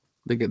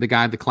 The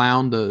guy, the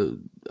clown, the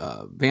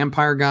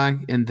vampire guy,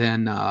 and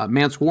then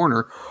Mance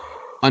Warner,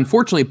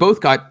 unfortunately,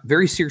 both got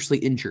very seriously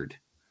injured.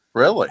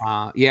 Really?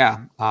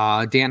 Yeah.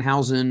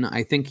 Danhausen,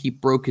 I think he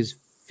broke his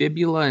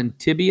fibula and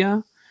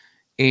tibia,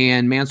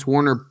 and Mance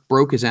Warner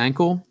broke his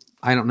ankle.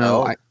 I don't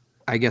know. Oh.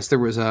 I guess there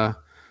was a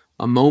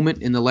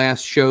moment in the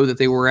last show that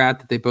they were at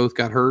that they both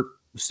got hurt.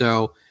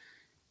 So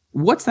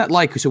what's that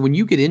like? So when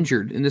you get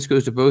injured, and this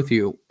goes to both of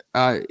you,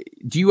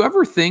 do you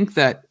ever think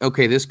that,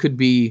 okay, this could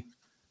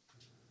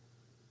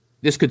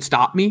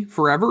stop me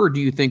forever? Or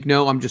do you think,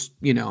 no, I'm just,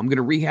 I'm going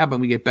to rehab, I'm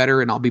going to get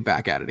better, and I'll be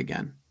back at it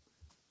again?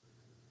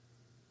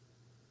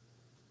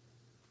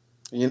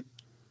 It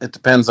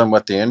depends on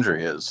what the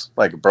injury is.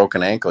 Like a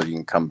broken ankle, you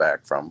can come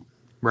back from.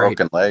 Right.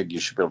 Broken leg, you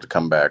should be able to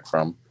come back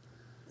from.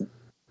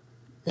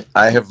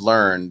 I have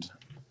learned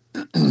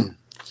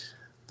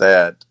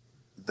that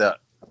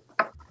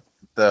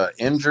the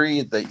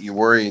injury that you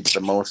worry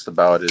the most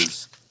about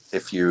is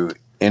if you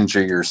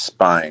injure your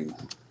spine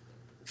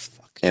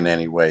in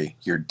any way,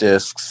 your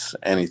discs,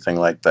 anything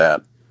like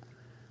that.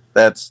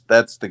 That's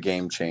the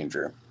game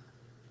changer.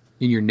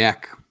 In your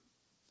neck.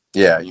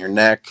 Yeah, your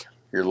neck,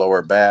 your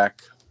lower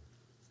back,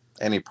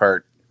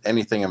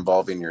 anything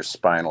involving your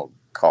spinal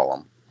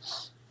column.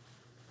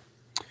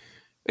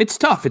 It's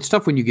tough. It's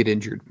tough when you get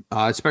injured,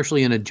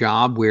 especially in a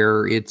job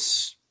where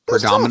it's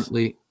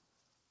predominantly.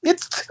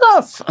 It's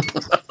tough.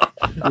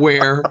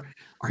 Where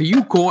are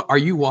you going? Are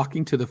you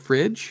walking to the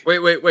fridge?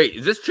 Wait.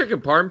 Is this chicken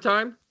parm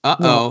time?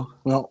 Uh-oh.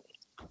 No.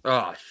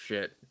 Oh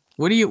shit.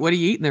 What are you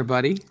eating there,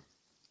 buddy? It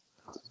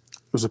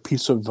was a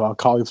piece of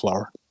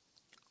cauliflower.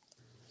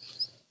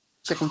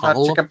 Chicken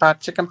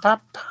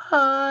pot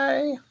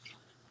pie.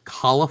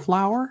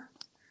 Cauliflower?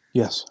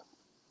 Yes.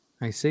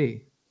 I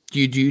see. Do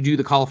you do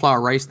the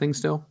cauliflower rice thing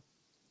still?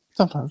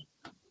 Sometimes.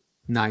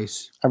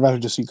 Nice. I'd rather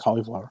just eat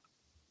cauliflower.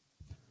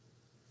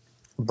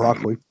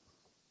 Broccoli.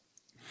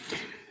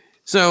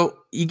 So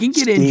you can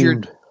get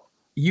injured.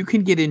 You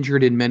can get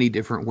injured in many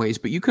different ways,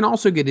 but you can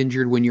also get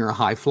injured when you're a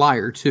high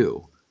flyer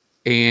too.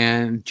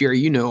 And Jerry,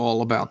 you know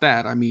all about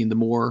that. I mean, the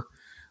more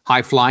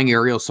high flying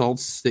aerial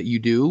assaults that you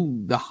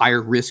do, the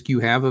higher risk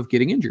you have of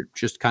getting injured.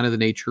 Just kind of the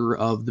nature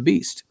of the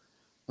beast.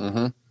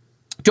 Mm-hmm.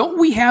 Don't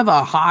we have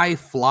a high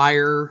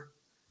flyer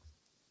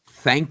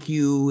thank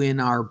you in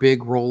our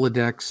big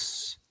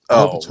Rolodex?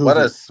 Oh, what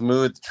a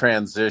smooth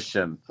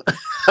transition.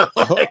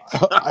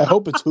 I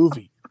hope it's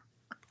Hoovy.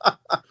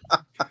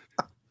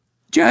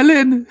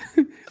 Jalen,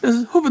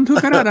 the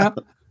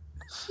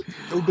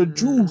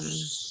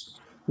juice.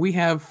 We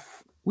have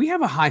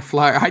a high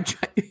flyer. I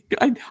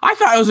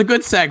thought it was a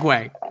good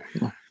segue.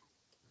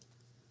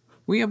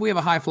 We have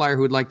a high flyer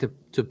who would like to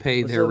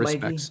pay their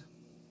respects. Mikey?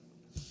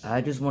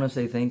 I just want to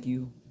say thank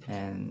you,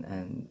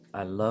 and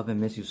I love and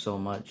miss you so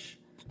much.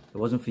 If it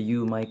wasn't for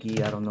you,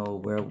 Mikey, I don't know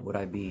where would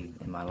I be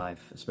in my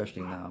life,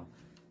 especially now.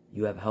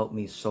 You have helped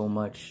me so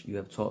much. You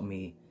have taught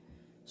me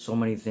so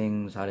many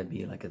things, how to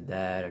be like a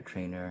dad, a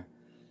trainer,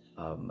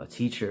 a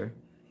teacher,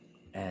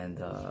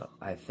 and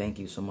I thank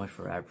you so much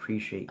for it. I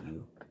appreciate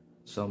you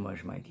so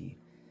much, Mikey.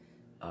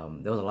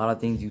 There was a lot of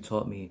things you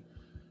taught me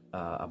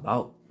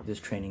about this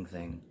training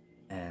thing,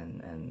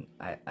 and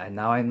I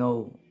now I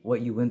know what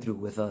you went through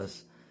with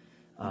us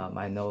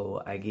I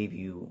know I gave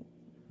you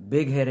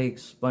big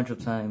headaches a bunch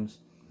of times,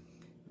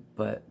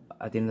 but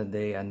at the end of the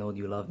day, I know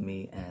you love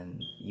me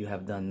and you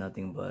have done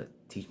nothing but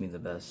teach me the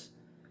best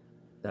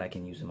that I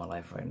can use in my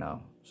life right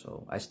now.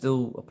 So I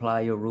still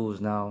apply your rules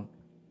now.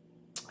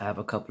 I have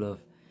a couple of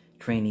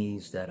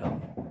trainees that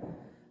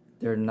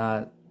they're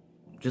not,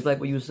 just like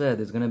what you said,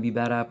 there's gonna be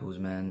bad apples,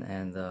 man.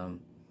 And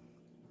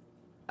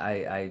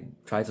I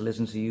try to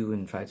listen to you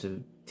and try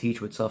to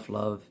teach with tough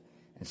love,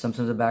 and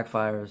sometimes it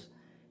backfires.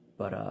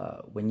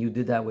 But when you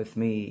did that with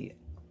me,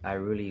 I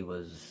really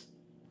was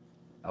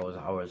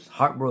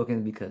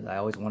heartbroken because I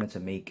always wanted to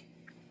make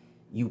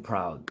you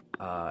proud.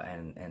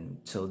 And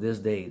till this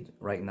day,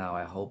 right now,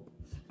 I hope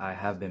I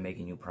have been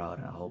making you proud,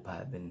 and I hope I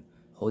have been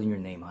holding your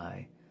name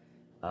high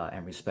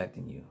and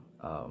respecting you.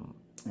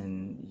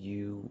 And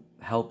you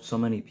help so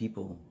many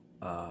people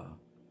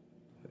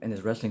in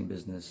this wrestling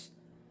business.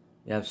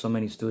 You have so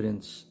many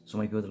students, so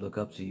many people that look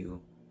up to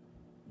you.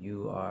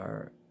 You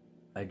are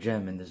a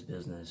gem in this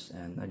business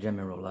and a gem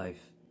in real life.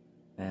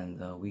 And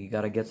we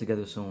got to get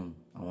together soon.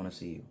 I want to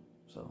see you.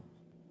 So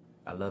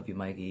I love you,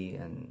 Mikey,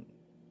 and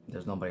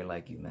there's nobody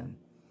like you, man.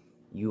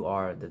 You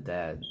are the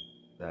dad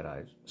that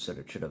I should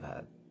have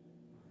had.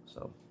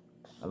 So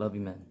I love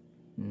you, man.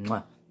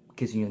 Mwah.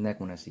 Kissing your neck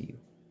when I see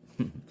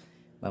you.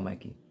 Bye,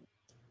 Mikey.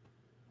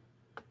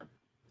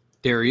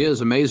 There he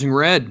is, Amazing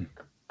Red.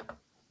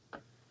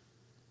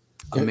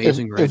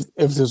 Amazing Red.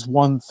 If there's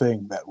one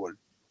thing that would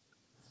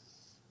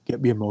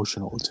get me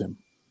emotional, it's him.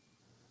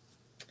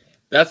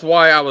 That's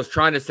why I was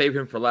trying to save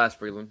him for last,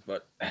 Freeland.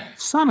 But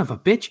son of a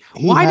bitch,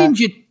 why didn't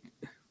you?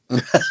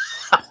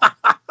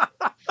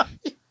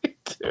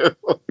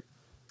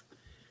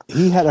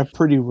 He had a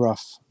pretty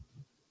rough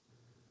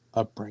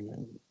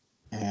upbringing,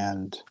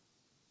 and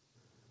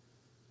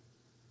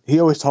he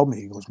always told me,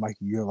 he goes,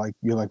 "Mikey, you're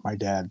like my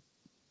dad."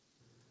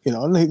 You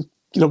know, and they,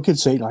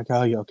 kids say like,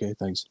 "Oh, yeah, okay,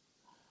 thanks."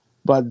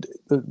 But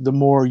the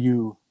more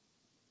you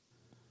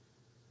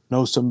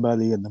know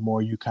somebody, and the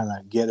more you kind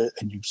of get it,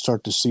 and you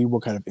start to see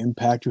what kind of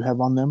impact you have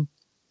on them,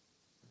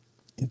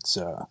 it's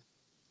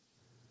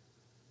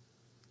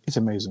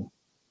amazing.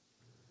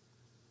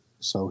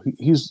 So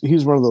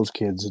he's one of those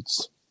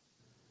kids.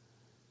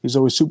 He's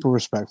always super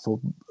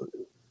respectful.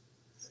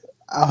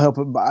 I'll help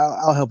him.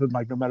 I'll help him,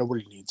 like, no matter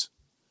what he needs.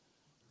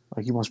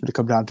 Like, he wants me to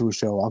come down to a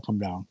show, I'll come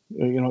down.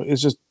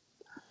 It's just,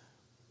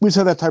 we just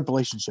have that type of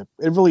relationship.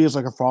 It really is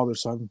like a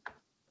father-son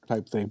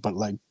type thing, but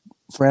like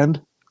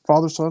friend,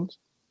 father-son.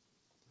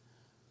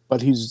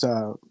 But he's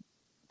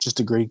just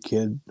a great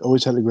kid.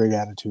 Always had a great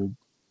attitude.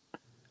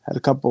 Had a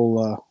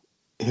couple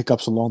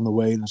hiccups along the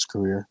way in his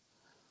career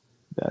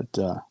that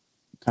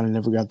kind of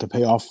never got to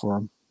pay off for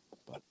him.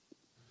 But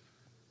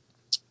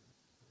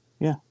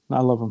yeah,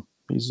 I love him.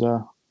 He's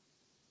one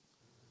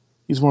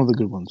of the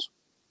good ones.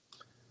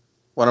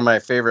 One of my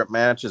favorite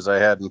matches I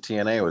had in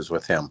TNA was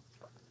with him.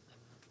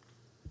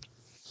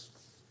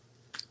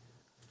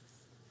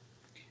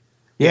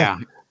 Yeah.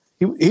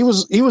 He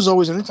was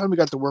always, anytime we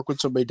got to work with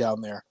somebody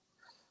down there,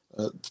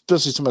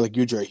 especially somebody like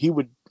you, Jerry, he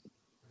would,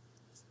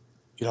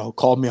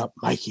 call me up,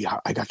 "Mikey,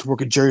 I got to work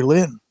with Jerry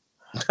Lynn."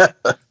 I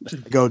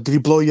go, "Did he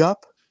blow you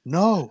up?"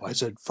 "No." I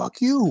said,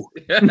 "Fuck you."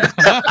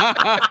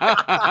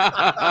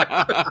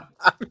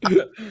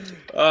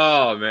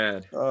 Oh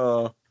man.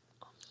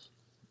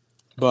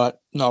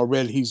 But no,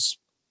 Red, he's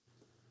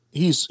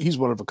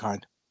one of a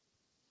kind.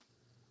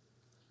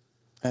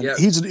 And Yeah.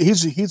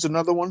 he's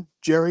another one,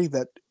 Jerry,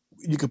 that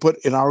you could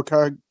put in our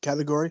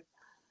category.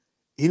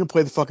 He didn't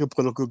play the fucking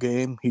political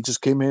game. He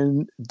just came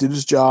in, did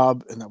his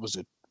job, and that was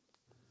it.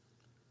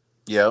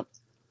 Yep.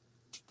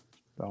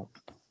 So.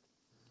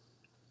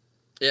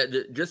 Yeah,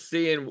 just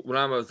seeing when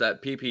I was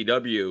at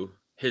PPW,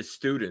 his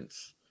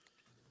students,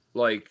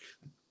 like,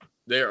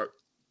 they're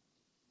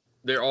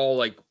all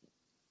like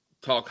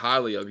talk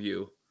highly of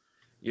you,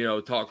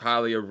 talk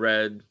highly of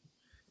Red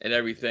and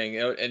everything,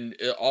 and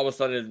all of a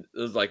sudden it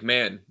was like,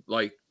 man,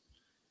 like,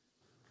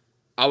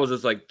 I was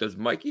just like, does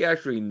Mikey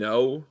actually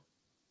know,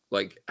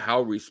 like,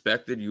 how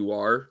respected you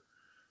are,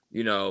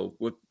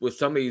 with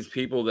some of these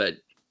people that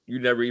you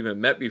never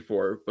even met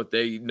before, but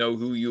they know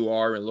who you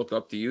are and look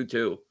up to you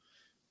too,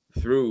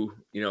 through,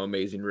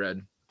 Amazing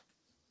Red.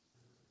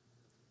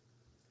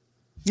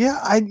 Yeah,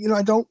 I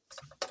don't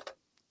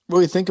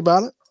really think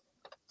about it.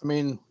 I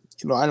mean,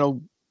 I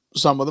know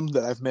some of them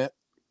that I've met.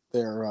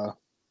 They're,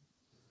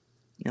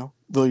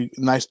 really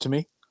nice to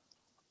me.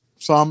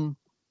 Some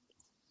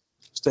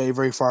stay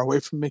very far away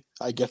from me.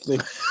 I guess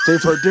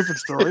they've heard different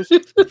stories.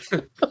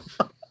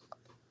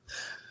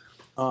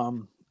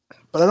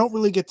 But I don't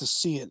really get to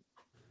see it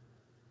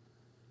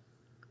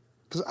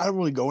because I don't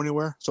really go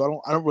anywhere,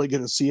 so I don't really get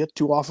to see it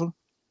too often.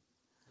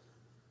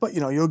 But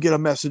you'll get a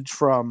message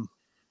from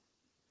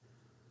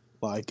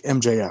like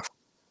MJF,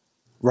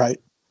 right?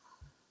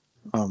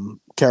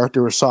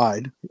 Character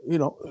aside,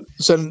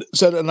 send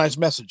a nice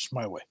message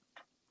my way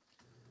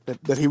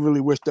that he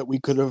really wished that we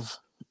could have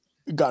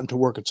gotten to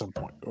work at some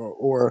point,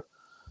 or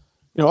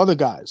other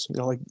guys,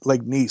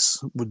 like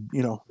Nice would,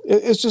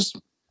 it's just,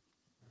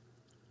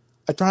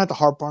 I try not to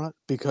harp on it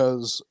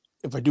because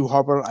if I do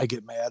harp on it, I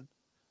get mad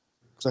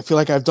because I feel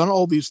like I've done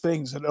all these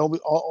things and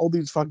all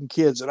these fucking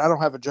kids, and I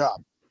don't have a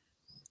job,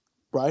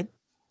 right?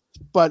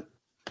 But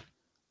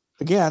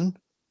again,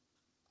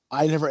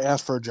 I never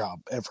asked for a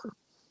job ever.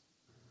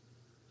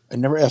 I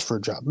never asked for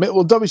a job.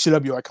 Well,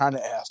 WCW, I kind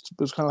of asked.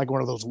 It was kind of like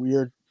one of those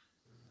weird.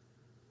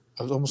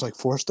 I was almost like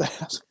forced to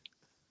ask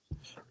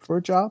for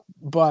a job,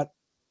 but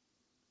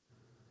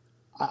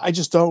I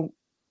just don't.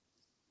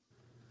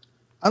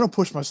 I don't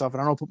push myself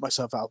and I don't put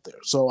myself out there.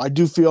 So I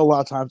do feel a lot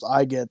of times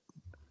I get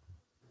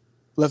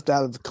left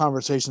out of the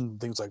conversation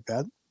and things like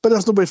that. But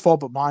that's nobody's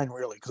fault but mine,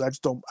 really, because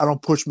I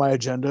don't push my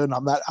agenda and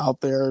I'm not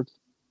out there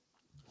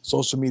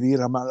social media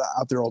and I'm not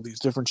out there all these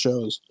different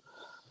shows.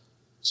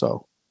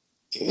 So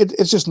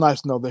it's just nice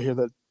to know to hear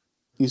that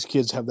these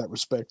kids have that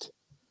respect,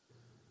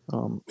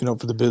 for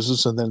the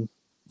business and then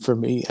for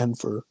me and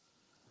for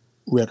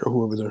Red or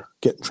whoever they're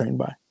getting trained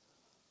by.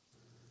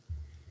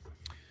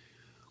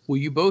 Well,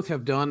 you both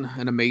have done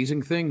an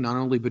amazing thing, not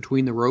only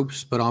between the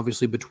ropes, but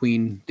obviously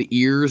between the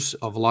ears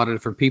of a lot of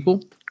different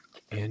people.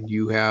 And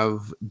you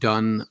have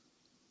done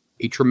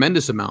a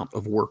tremendous amount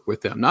of work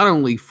with them, not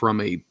only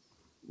from a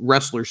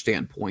wrestler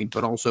standpoint,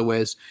 but also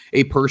as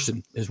a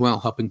person as well,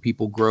 helping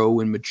people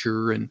grow and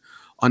mature and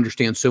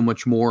understand so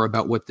much more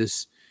about what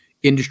this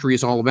industry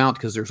is all about.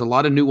 Because there's a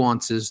lot of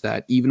nuances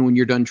that even when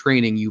you're done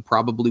training, you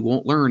probably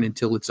won't learn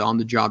until it's on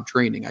the job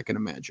training, I can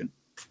imagine.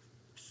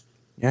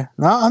 Yeah,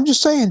 no, I'm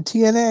just saying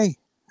TNA,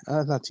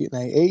 not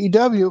TNA,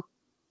 AEW.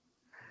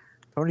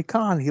 Tony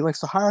Khan, he likes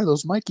to hire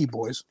those Mikey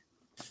boys.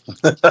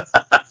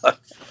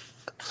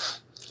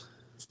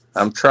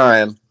 I'm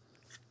trying.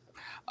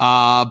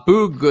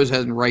 Boog goes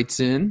ahead and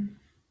writes in,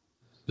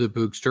 the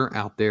Boogster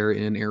out there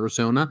in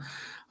Arizona.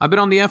 I've been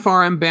on the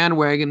FRM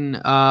bandwagon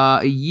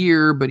a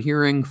year, but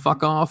hearing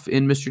fuck off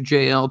in Mr.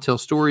 JL tell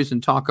stories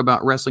and talk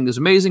about wrestling is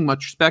amazing.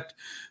 Much respect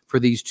for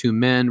these two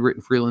men.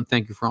 Ritten Freeland,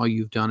 thank you for all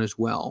you've done as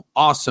well.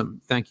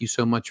 Awesome. Thank you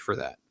so much for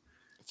that.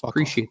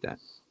 Appreciate that.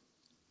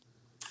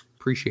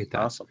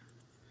 Awesome.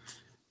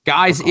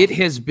 Guys, it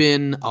has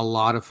been a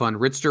lot of fun.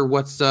 Ritster,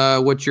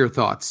 what's your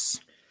thoughts?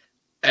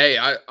 Hey,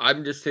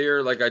 I'm just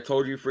here, like I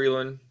told you,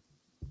 Freeland.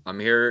 I'm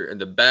here in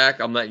the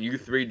back. I'm letting you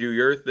three do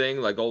your thing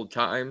like old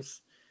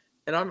times.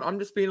 And I'm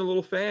just being a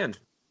little fan.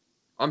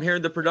 I'm here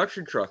in the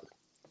production truck.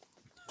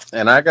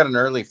 And I got an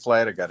early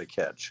flight I got to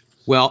catch.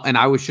 Well, and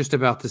I was just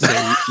about to say,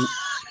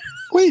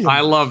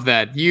 I love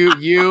that.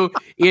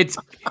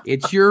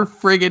 It's your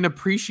friggin'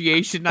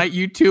 appreciation night,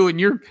 you two,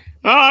 and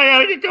I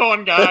gotta get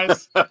going,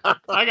 guys.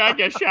 I gotta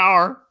get a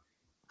shower,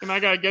 and I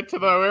gotta get to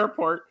the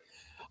airport.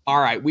 All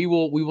right, we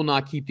will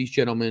not keep these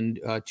gentlemen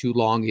too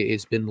long.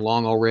 It's been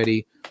long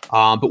already,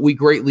 but we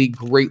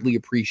greatly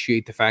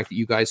appreciate the fact that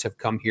you guys have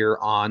come here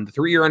on the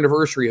 3-year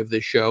anniversary of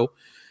this show,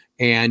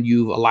 and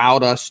you've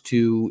allowed us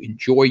to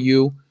enjoy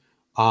you.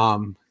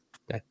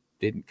 That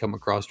didn't come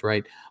across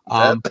right,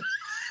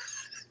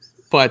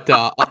 but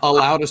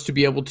allowed us to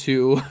be able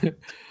to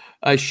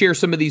share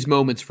some of these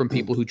moments from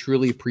people who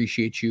truly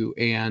appreciate you.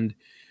 And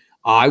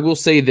I will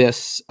say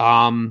this.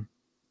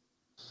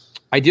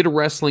 I did a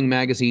wrestling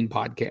magazine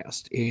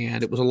podcast,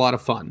 and it was a lot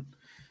of fun.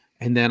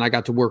 And then I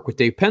got to work with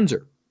Dave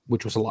Penzer,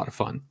 which was a lot of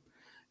fun.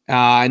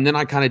 And then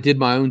I kind of did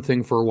my own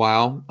thing for a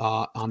while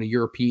on a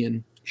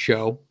European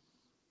show.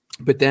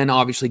 But then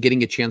obviously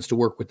getting a chance to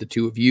work with the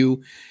two of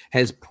you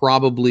has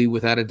probably,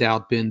 without a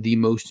doubt, been the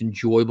most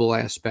enjoyable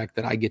aspect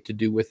that I get to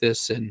do with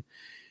this. And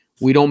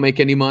we don't make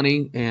any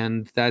money,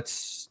 and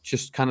that's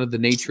just kind of the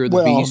nature of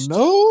the beast.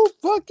 No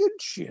fucking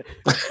shit.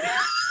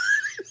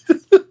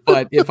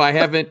 But if I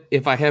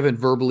haven't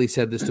verbally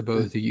said this to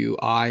both of you,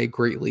 I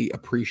greatly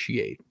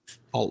appreciate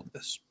all of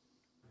this.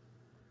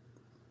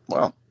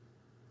 Well,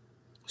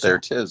 there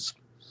it is.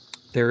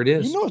 There it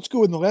is. You know what's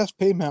good? The last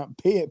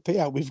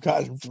payout we've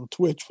gotten from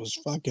Twitch was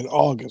fucking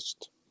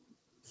August.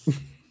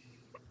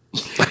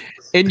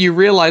 And you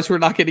realize we're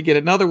not going to get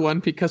another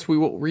one because we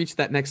won't reach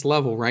that next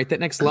level, right? That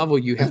next level,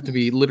 you have to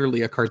be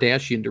literally a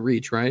Kardashian to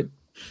reach, right?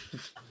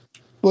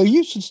 Well,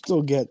 you should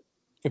still get,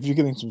 if you're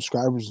getting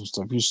subscribers and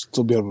stuff, you should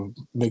still be able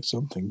to make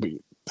something. But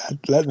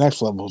that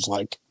next level is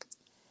like,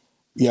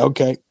 yeah,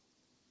 okay.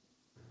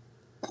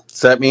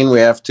 Does that mean we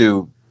have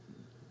to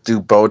do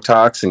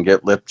Botox and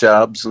get lip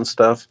jobs and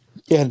stuff?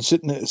 Yeah, and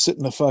sit in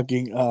the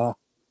fucking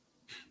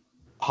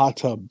hot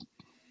tub.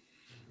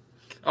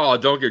 Oh,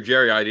 don't give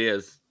Jerry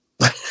ideas.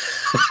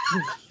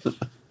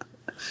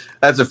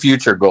 That's a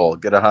future goal.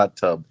 Get a hot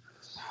tub.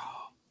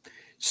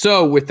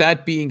 So, with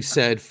that being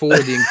said, we're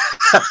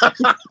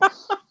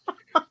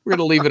going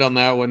to leave it on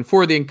that one.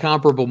 For the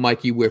incomparable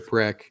Mikey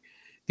Whipwreck,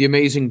 the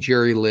amazing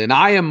Jerry Lynn,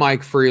 I am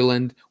Mike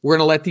Freeland. We're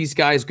going to let these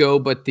guys go,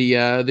 but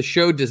the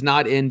show does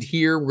not end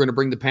here. We're going to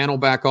bring the panel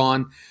back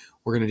on.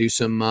 We're going to do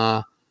some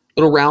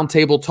little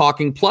roundtable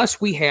talking.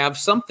 Plus, we have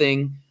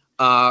something,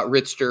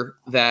 Ritster,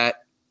 that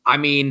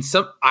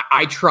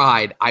I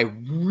tried. I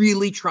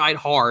really tried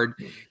hard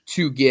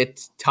to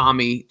get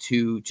Tommy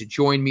to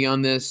join me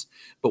on this,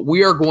 but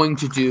we are going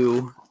to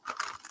do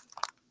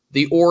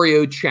the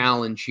Oreo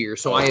challenge here.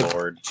 So I have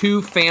Lord.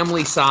 2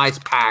 family-size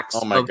packs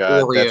Oh my of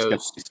God, Oreos.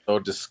 that's gonna be so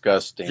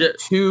disgusting.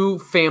 2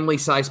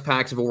 family-size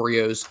packs of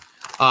Oreos.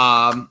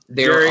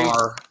 There Jerry.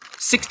 are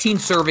 16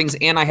 servings,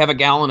 and I have a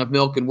gallon of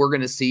milk, and we're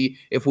going to see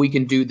if we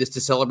can do this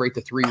to celebrate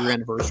the 3-year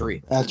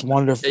anniversary. That's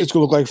wonderful. It's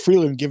going to look like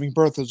Freeland giving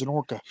birth as an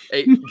orca.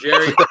 Hey,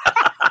 Jerry,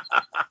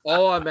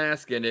 all I'm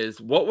asking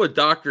is, what would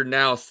Dr.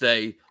 Now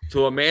say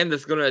to a man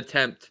that's going to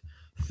attempt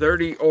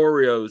 30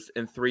 Oreos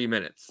in 3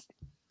 minutes?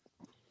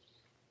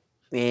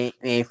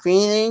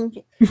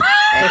 Freeland,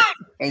 I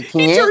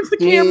He turns the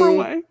camera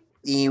away.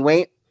 The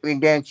weight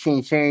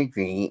reduction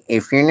surgery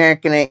if you're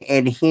not going to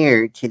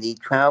adhere to the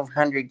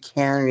 1,200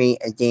 calorie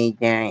a day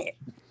diet.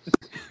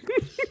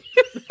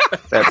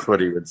 That's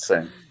what he would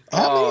say.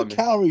 How many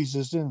calories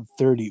is in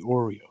 30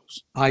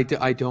 Oreos? I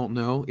don't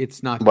know.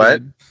 It's not What?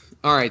 good.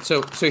 All right,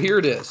 so here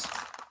it is.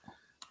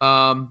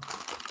 All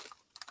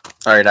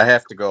right, I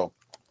have to go.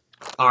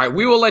 All right,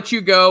 we will let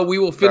you go. We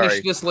will finish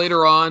Sorry. this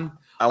later on.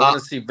 I want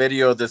to see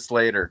video of this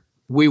later.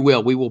 We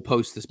will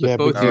post this. But Yeah,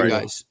 both but of you video.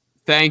 guys,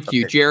 thank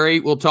you. Jerry,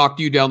 we'll talk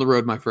to you down the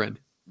road, my friend.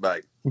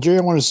 Bye. Jerry,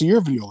 I want to see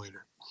your video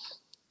later.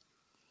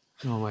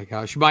 Oh, my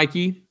gosh.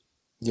 Mikey,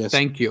 Yes.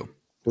 thank you.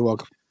 You're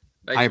welcome.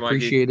 Thanks, I Mikey.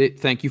 appreciate it.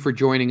 Thank you for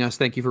joining us.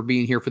 Thank you for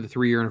being here for the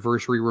 3-year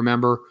anniversary.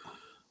 Remember,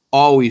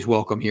 always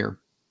welcome here.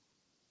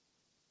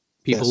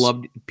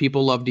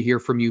 People love to hear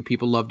from you.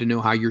 People love to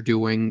know how you're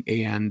doing,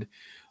 and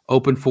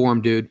open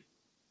forum, dude.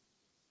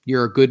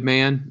 You're a good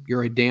man.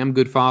 You're a damn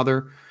good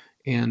father.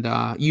 And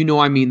I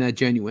mean that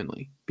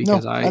genuinely,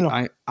 because I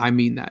know. I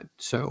mean that.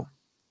 So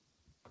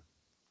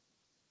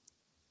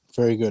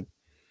Very good.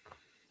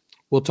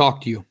 we'll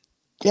talk to you.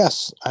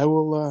 Yes, I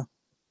will.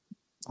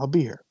 I'll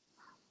be here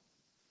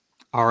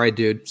All right,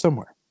 dude.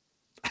 somewhere.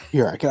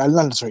 Here, I'm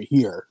not necessarily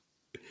here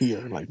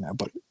like that,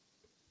 but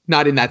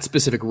Not in that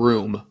specific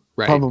room,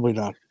 right? probably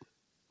not.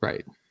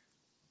 Right.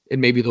 And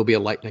maybe there'll be a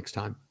light next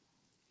time.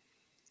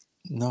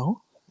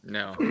 No.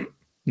 No.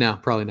 No,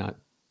 probably not.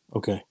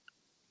 Okay.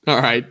 All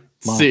right.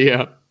 Bye. See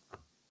ya.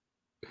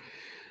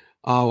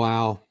 Oh,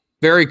 wow.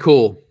 Very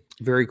cool.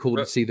 Very cool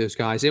to see those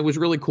guys. It was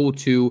really cool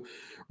to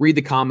read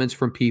the comments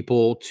from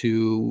people,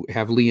 to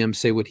have Liam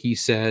say what he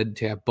said,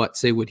 to have Butt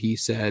say what he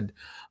said.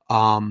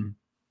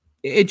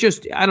 It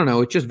just, I don't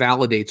know, it just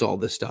validates all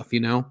this stuff,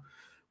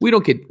 We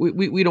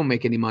don't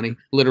make any money,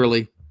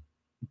 literally,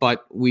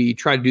 but we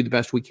try to do the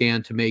best we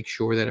can to make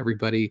sure that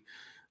everybody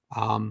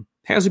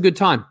has a good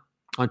time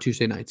on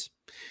Tuesday nights.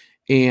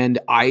 And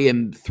I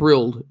am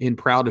thrilled and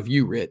proud of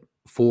you, Rit,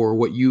 for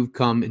what you've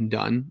come and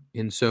done.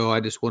 And so I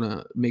just want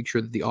to make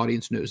sure that the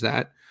audience knows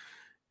that.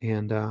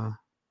 And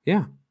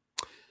yeah,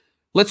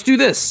 let's do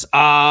this.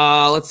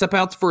 Let's step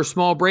out for a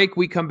small break.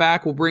 We come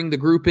back, we'll bring the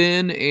group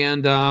in,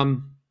 and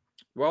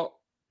Well,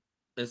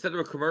 instead of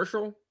a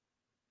commercial,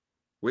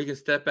 we can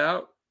step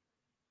out.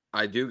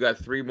 I do got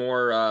 3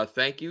 more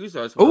thank yous.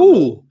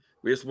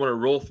 We just want to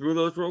roll through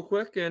those real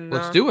quick, and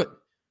let's do it.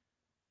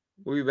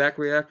 We'll be back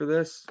right after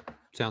this.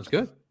 Sounds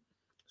good. As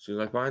soon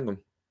as I find them.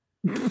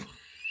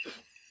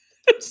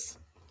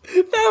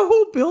 That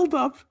whole build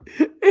up.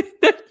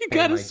 You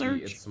gotta Mikey,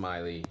 search. It's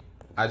Smiley.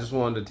 I just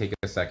wanted to take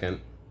a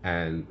second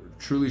and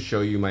truly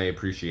show you my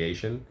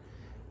appreciation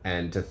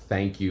and to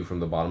thank you from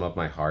the bottom of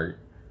my heart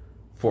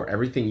for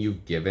everything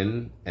you've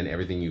given and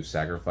everything you've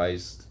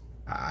sacrificed.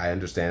 I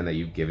understand that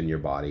you've given your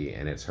body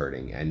and it's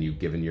hurting, and you've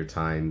given your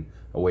time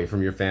away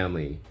from your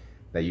family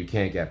that you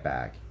can't get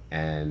back,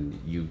 and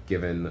you've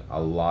given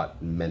a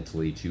lot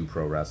mentally to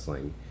pro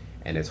wrestling,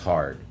 and it's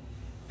hard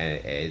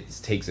and it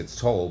takes its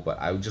toll, but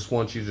I just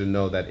want you to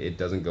know that it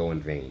doesn't go in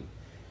vain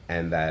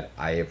and that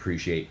I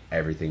appreciate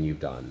everything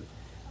you've done.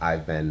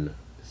 I've been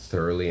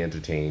thoroughly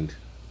entertained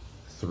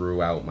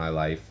throughout my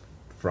life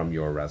from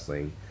your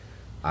wrestling.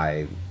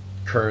 I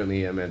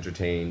currently am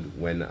entertained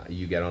when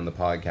you get on the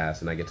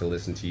podcast and I get to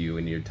listen to you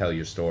and you tell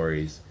your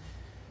stories.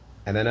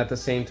 And then at the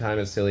same time,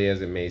 as silly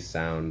as it may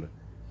sound,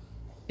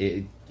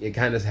 it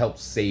kind of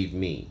helps save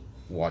me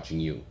watching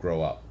you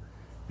grow up,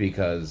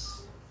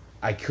 because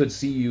I could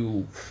see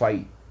you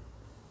fight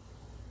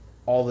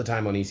all the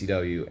time on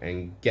ECW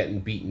and getting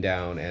beaten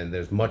down, and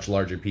there's much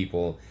larger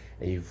people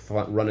and you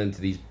run into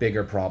these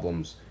bigger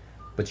problems,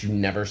 but you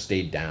never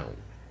stayed down,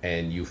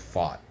 and you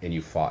fought and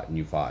you fought and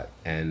you fought,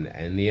 and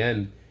in the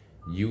end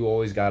you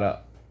always got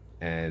up,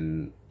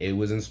 and it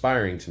was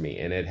inspiring to me,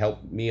 and it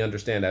helped me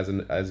understand as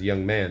a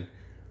young man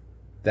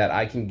that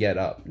I can get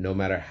up no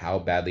matter how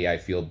badly I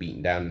feel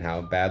beaten down and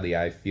how badly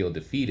I feel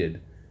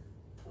defeated.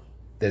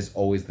 There's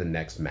always the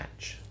next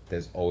match.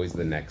 There's always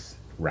the next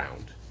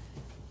round.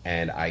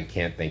 And I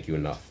can't thank you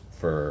enough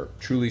for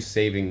truly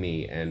saving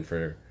me and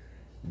for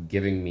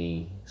giving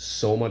me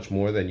so much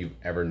more than you've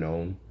ever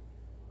known.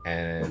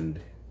 And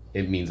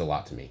it means a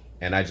lot to me.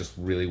 And I just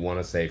really want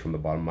to say from the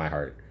bottom of my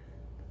heart,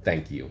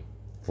 thank you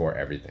for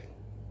everything.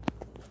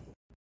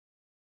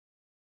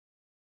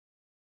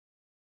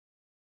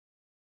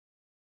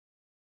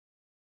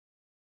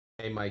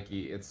 Hey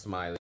Mikey, it's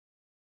Smiley.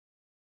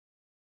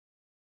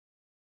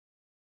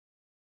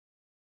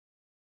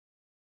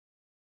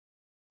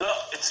 No,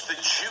 it's It's the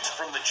Juice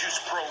from the Juice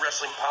Pro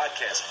Wrestling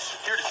Podcast.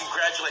 Here to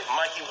congratulate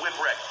Mikey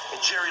Whipwreck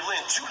and Jerry Lynn,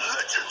 two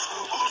legends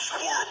of the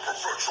sport of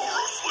professional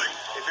wrestling.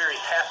 A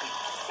very happy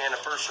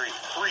anniversary,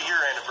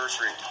 3-year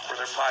anniversary for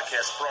their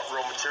podcast, Front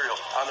Row Material.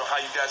 I don't know how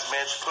you guys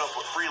managed to put up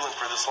with Freeland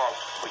for this long,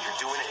 but you're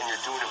doing it and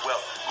you're doing it well.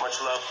 Much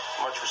love,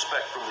 much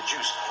respect from the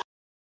Juice.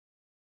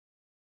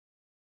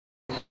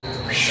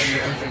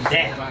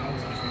 Damn.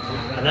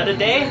 Another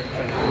day,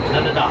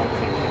 another dollar.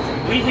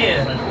 We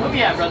here. Where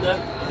we at, brother?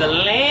 The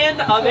land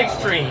of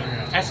extreme.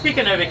 And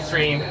speaking of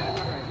extreme,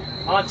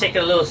 I want to take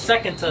a little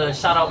second to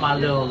shout out my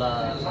little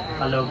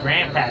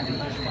grandpappy,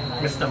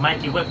 Mr.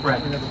 Mikey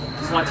Whipwreck.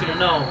 Just want you to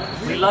know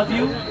we love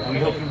you and we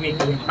hope you make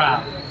me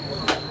proud.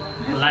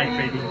 For life,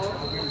 baby.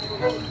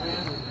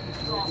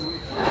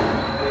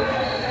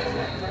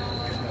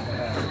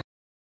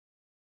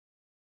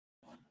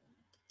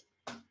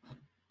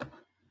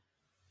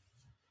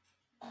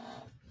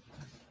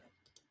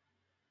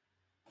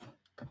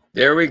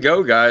 There we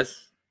go,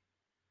 guys.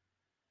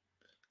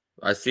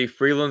 I see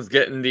Freeland's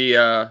getting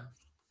the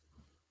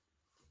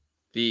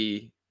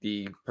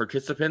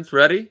participants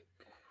ready.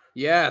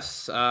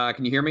 Yes.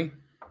 Can you hear me?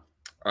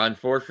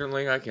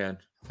 Unfortunately, I can.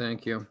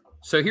 Thank you.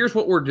 So here's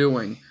what we're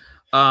doing.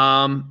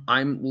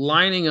 I'm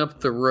lining up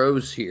the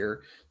rows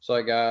here. So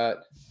I got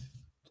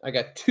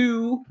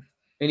 2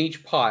 in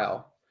each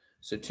pile.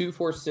 So 2,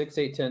 4, 6,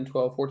 8, 10,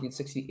 12, 14,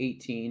 16,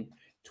 18,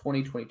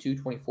 20, 22,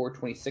 24,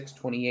 26,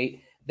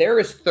 28. There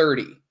is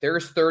 30. There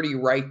is 30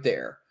 right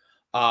there.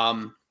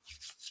 Are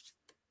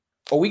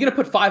we going to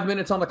put 5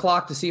 minutes on the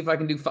clock to see if I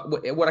can do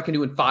what I can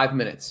do in 5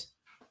 minutes?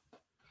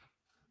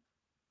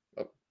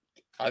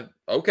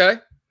 Okay.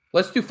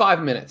 Let's do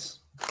 5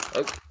 minutes.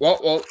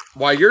 Well,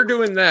 while you're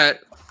doing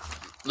that,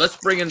 let's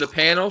bring in the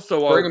panel.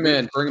 So bring them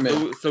in. Bring them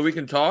in. So we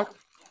can talk.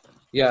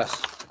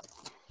 Yes.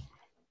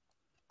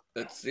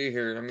 Let's see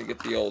here. Let me get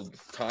the old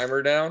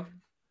timer down.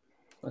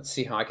 Let's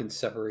see how I can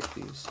separate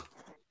these.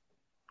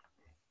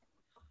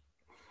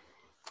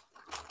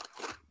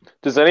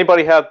 Does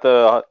anybody have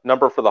the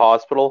number for the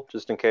hospital,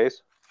 just in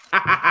case?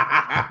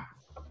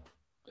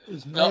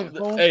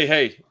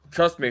 Hey,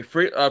 trust me.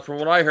 From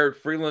what I heard,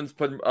 Freeland's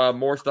put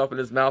more stuff in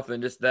his mouth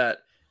than just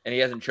that, and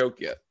he hasn't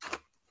choked yet.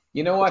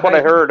 You know what? That's what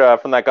I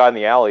heard from that guy in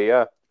the alley,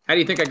 yeah. How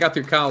do you think I got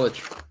through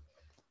college?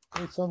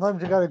 Hey,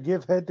 sometimes you got to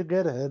give head to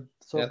get ahead.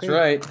 That's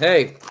right.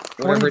 Hey,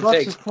 whatever it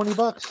takes. Is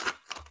 $20.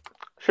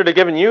 Should have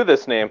given you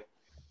this name.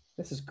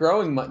 This is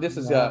growing. This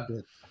is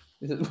you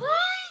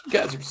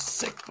guys are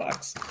sick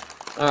fucks.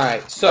 All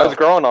right, so it's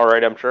growing all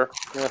right, I'm sure.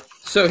 Yeah.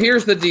 So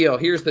here's the deal.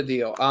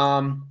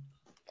 I'm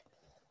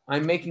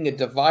making a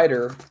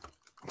divider.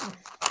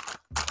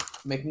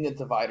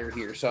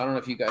 Here. So I don't know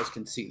if you guys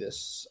can see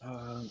this.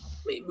 Let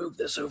me move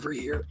this over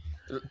here.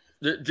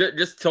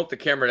 Just tilt the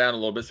camera down a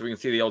little bit so we can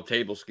see the old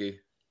table ski.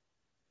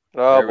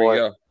 Oh, there boy. we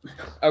go.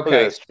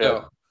 Okay,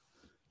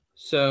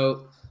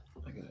 so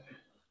I gotta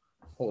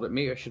hold it.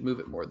 Maybe I should move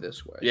it more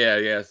this way.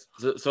 Yeah.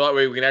 So that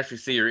way we can actually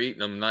see you're eating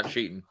them, not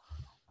cheating.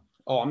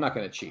 Oh, I'm not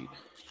going to cheat.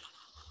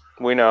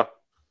 We know.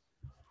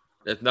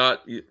 If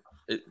not,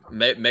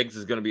 Megs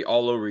is going to be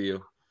all over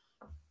you.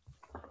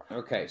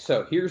 Okay,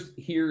 so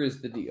here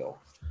is the deal.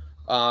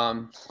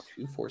 2,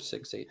 4,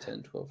 6, 8,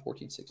 10, 12,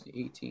 14, 16,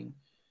 18.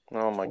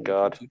 Oh, my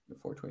God.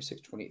 24,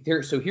 26,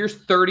 28. So here's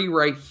 30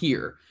 right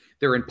here.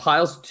 They're in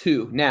piles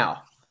 2.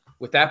 Now,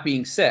 with that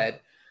being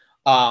said,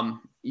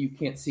 you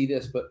can't see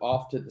this, but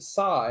off to the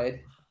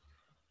side.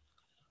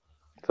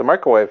 It's a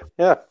microwave.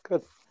 Yeah,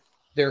 good.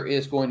 There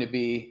is going to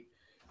be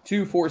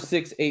 2, 4,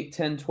 6, 8,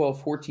 10,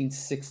 12, 14,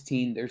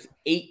 16. There's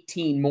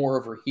 18 more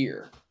over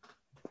here.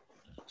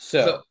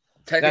 So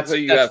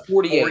technically you have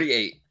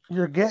 48.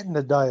 You're getting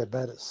the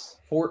diabetes.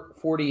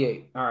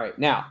 48. All right.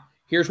 Now,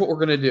 here's what we're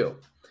going to do.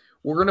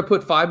 We're going to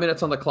put 5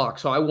 minutes on the clock.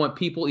 So I want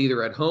people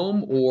either at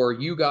home or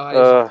you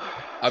guys.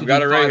 I've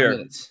got it right here.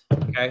 Minutes,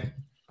 okay.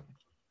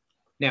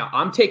 Now,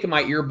 I'm taking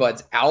my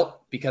earbuds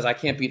out because I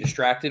can't be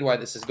distracted while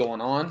this is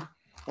going on.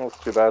 That's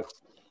too bad.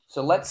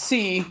 So let's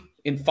see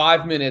in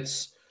 5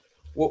 minutes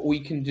what we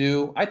can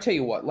do. I tell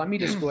you what, let me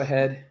just go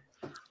ahead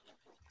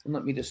and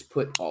let me just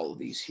put all of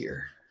these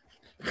here.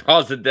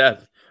 Cause of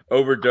death,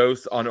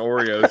 overdose on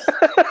Oreos.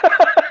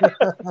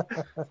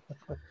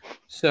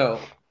 So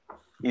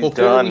He's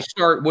before done. we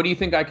start, what do you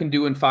think I can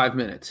do in 5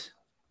 minutes?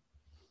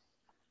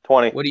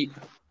 20. What do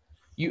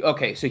you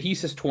okay, so he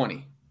says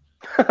 20.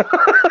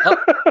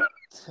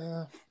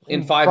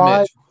 In 5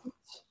 minutes.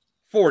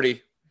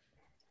 40.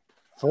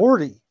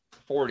 40.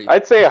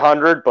 I'd say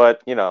 100,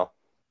 but you know.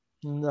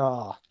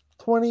 Nah.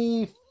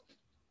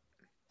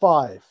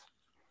 25.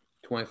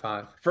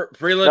 25.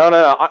 Freeland?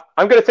 No.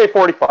 I'm going to say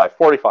 45.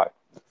 45.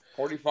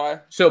 45?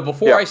 So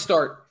before I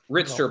start,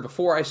 Ritster,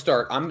 before I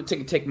start, I'm going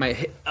to take my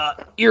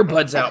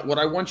earbuds out. What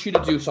I want you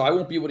to do, so I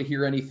won't be able to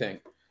hear anything.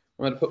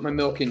 I'm going to put my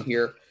milk in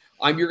here.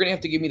 You're going to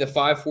have to give me the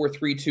 5, 4,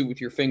 3, 2 with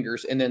your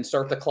fingers and then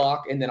start the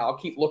clock, and then I'll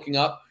keep looking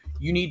up.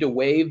 You need to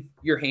wave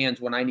your hands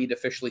when I need to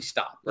officially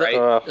stop,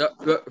 right?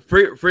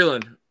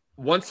 Freeland,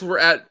 once we're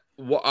at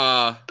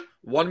 1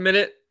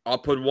 minute, I'll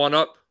put 1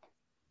 up.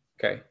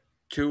 Okay.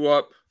 2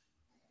 up.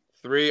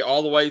 3,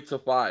 all the way to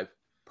 5.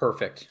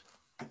 Perfect.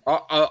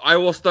 I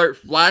will start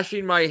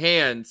flashing my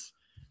hands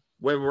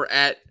when we're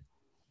at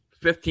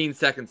 15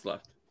 seconds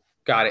left.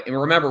 Got it. And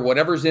remember,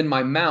 whatever's in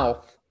my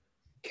mouth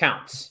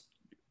counts.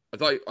 I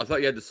thought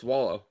you had to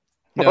swallow.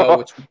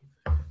 No,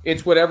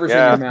 it's whatever's in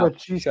your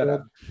mouth. Shut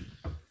up.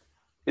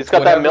 He's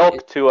got that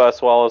milk to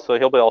swallow, so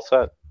he'll be all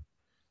set.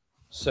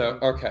 So,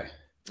 okay.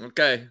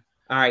 Okay.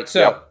 All right.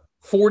 So,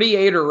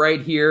 48 are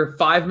right here.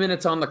 5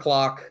 minutes on the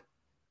clock.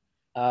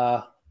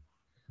 I'm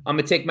going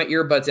to take my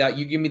earbuds out.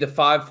 You give me the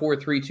 5, 4,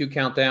 3, 2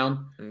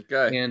 countdown.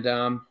 Okay. And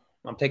I'm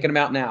taking them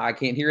out now. I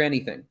can't hear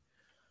anything.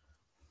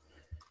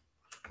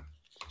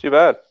 Too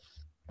bad.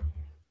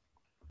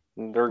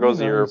 There goes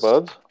the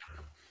earbuds.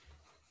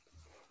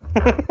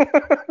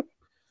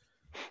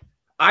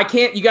 I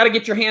can't. You got to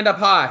get your hand up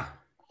high.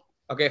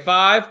 Okay,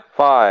 5,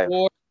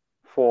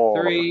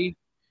 4, 3,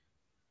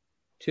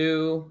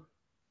 2,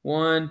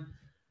 1,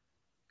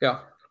 go.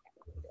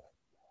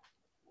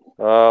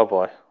 Oh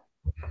boy.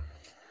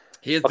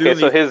 He's doing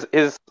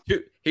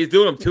he's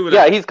doing them 2 of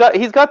Yeah, them. he's got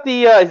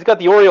the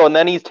Oreo, and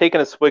then he's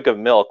taking a swig of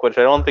milk, which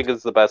I don't think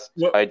is the best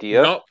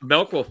idea.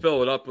 Milk will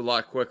fill it up a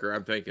lot quicker,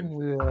 I'm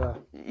thinking.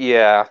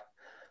 Yeah.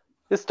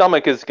 His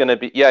stomach is gonna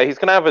be. Yeah, he's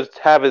gonna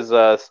have his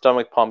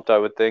stomach pumped, I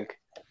would think.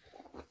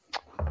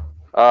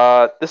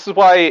 This is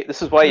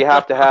why you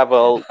have to have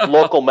a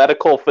local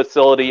medical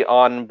facility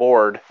on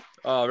board.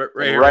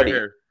 Right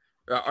here.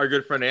 Our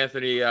good friend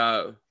Anthony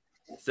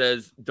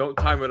says, "Don't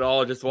time it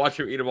all. Just watch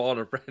him eat them all in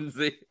a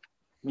frenzy."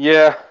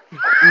 Yeah,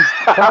 he's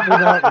probably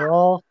not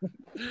wrong.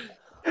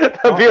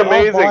 That'd be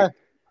amazing.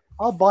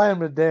 I'll buy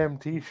him a damn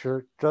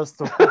T-shirt just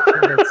to watch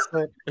him get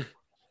sick.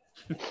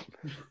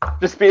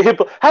 Just be.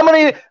 How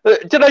many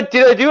did I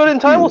do it in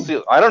time? We'll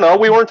see. I don't know.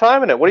 We weren't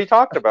timing it. What are you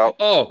talking about?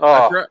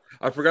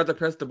 I forgot to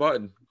press the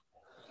button.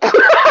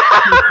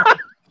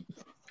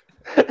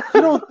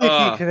 You don't think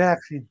he can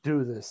actually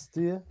do this,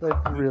 do you?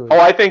 Like, really? Oh,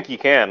 I think he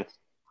can.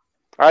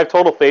 I have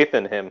total faith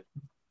in him.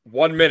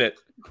 1 minute.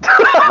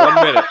 1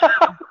 minute.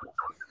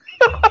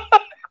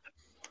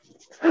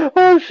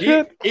 Oh,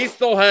 shit. He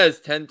still has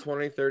 10,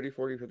 20, 30,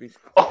 40, 50.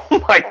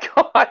 Oh, my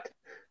God.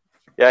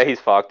 Yeah, he's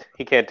fucked.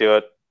 He can't do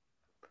it.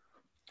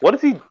 What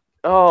is he?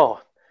 Oh.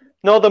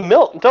 No, the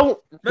milk. Don't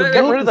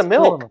get rid of the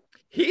milk.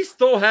 He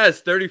still has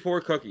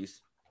 34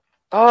 cookies.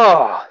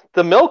 Oh,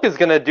 the milk is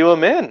going to do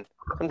him in.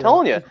 I'm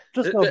telling you.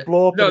 Just gonna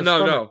blow up.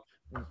 No.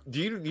 Do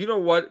you know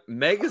what?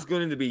 Meg is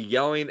going to be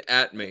yelling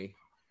at me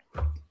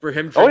for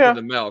him drinking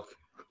the milk.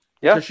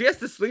 Yeah. So she has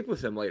to sleep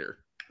with him later.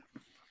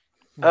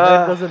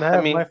 Meg doesn't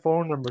have my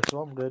phone number,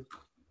 so I'm good.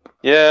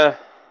 Yeah.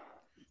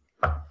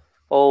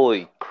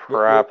 Holy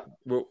crap.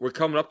 We're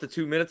coming up to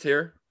 2 minutes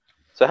here.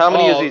 So how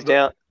many is he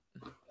down?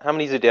 How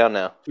many is he down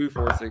now? 2,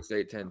 4, 6,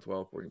 8, 10,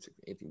 12, 14,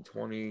 16, 18,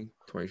 20,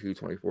 22,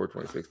 24,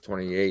 26,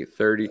 28,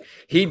 30.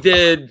 He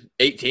did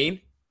 18.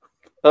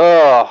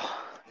 Oh,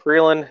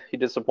 Freeland, he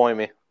disappointed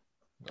me.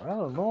 I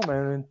don't know,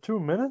 man. In 2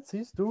 minutes,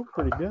 he's doing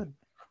pretty good.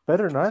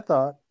 Better than I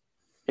thought.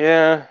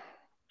 Yeah.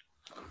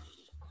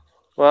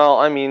 Well,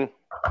 I mean,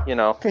 you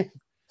know. Okay,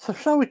 so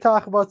shall we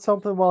talk about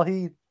something while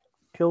he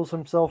kills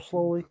himself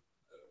slowly?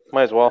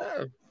 Might as well.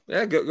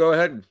 Yeah, go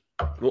ahead.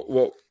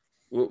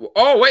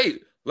 Oh,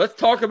 wait. Let's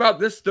talk about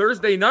this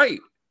Thursday night.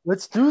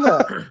 Let's do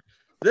that.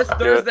 This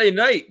Thursday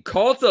night,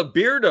 Cult of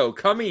Beardo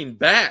coming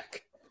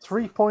back.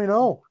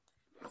 3.0.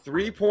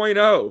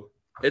 3.0.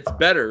 It's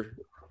better.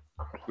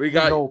 We've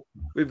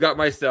got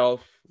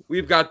myself,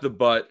 we've got the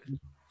butt,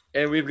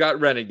 and we've got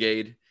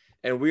Renegade,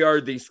 and we are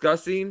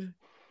discussing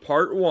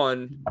part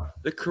 1,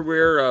 the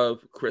career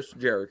of Chris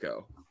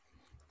Jericho.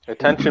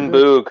 Attention,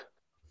 Boog.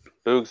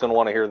 Boog's gonna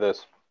want to hear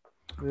this.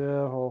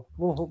 Yeah,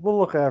 we'll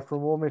look after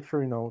him. We'll make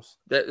sure he knows.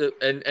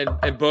 And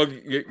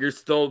Boog, you're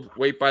still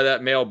wait by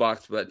that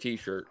mailbox for that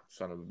T-shirt,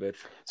 son of a bitch.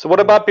 So what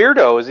about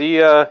Beardo? Is he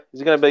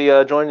gonna be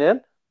joining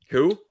in?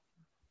 Who?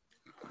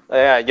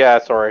 Yeah.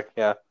 Sorry.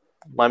 Yeah,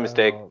 my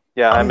mistake.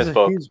 Yeah, I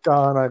misspoke. He's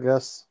gone, I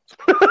guess.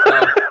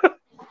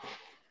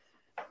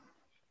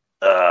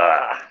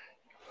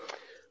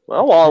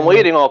 Well, while I'm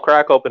waiting, I'll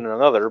crack open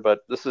another. But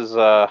this is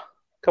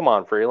come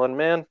on, Freeland,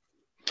 man.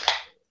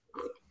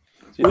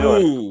 What's he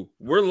doing?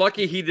 We're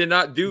lucky he did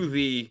not do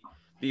the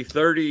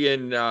 30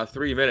 in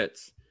 3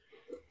 minutes,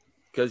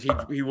 because he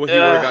would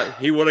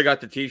have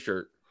got the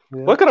T-shirt.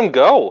 Yeah. Look at him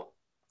go.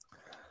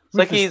 It's we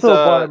like should he's still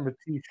buy him a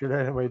T-shirt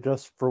anyway,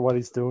 just for what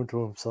he's doing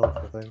to himself.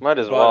 I think. Might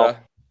as well.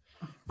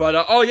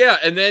 Oh yeah,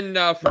 and then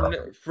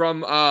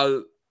from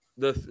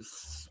the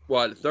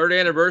third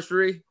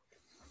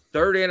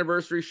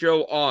anniversary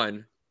show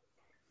on,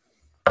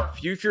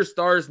 Future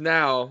Stars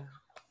Now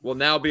will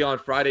now be on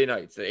Friday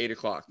nights at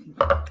 8:00.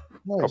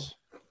 Nice.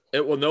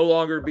 It will no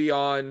longer be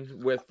on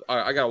with.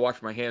 I gotta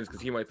wash my hands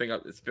because he might think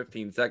it's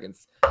 15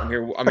 seconds. I'm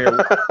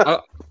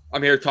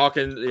here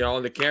talking,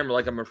 on the camera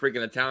like I'm a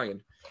freaking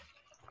Italian.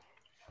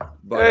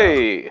 But,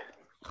 hey.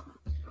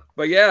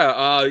 But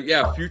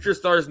yeah, Future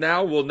Stars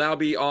Now will now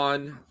be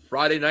on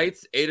Friday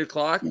nights,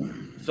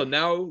 8:00. So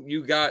now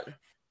you got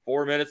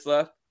 4 minutes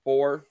left.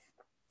 4,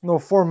 No,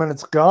 4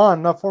 minutes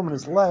gone, not 4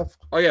 minutes left.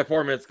 Oh yeah,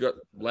 4 minutes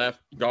left,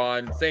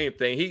 gone. Same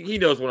thing. He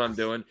knows what I'm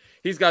doing.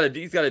 He's got to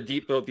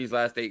deep throat these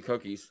last 8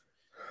 cookies.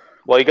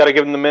 Well, you got to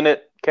give him the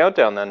minute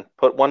countdown then.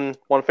 Put one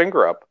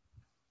finger up.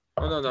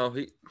 Oh no.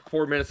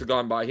 4 minutes have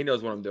gone by. He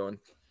knows what I'm doing.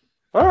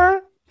 All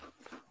right.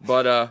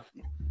 But I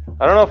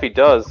don't know if he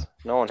does,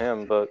 knowing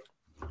him, but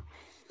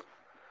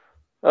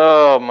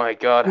oh my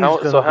God,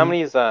 how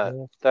many is that?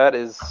 That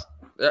is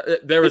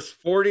there was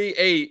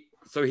 48,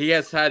 so he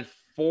has had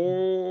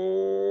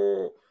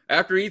 4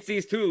 after he eats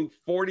these 2,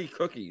 40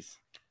 cookies.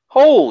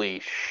 Holy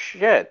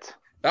shit!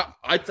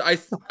 I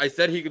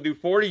said he could do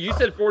 40. You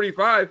said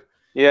 45.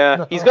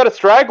 Yeah, he's got a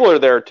straggler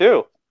there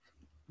too.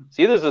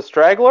 See, there's a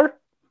straggler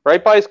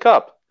right by his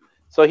cup,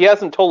 so he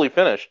hasn't totally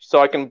finished. So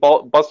I can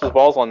bust his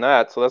balls on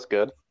that. So that's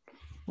good.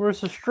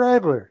 Where's the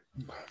straggler?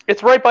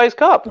 It's right by his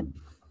cup.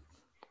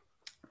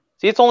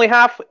 See, it's only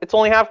half. It's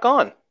only half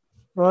gone.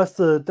 Well, that's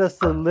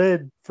the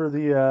lid for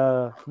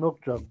the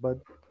milk jug, bud.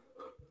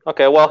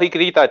 Okay, well he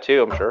could eat that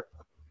too. I'm sure.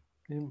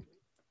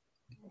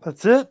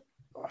 That's it.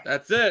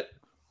 That's it.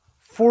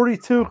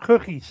 42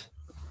 cookies.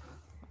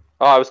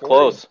 Oh, I was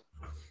close.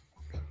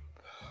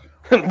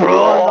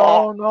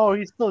 No,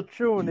 he's still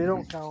chewing. They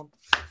don't count.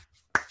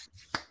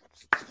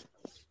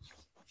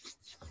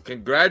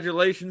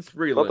 Congratulations,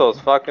 Freeland. Put those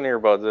fucking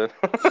earbuds in.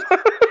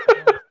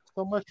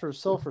 So much for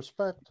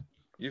self-respect.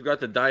 You've got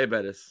the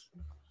diabetes.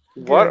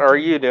 What are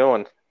you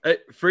doing? Hey,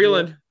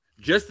 Freeland,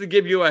 just to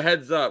give you a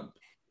heads up,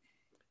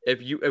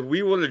 if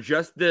we would have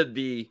just did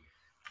the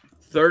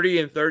 30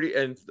 and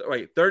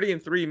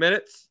 3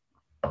 minutes,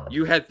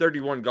 you had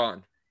 31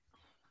 gone.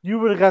 You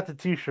would have got the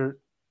t-shirt.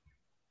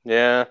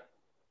 Yeah.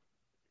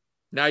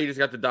 Now you just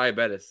got the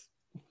diabetes.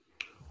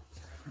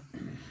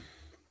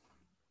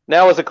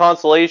 Now, as a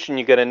consolation,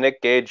 you get a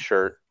Nick Gage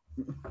shirt.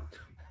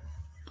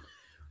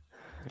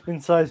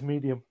 In size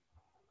medium.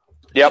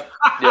 Yep.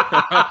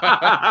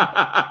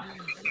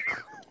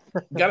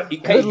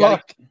 Good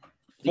luck.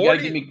 You gotta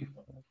give me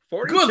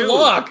 42. Good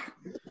luck.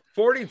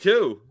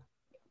 42.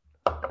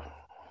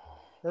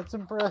 That's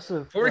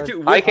impressive.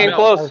 42. I came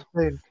close.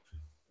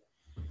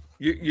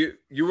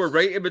 You were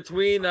right in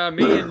between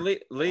me and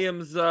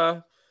Liam's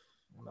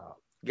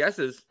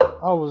guesses.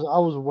 I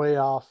was way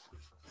off.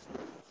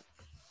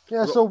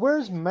 Yeah, so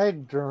where's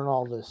Meg during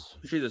all this?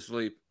 She's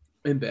asleep.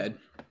 In bed.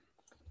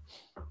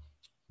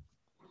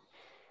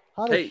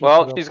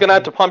 Well, she's gonna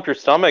have to pump your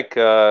stomach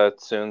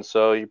soon,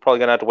 so you're probably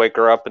gonna have to wake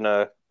her up in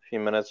a few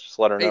minutes. Just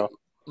let her know.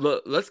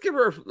 Look, let's give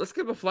a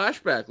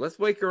flashback. Let's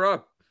wake her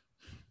up.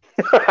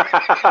 a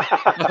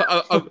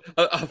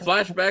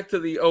flashback to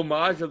the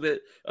homage of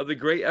the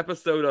great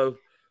episode of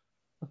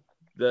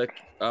the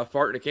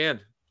fart in a can.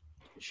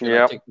 Should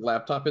I take the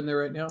laptop in there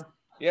right now?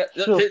 Yeah,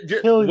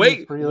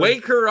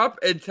 wake her up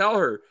and tell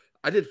her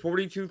I did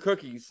 42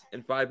 cookies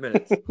in 5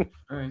 minutes.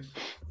 All right.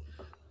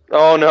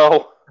 Oh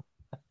no.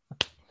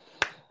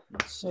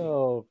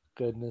 Oh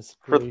goodness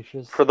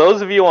gracious! For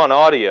those of you on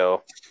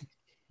audio,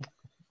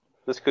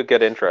 this could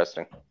get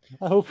interesting.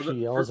 I hope she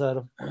yells at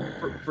him.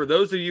 For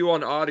those of you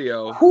on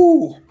audio,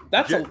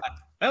 that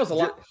was a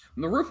lot.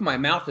 The roof of my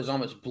mouth is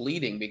almost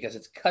bleeding because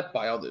it's cut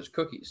by all those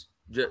cookies.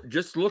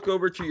 Just look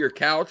over to your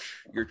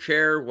couch, your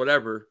chair,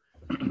 whatever,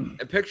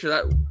 and picture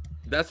that.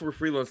 That's where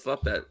Freeland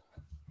slept at.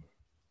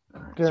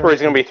 That's where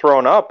he's going to be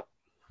thrown up.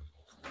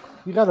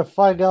 You got a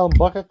 5-gallon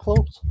bucket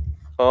close?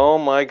 Oh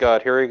my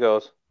God! Here he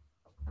goes.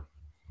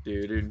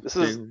 Dude, this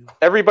is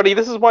everybody.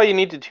 This is why you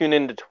need to tune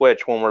into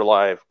Twitch when we're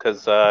live,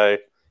 because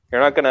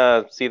you're not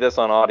gonna see this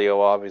on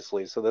audio,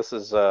 obviously. So this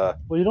is well,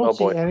 you don't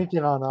see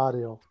anything on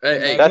audio.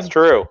 Hey, that's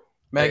true.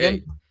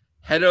 Megan,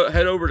 head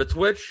over to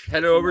Twitch.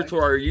 Head over to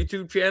our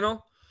YouTube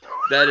channel.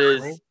 That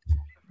is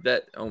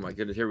that. Oh my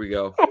goodness! Here we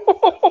go.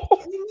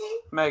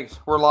 Megs,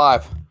 we're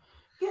live.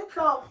 Get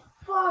the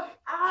fuck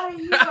out of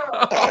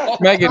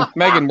here.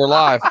 Megan, we're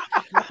live.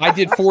 I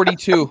did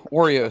 42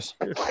 Oreos.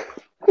 Get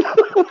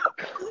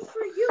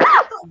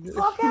the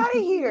fuck out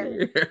of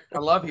here. I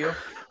love you.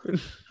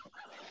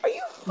 Are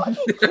you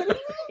fucking kidding me?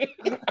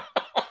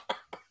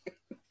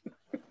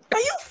 Are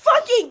you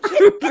fucking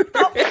kidding me? Get the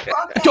fuck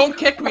out. Don't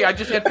kick me. I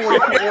just had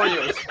 42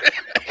 Oreos.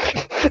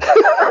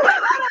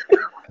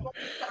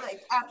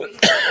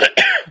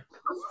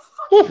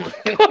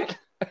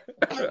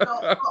 Get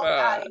the fuck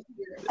out of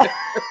here.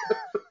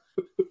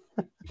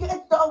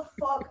 Get the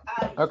fuck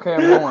out of here. Okay, I'm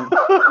going.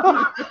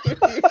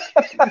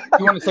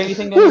 You want to say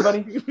anything to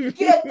anybody?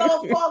 Get the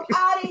fuck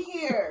out of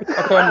here.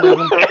 Okay, I'm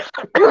leaving.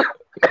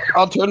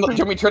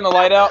 Can we turn the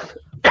light out?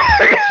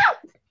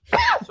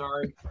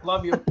 Sorry.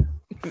 Love you.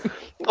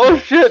 Oh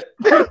shit!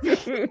 What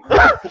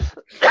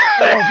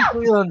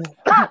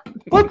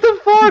the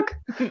fuck?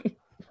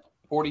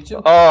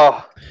 42.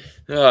 Oh.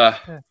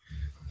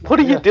 What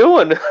are you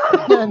doing?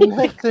 And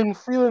next thing,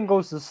 Freeland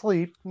goes to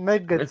sleep.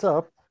 Meg gets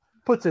up,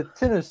 puts a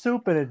tin of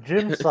soup in a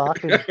gym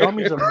sock, and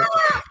dummies him.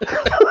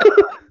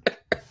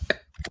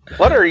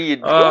 What are you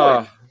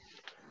doing?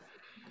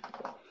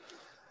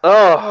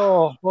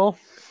 Oh, well.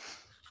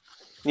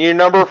 Need a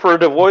number for a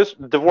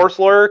divorce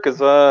lawyer?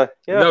 Because, yeah.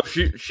 No,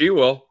 she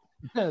will.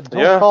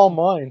 Don't call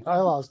mine. I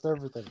lost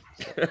everything.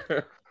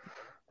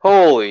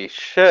 Holy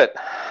shit.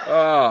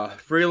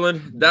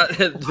 Freeland,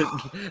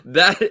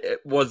 that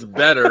was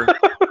better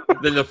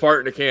than the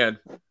fart in a can.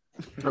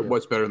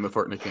 What's better than the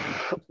fart in a can?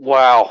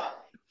 Wow.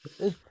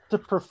 The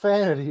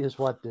profanity is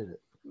what did it.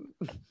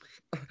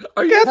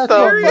 Are Get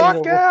the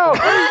fuck out!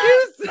 Are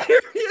you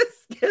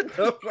serious? Get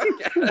the fuck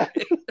out of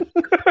here.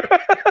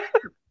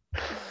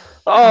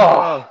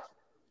 Oh.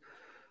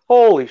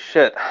 Holy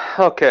shit.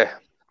 Okay.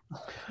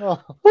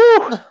 Oh,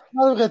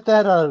 now we get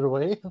that out of the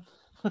way.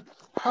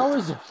 How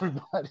is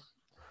everybody?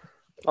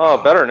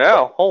 Oh, better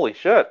now. Holy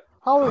shit.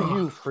 How are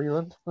you,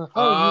 Freeland? How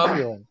are you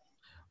feeling?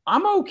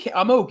 I'm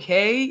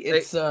okay.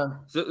 It's so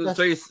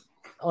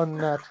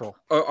unnatural.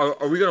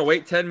 Are we gonna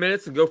wait 10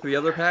 minutes and go for the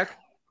other pack?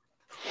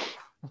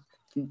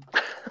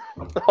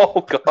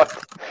 Oh god.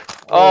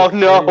 Oh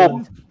no.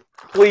 Freeland.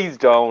 Please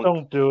don't.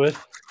 Don't do it.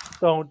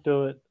 Don't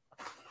do it.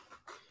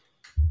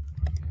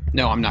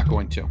 No, I'm not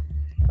going to.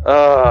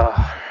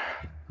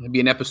 It'd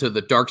be an episode of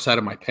The Dark Side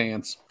of My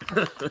Pants.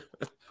 That's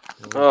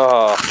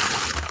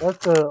the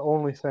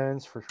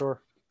OnlyFans for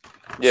sure.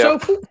 So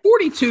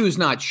 42 is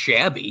not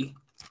shabby.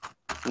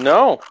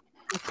 No.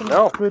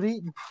 Good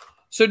eating.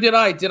 So did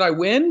I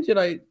win?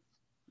 Did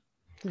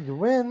you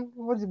win?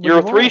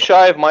 You're 3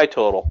 shy of my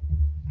total.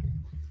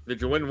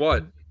 Did you win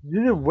what?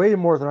 You did way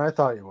more than I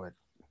thought you would.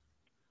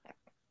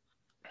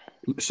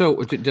 So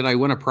did I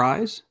win a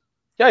prize?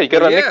 Yeah, you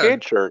got a Nick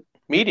Gage shirt.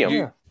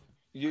 Medium.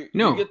 You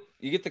No.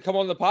 You get to come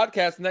on the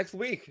podcast next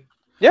week.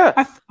 Yeah.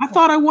 I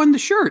thought I won the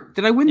shirt.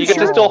 Did I win the shirt?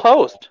 You get to still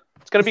host.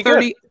 It's going to be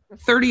 30, good.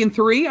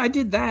 30-3. I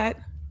did that.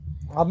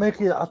 I'll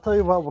tell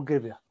you what we'll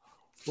give you.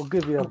 We'll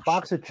give you a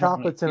box of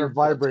chocolates and a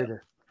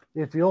vibrator.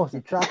 If you want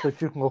some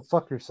chocolate, you can go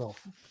fuck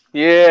yourself.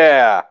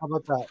 Yeah. How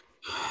about that?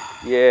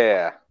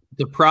 Yeah.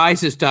 The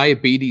prize is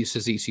diabetes,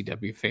 says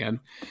ECW fan.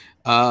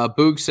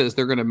 Boog says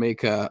they're going to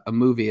make a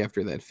movie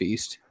after that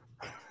feast.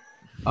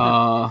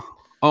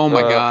 Oh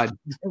my God.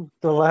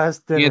 The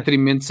last dinner. Anthony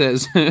Mintz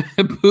says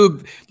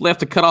Boog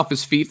left to cut off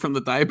his feet from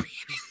the diabetes.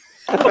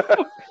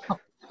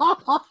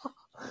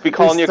 Be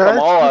calling you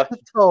Kamala.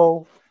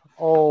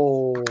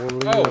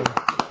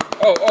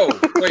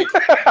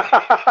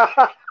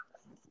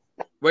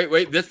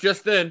 Wait, this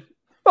just in.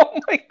 Oh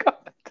my God.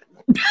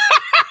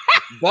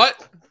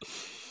 But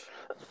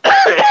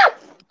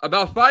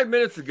about 5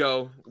 minutes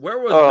ago, where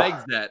was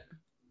Meg's at?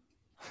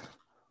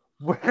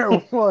 Where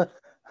was?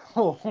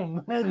 Oh,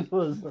 Meg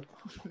was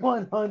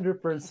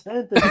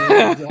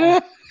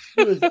 100%.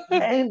 She was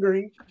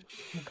angry.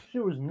 She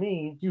was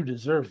mean. You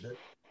deserved it.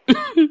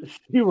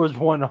 She was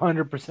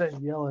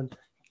 100% yelling,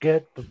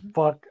 "Get the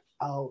fuck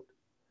out!"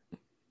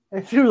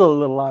 And she was a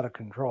little out of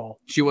control.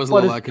 She was a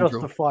little out of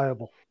control.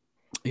 Justifiable.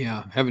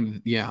 Yeah,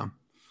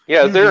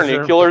 Yeah, is there a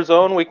nuclear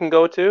zone we can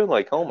go to?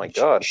 Like, oh my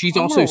God. She's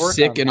also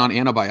sick and on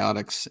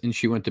antibiotics, and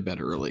she went to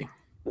bed early.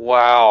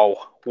 Wow.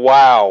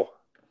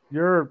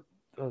 You're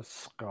a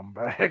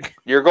scumbag.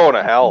 You're going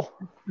to hell.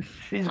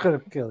 She's gonna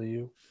kill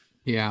you.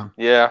 Yeah.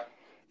 Yeah.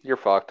 You're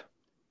fucked.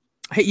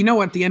 Hey, you know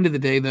what? At the end of the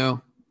day,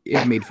 though,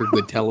 it made for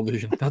good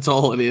television. That's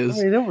all it is.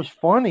 I mean, it was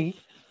funny.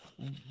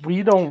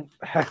 We don't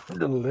have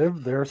to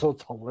live there, so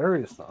it's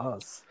hilarious to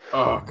us.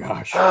 Oh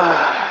gosh.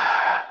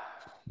 Wow.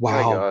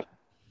 My God.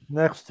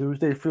 Next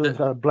Tuesday, Freeland's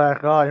got a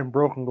black eye and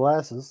broken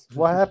glasses.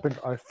 What happened?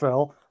 I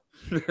fell.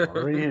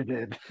 Sorry, you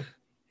did.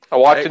 I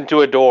walked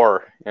into a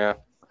door. Yeah.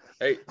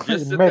 Hey,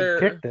 just sit Meg there.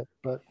 kicked it,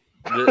 but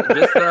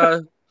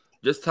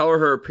Just tell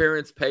her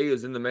appearance pay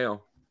is in the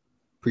mail.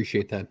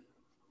 Appreciate that.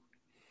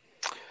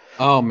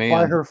 Oh man.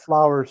 buy her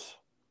flowers.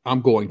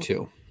 I'm going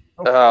to.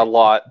 A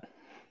lot.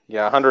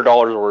 Yeah,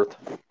 $100 worth.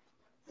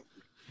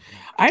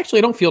 I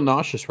actually don't feel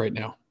nauseous right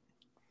now.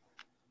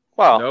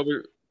 Wow. No,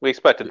 we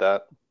expected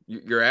that.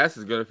 Your ass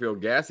is going to feel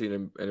gassy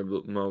in a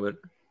moment.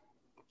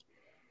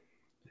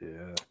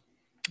 Yeah.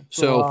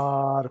 So, a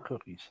lot of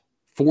cookies.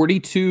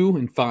 42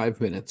 in 5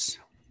 minutes.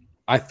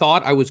 I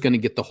thought I was going to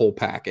get the whole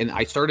pack, and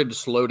I started to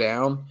slow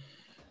down,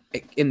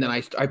 and then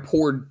I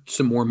poured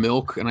some more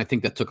milk, and I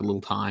think that took a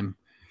little time.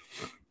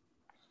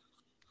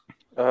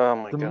 Oh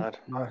my God.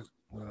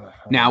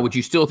 Now, would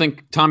you still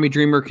think Tommy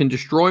Dreamer can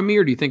destroy me,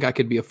 or do you think I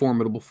could be a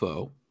formidable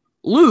foe?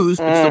 Lose,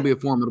 but still be a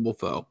formidable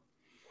foe.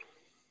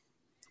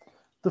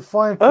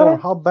 Define form.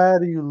 How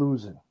bad are you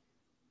losing?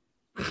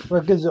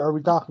 Like, are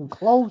we talking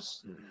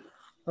close?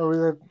 Are we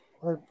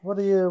like what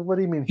do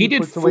you mean? He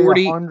did puts away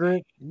 40.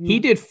 100? He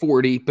did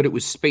 40, but it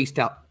was spaced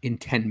out in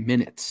 10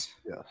 minutes.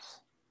 Yes.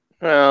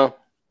 Well,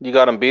 you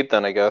got him beat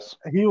then, I guess.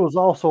 He was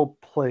also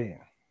playing.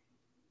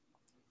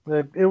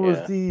 Like, it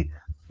was the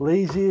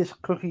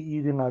laziest cookie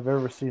eating I've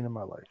ever seen in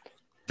my life.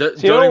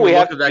 Don't even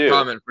look at that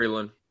comment,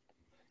 Freeland.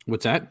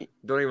 What's that?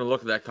 Don't even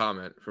look at that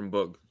comment from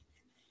Boog.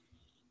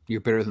 You're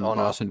better than the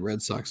Boston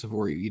Red Sox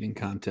before you eating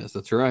contest.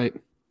 That's right.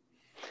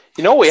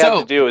 You know what we have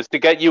to do is to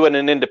get you in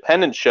an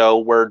independent show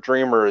where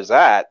Dreamer is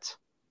at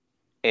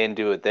and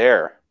do it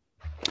there.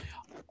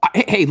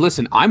 Hey,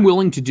 listen, I'm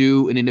willing to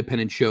do an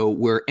independent show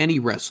where any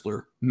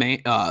wrestler,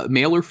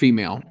 male or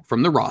female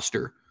from the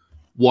roster,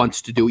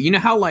 wants to do it. You know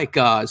how like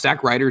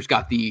Zack Ryder's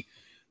got the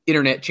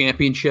internet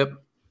championship.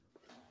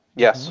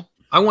 Yes.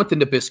 I want the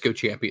Nabisco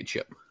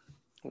championship.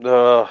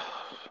 The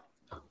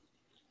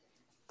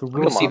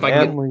Let's see if I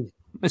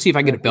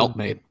can get a belt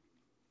made.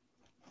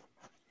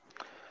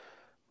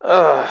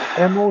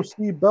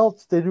 MOC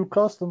belts, they do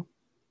custom.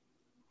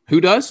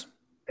 Who does?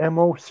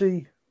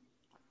 MOC.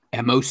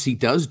 MOC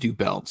does do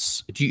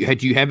belts. Do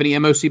you have any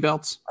MOC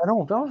belts? I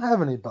don't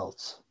have any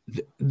belts.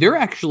 They're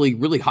actually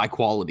really high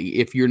quality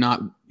if you're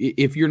not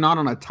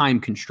on a time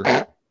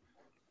constraint.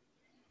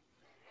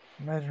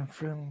 Imagine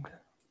film.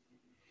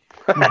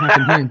 What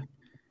happened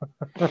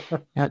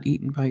here? Out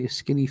eaten by a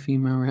skinny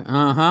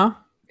female.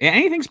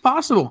 Anything's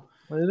possible.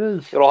 It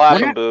is. It'll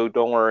happen, Boo.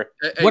 Don't worry.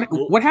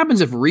 What happens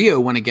if Rio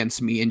went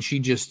against me and she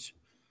just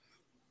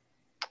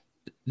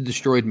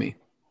destroyed me?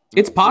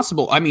 It's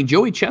possible. I mean,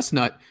 Joey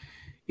Chestnut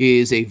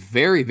is a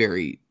very,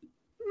 very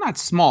not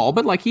small,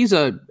 but like he's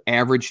a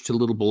average to a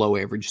little below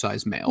average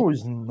size male. No,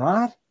 he's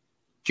not.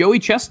 Joey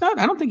Chestnut?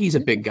 I don't think he's a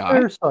big guy.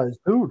 Fair size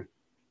dude.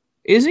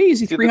 Is he? Is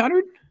he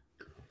 300?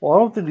 Well, I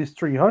don't think he's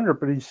 300,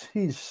 but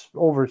he's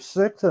over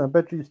 6, and I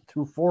bet you he's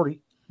 240.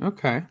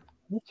 Okay.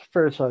 That's a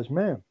fair size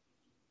man.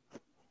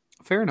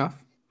 Fair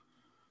enough.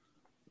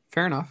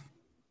 Fair enough.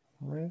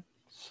 All right.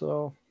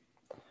 So,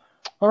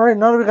 all right.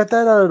 Now that we got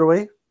that out of the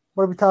way,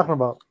 what are we talking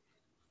about?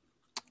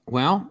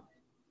 Well,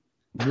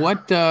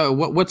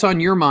 what's on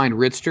your mind,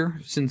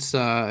 Ritster? Since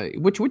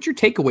what's your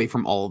takeaway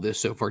from all of this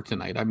so far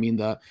tonight? I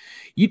mean, I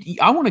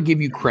want to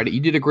give you credit.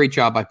 You did a great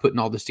job by putting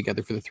all this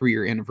together for the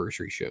 3-year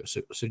anniversary show.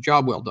 So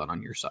job well done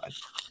on your side.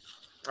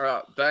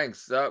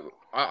 Thanks.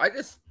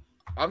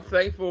 I'm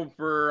thankful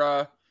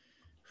for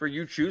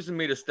you choosing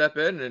me to step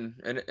in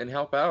and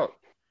help out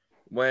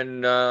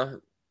when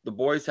the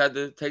boys had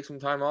to take some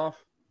time off.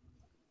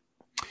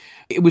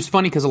 It was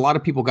funny because a lot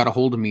of people got a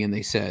hold of me and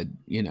they said,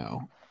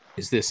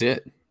 is this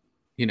it?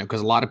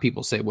 Because a lot of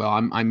people say, well,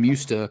 I'm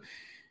used to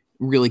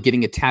really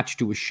getting attached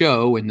to a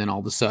show, and then all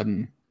of a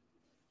sudden,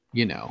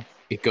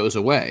 it goes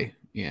away.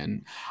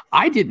 And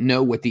I didn't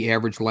know what the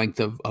average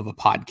length of a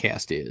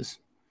podcast is.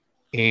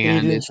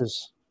 And 8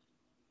 inches.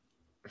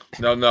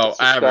 No,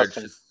 average.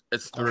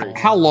 It's 3.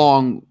 How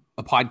long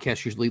a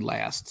podcast usually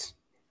lasts?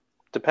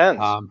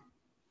 Depends.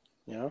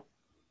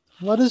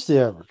 What is the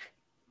average?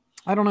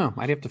 I don't know.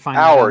 I'd have to find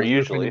hour out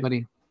usually.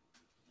 Anybody...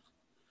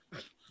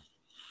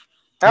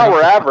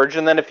 Hour average,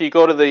 and then if you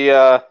go to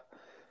the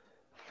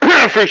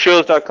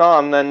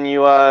freeshows.com, then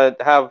you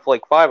have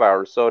like 5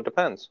 hours. So it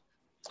depends.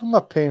 I'm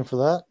not paying for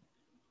that.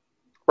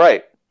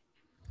 Right.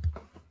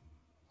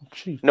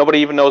 Cheap. Nobody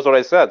even knows what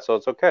I said, so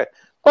it's okay.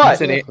 But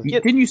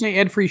didn't you say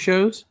ad free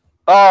shows?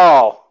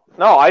 Oh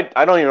no, I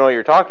don't even know what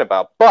you're talking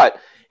about. But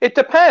it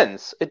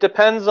depends. It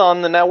depends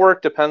on the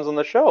network. Depends on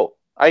the show.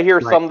 I hear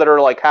some that are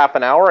like half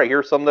an hour. I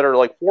hear some that are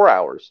like 4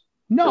 hours.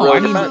 No,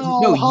 really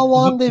no. How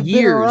long they've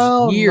been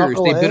around? Years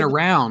they've been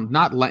around,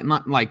 not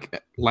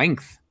like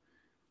length.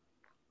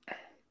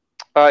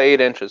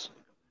 8 inches.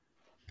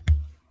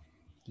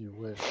 You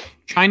wish.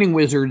 Shining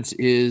Wizards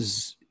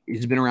has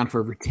been around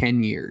for over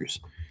 10 years,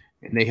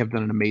 and they have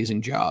done an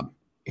amazing job.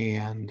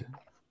 And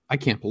I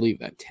can't believe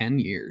that 10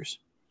 years.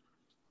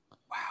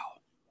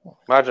 Wow.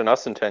 Imagine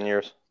us in 10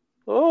 years.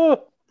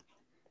 Oh,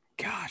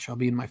 gosh, I'll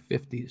be in my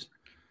 50s.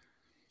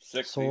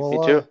 60s.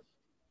 Me too.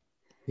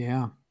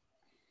 Yeah.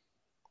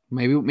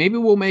 Maybe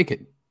we'll make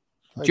it.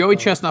 Joey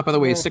Chestnut, by the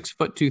way, is 6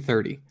 foot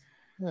 230.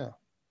 Yeah,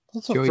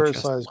 that's a Joey fair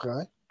Chestnut. size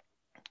guy.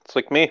 It's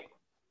like me.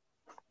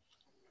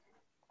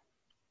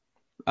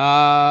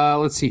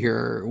 Let's see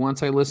here.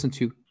 Once I listened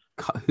to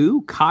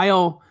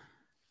Kyle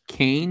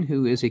Kane,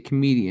 who is a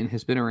comedian,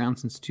 has been around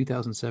since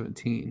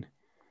 2017.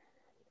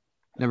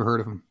 Never heard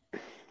of him.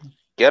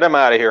 Get him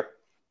out of here.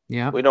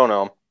 Yeah, we don't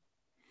know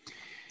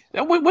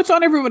him. What's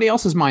on everybody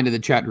else's mind in the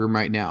chat room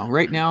right now?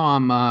 Right now,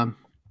 I'm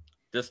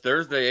this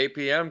Thursday, 8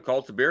 p.m.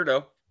 Cult of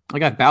Beardo. I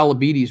got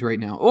Balabetes right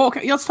now. Oh,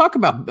 okay. Let's talk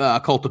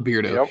about Cult of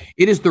Beardo. Yep.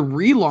 It is the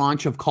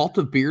relaunch of Cult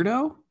of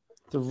Beardo.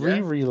 The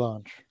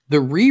relaunch. The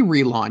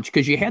relaunch,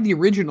 because you had the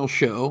original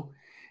show,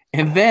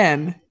 and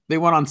then they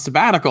went on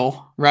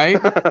sabbatical, right?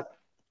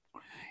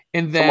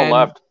 And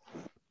then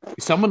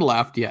someone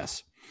left,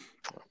 yes.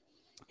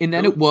 And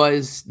then it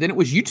was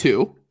you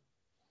two,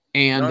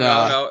 and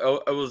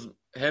no, it was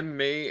him,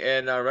 me,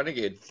 and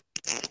Renegade.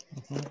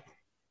 Mm-hmm.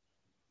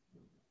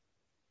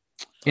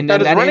 And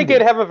does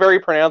Renegade have a very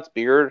pronounced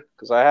beard?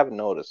 Because I haven't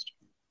noticed.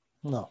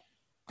 No.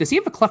 Does he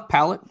have a cleft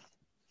palate?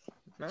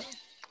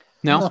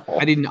 No.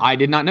 I did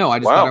not know. I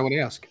just thought I would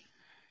ask.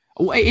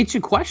 Well, it's a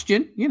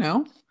question,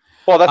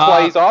 Well, that's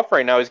why he's off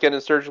right now. He's getting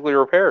surgically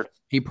repaired.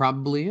 He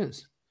probably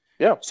is.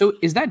 Yeah. So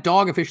is that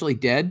dog officially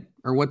dead,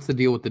 or what's the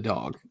deal with the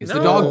dog? Is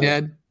the dog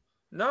dead?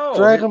 No.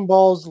 Dragon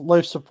Ball's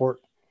life support.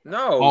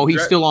 No. Oh,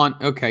 he's still on.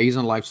 Okay, he's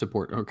on life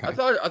support. Okay. I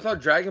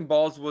thought Dragon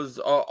Balls was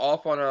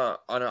off on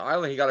an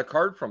island. He got a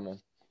card from him.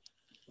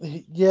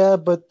 Yeah,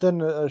 but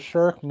then a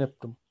shark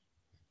nipped him.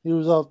 He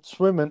was out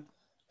swimming,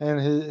 and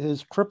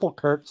his cripple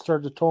cart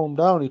started to tow him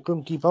down. He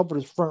couldn't keep up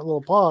with his front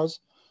little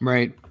paws.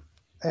 Right.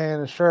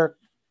 And a shark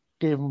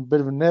gave him a bit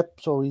of a nip,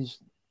 so he's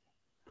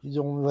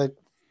only like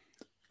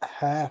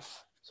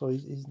half. so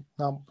he's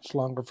not much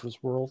longer for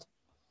this world.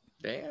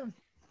 Damn.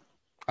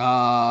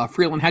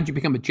 Freeland, how'd you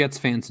become a Jets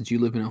fan since you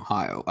live in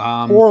Ohio?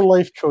 Poor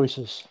life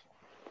choices.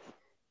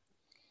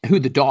 Who,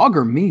 the dog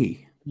or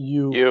me?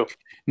 You.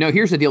 No,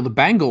 here's the deal. The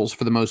Bengals,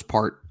 for the most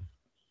part,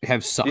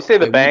 have sucked. You say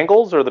the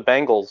Bengals or the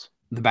Bengals?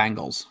 The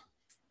Bengals.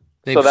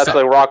 So that's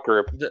the rock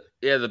group. The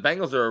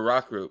Bengals are a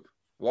rock group.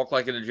 Walk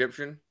like an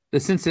Egyptian. The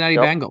Cincinnati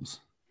Bengals.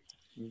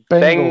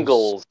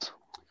 Bengals.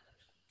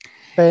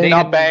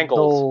 Not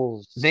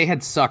Bengals. They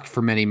had sucked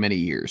for many, many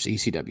years,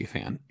 ECW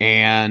fan.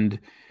 And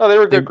they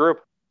were a good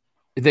group.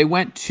 They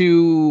went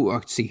to,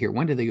 let's see here,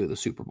 when did they go to the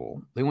Super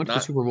Bowl? They went to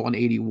the Super Bowl in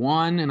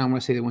 81, and I'm going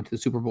to say they went to the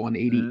Super Bowl in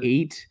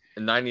 88.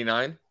 In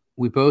 99?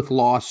 We both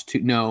lost to,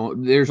 no,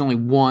 there's only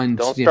one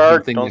thing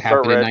that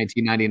happened in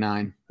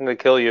 1999. I'm going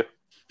to kill you.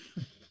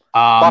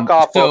 Fuck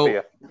off, both of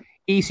you.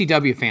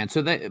 ECW fan.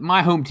 So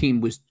my home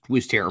team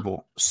was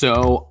terrible.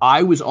 So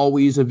I was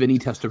always a Vinny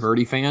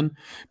Testaverde fan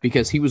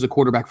because he was a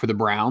quarterback for the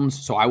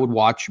Browns. So I would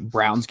watch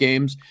Browns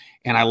games,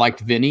 and I liked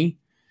Vinny.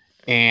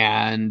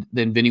 And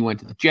then Vinny went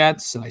to the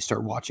Jets, and I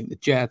started watching the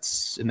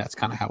Jets, and that's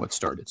kind of how it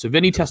started. So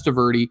Vinny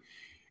Testaverde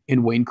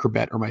and Wayne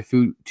Corbett are my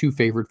two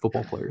favorite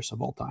football players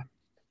of all time.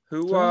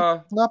 Who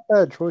not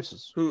bad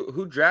choices.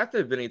 Who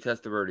drafted Vinny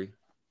Testaverde?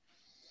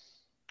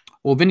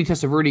 Well, Vinny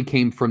Testaverde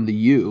came from the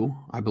U,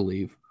 I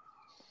believe.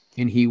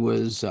 And he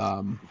was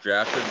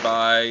drafted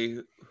by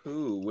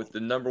who with the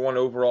number 1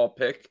 overall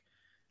pick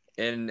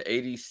in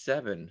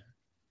 87.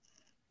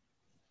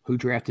 Who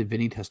drafted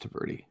Vinny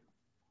Testaverde?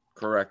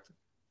 Correct.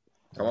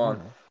 Come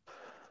on.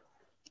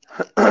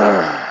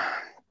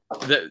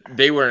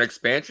 They were an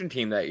expansion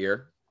team that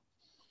year.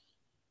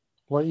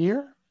 What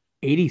year?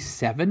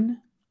 87?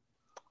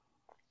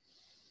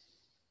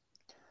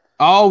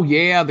 Oh,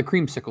 yeah, the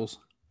creamsicles.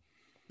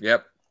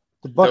 Yep.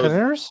 The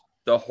Buccaneers?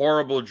 The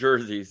horrible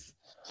jerseys.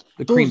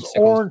 Those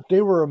orange,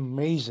 they were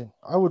amazing.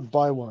 I would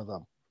buy one of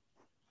them.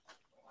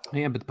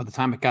 Yeah, but by the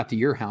time it got to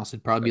your house,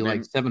 it'd probably be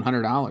like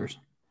 $700.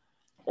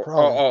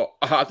 Oh,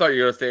 I thought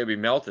you were going to say it'd be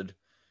melted.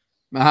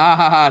 Very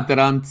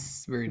nice.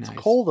 It's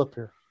cold up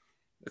here.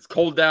 It's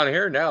cold down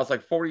here now. It's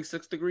like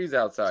 46 degrees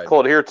outside. It's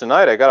cold here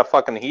tonight. I got a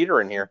fucking heater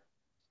in here.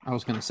 I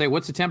was going to say,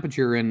 what's the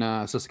temperature in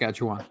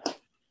Saskatchewan?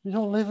 We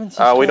don't live in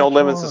Saskatchewan. We don't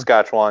live in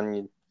Saskatchewan,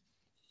 you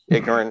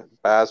ignorant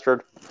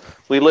bastard.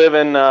 We live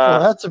in... Well,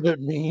 that's a bit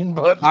mean,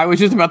 but... I was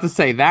just about to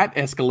say, that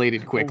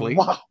escalated quickly.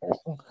 Wow.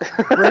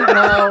 Right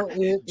now,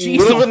 we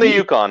live in the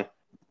Yukon.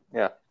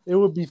 Yeah. It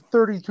would be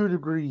 32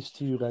 degrees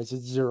to you guys.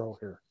 It's 0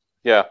 here.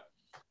 Yeah.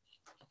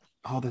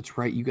 Oh, that's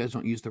right. You guys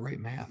don't use the right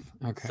math.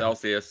 Okay.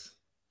 Celsius.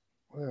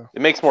 Yeah.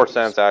 It makes more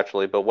sense,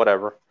 actually, but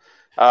whatever.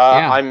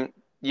 In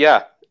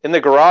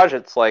the garage,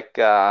 it's like, it's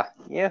a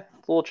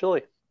little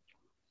chilly.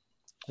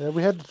 Yeah,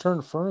 we had to turn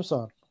the furnace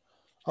on.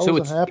 I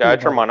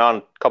turned mine on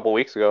a couple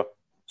weeks ago.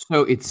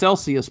 So it's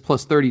Celsius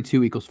plus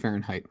 32 equals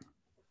Fahrenheit.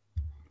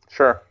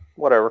 Sure,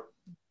 whatever.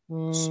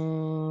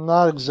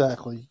 Not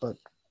exactly, but...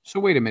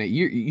 So wait a minute.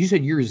 You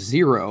said you're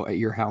 0 at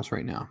your house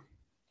right now.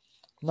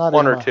 Not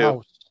 1 in or my 2.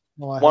 house.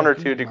 No, 1 or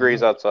 2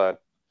 degrees outside.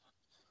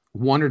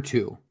 1 or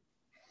 2.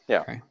 Yeah.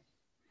 Okay.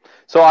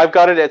 So I've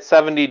got it at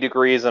 70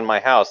 degrees in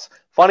my house.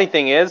 Funny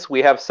thing is,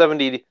 we have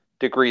 70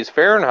 degrees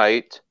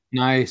Fahrenheit.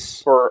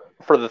 Nice. For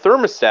the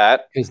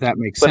thermostat. Because that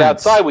makes sense. But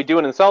outside we do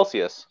it in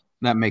Celsius.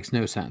 That makes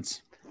no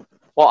sense.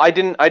 Well, I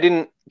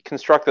didn't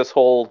construct this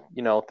whole,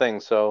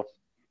 thing, so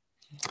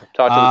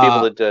talk to the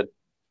people that did.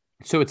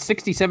 So it's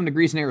 67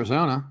 degrees in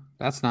Arizona.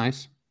 That's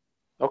nice.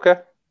 Okay.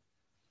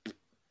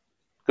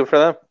 Good for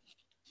them.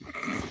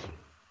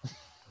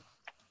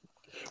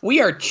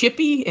 We are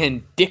chippy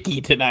and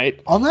dicky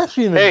tonight. I'm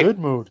actually in a good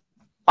mood.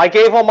 I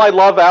gave all my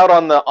love out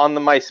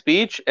on my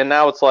speech, and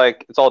now it's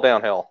like it's all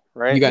downhill,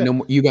 right? You got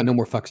no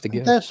more fucks to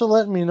give. Thanks for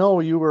letting me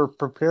know you were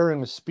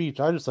preparing a speech.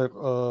 I just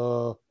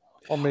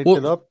I'll make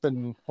it up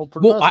and hope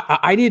for the best.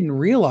 I didn't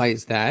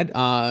realize that.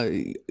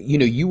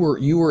 You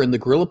were in the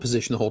gorilla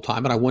position the whole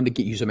time, and I wanted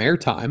to get you some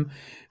airtime.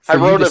 I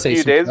wrote a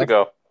few days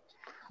ago.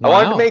 Wow. I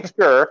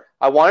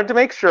wanted to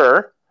make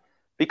sure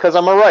because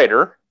I'm a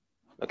writer.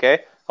 Okay,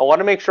 I wanted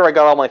to make sure I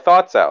got all my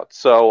thoughts out.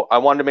 So I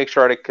wanted to make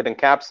sure I could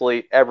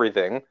encapsulate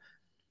everything.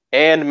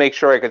 And make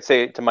sure I could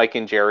say it to Mike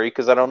and Jerry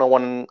because I don't know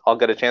when I'll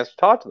get a chance to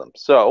talk to them.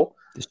 So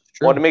I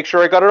wanted to make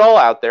sure I got it all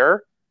out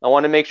there. I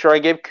wanted to make sure I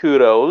gave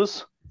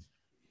kudos.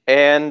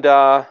 And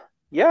I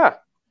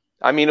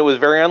mean, it was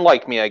very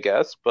unlike me, I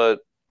guess, but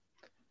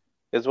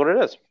it's what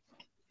it is.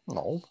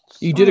 No,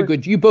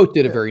 you both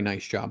did a very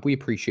nice job. We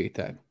appreciate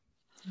that.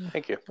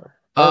 Thank you.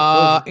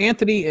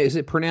 Anthony, is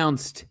it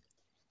pronounced?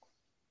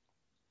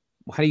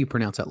 How do you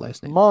pronounce that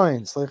last name?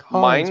 Mines, like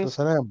Hines with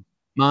an M.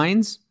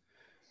 Mines.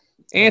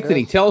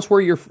 Anthony, tell us where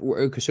you're.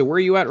 So where are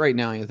you at right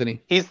now,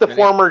 Anthony? He's the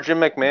former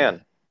Jim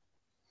McMahon.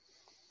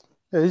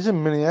 Yeah, he's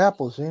in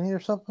Minneapolis, ain't he, or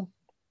something?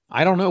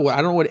 I don't know. I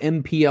don't know what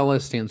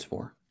MPLS stands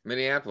for.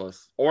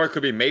 Minneapolis, or it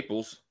could be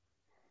Maples,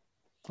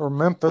 or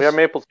Memphis. We have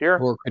Maples here.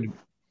 Or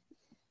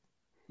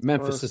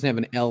Memphis doesn't have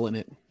an L in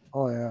it.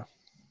 Oh yeah.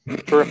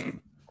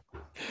 True.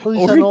 At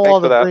least I know all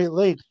the Great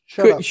Lakes.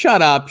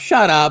 Shut up.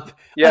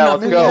 Yeah,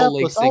 Enough let's go.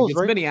 Lakes I thing. was It's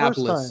right the first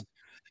Minneapolis. time.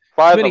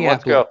 Five It's of them.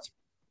 Let's go.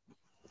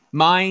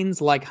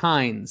 Mines like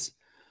Heinz.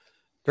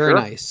 Very Sure.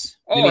 nice.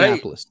 Oh,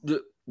 Minneapolis. hey,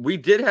 we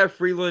did have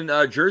Freeland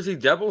Jersey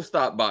Devil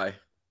stop by.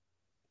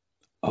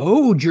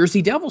 Oh,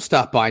 Jersey Devil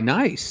stopped by.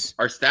 Nice.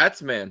 Our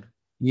stats man.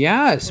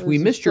 Yes, we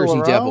missed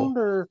Jersey Devil.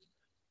 Or...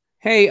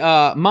 Hey,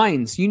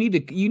 Mines, you need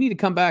to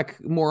come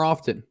back more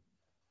often.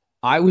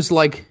 I was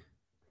like,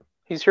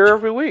 he's here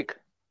every week.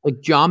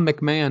 Like John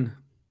McMahon.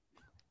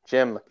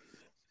 Jim.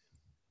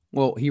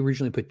 Well, he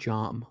originally put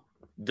Jom.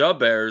 The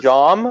Bears.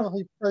 Jom? Well,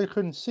 he probably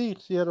couldn't see.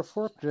 He had a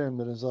fork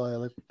jammed in his eye,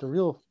 like the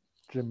real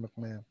Jim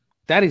McMahon.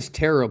 That is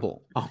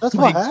terrible. Oh, That's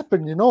what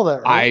happened. You know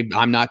that, right?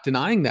 I'm not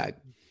denying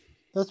that.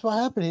 That's what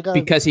happened.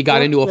 He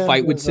got into a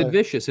fight with Sid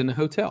Vicious in the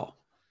hotel.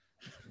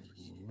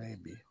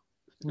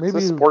 Maybe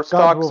this sports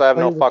talk, because I have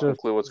no fucking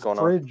clue what's going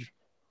on.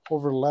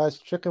 Over the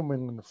last chicken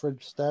wing, and the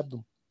fridge stabbed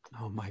him.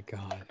 Oh my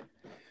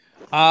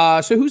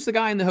god. So who's the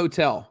guy in the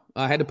hotel?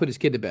 I had to put his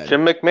kid to bed.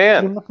 Jim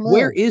McMahon.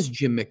 Where is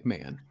Jim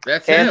McMahon?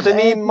 That's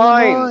Anthony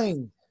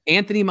Mines.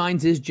 Anthony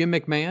Mines is Jim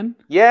McMahon?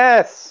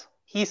 Yes.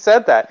 He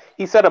said that.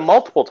 He said it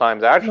multiple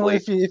times, actually.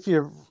 If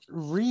you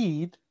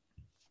read,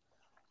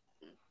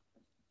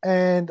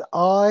 and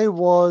I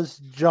was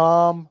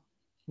John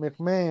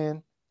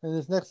McMahon, and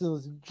this next one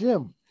was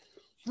Jim.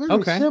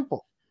 Very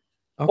simple.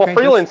 Okay, well,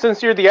 Freeland,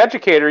 since you're the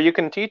educator, you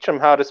can teach him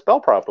how to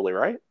spell properly,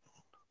 right?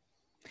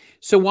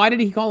 So why did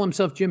he call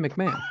himself Jim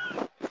McMahon?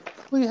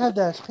 Well, you had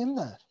to ask him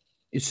that.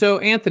 So,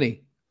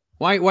 Anthony,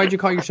 why'd you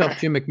call yourself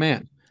Jim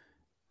McMahon?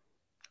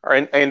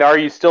 And are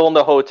you still in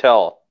the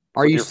hotel?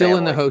 Are you still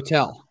in the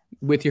hotel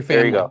with your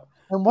family? There you go.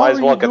 And what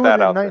were you doing in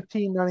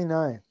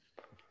 1999?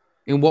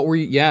 And what were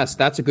you? Yes,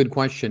 that's a good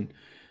question.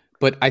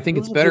 But I think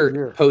it's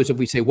better posed if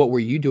we say, what were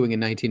you doing in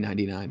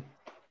 1999?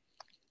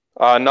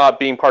 Not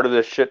being part of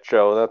this shit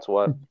show. That's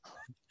what.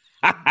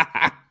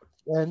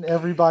 And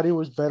everybody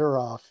was better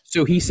off.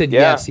 So he said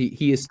yes.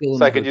 He is still in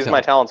the hotel. I could use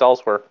my talents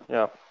elsewhere.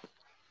 Yeah.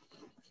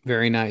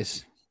 Very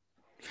nice.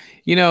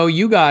 You know,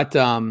 you got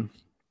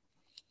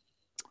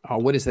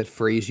what is that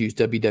phrase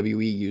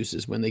WWE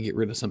uses when they get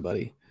rid of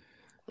somebody?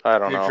 I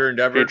don't know.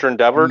 Future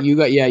endeavored. You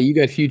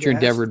got future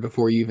endeavored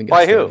before you even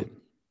got started.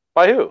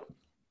 By who?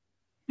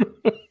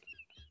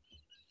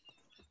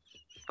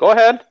 Go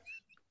ahead.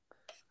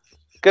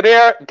 Get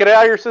out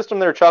of your system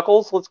there,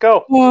 Chuckles. Let's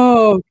go.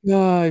 Oh,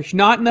 gosh.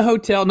 Not in the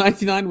hotel.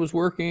 99 was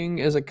working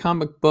as a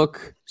comic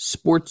book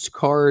sports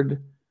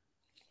card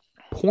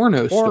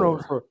porno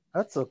store.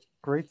 That's a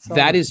great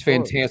That is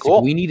fantastic.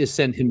 Cool. We need to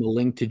send him a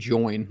link to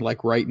join,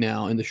 like right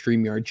now in the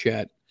StreamYard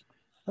chat.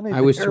 I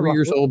was 3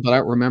 years old, but I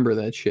don't remember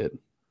that shit.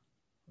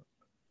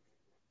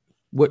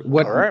 What?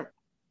 All right.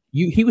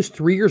 He was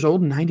 3 years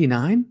old in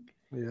 99?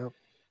 Yeah.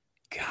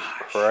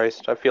 Gosh.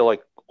 Christ. I feel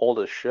like old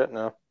as shit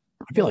now.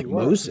 I feel like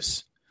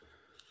Moses.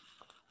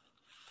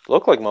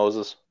 Look like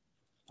Moses.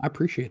 I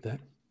appreciate that.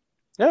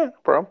 Yeah, no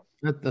problem.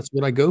 That's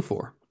what I go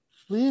for.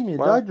 Liam, you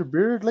dyed your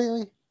beard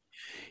lately?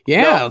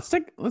 Yeah, No. let's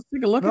take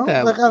a look at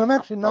that. Like, I'm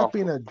actually not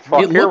being a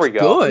Fuck, It here looks we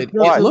go. good.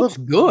 Why? It looks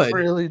good.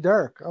 really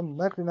dark. I'm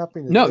actually not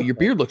being a No, dick. your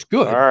beard looks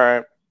good. All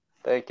right.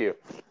 Thank you.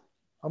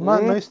 I'm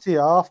not Mhm. nice to you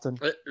often.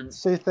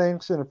 Say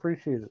thanks and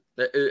appreciate it.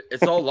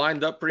 It's all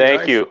lined up pretty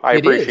Thank nice. you. I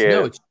It is. appreciate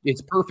No, it.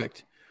 it's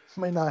perfect.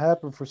 Might not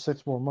happen for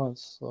 6 more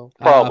months. So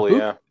Probably, Boog,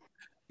 yeah.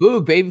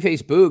 Boog,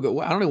 babyface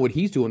Boog. I don't know what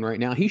he's doing right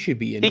now. He should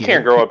be in He here.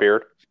 can't grow a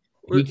beard.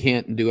 He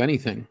can't do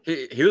anything.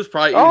 He was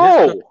probably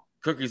eating his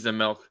cookies and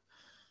milk.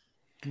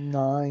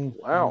 9.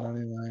 Wow.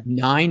 99.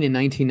 9 in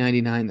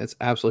 1999. That's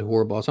absolutely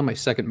horrible. It's on my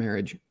second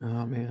marriage.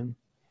 Oh, man.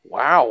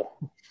 Wow.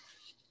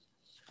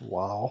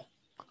 Wow.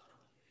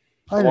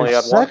 I Only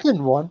had a had one?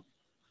 second one.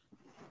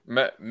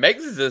 Megs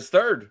is his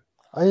third.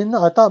 I didn't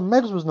know. I thought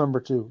Megs was number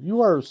 2.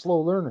 You are a slow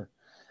learner.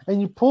 And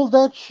you pulled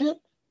that shit?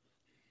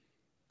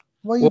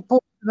 Well, you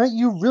pulled tonight.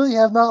 You really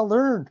have not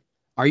learned.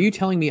 Are you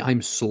telling me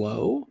I'm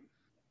slow?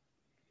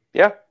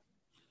 Yeah.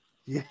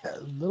 Yeah, a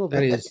little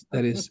bit.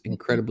 That is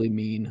incredibly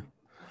mean.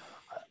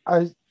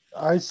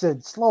 I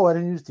said slow. I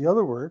didn't use the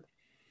other word.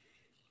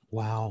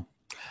 Wow.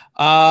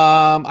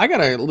 I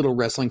got a little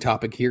wrestling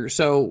topic here.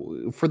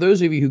 So, for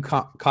those of you who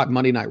caught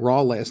Monday Night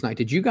Raw last night,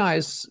 did you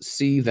guys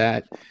see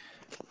that?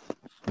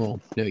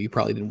 Well, no, you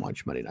probably didn't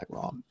watch Monday Night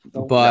Raw.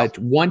 But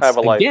once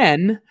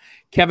again,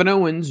 Kevin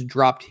Owens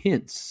dropped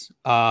hints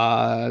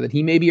that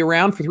he may be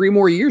around for 3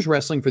 more years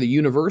wrestling for the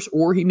universe,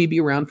 or he may be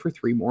around for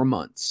 3 more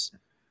months.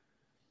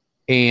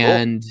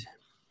 And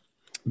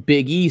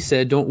Big E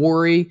said, don't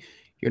worry,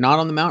 you're not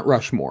on the Mount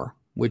Rushmore,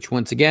 which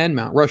once again,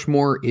 Mount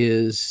Rushmore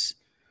is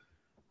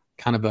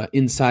kind of an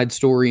inside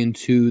story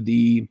into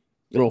the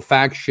little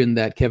faction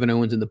that Kevin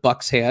Owens and the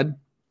Bucks had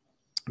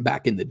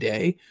back in the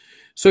day.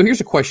 So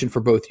here's a question for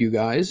both you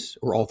guys,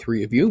 or all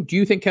 3 of you. Do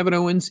you think Kevin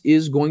Owens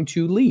is going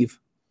to leave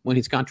when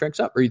his contract's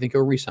up, or do you think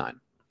he'll resign?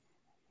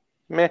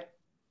 Meh.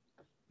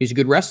 He's a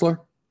good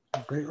wrestler.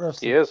 Great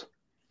wrestler. He is.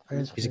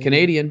 He's a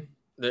Canadian.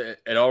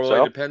 It all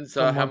really depends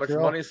how much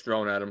money is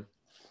thrown at him.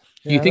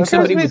 Do you think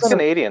somebody He's would?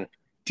 Canadian.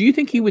 Do you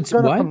think he would? It's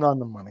gonna What? come down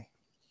to money.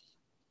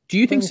 Do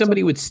you think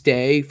somebody would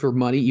stay for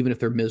money even if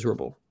they're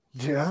miserable?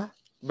 Yeah.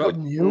 But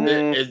Wouldn't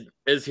you?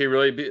 Is he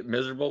really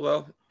miserable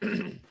though?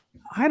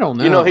 I don't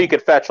know. You know, he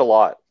could fetch a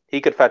lot.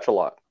 He could fetch a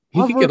lot.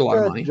 He could get a lot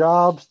of money.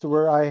 Jobs to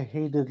where I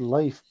hated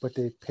life, but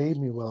they paid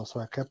me well, so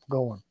I kept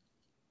going.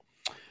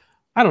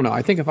 I don't know.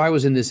 I think if I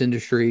was in this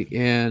industry,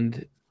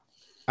 and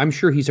I'm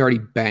sure he's already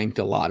banked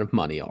a lot of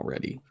money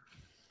already.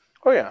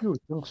 Oh yeah, you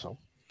would think so.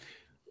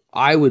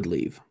 I would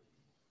leave.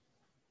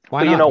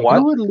 Why But not? you know what?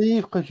 You would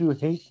leave because you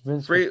hate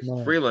Vince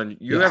McMahon. Freeland,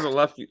 you haven't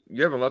left.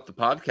 You haven't left the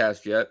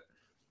podcast yet.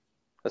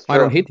 That's I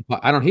don't hate the.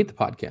 I don't hate the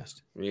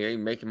podcast. You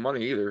ain't making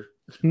money either.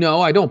 No,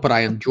 I don't. But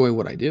I enjoy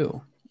what I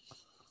do.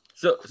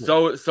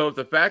 So if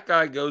the fat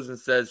guy goes and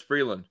says,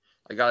 Freeland,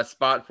 I got a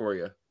spot for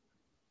you.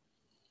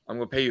 I'm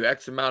going to pay you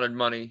X amount of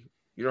money.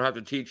 You don't have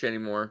to teach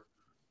anymore.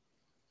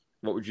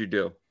 What would you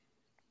do?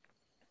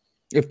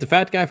 If the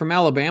fat guy from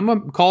Alabama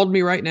called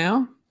me right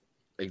now,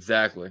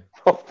 exactly.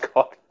 Oh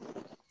God.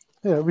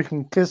 Yeah, we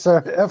can kiss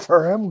our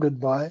FRM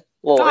goodbye.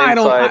 Little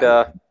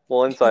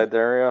inside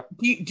there,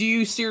 yeah. Do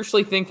you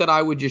seriously think that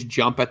I would just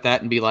jump at that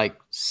and be like,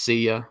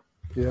 "See ya"?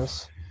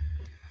 Yes.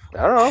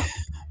 I don't know.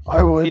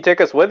 I would. You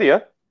take us with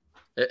you.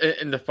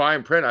 In the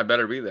fine print, I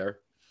better be there.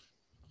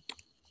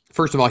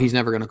 First of all, he's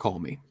never going to call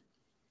me.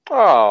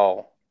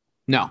 Oh.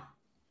 No.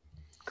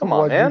 Come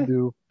on,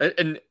 man.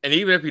 And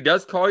even if he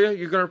does call you,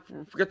 you're going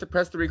to forget to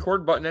press the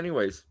record button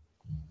anyways.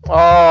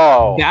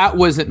 Oh. That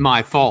wasn't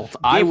my fault.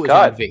 I was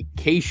cut. on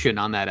vacation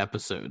on that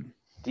episode.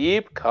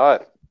 Deep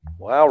cut.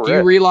 Wow, Rich. Do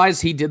you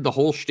realize he did the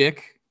whole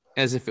shtick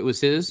as if it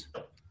was his?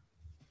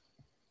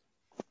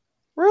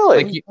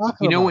 Really? Like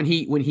you know when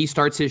he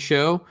starts his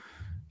show,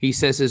 he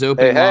says his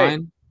opening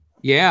line.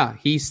 Yeah,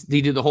 he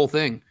did the whole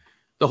thing,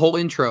 the whole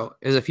intro,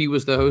 as if he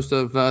was the host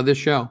of this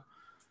show.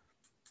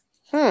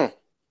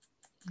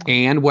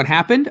 And what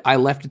happened? I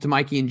left it to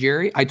Mikey and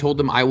Jerry. I told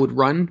them I would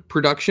run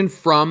production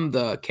from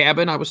the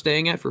cabin I was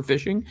staying at for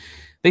fishing.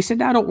 They said,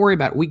 "No, don't worry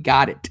about it. We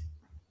got it."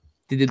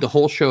 They did the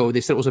whole show.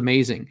 They said it was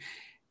amazing,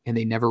 and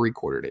they never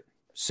recorded it.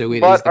 So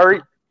it is.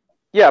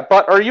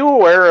 But are you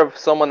aware of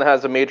someone that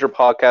has a major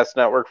podcast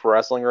network for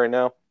wrestling right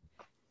now?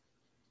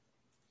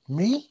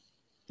 Me?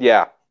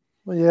 Yeah.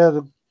 Well, yeah,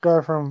 the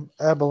guy from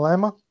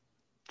Alabama.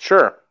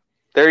 Sure.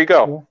 There you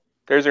go. Cool.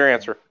 There's your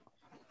answer.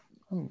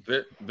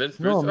 Vince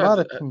No, I'm not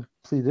a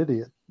complete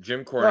idiot.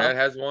 Jim Cornette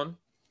has one.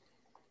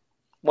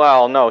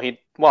 Well, no, he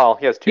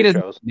has two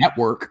shows.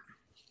 Network.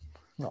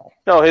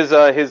 No,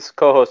 his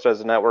co-host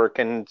has a network,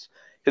 and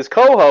his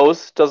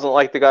co-host doesn't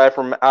like the guy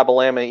from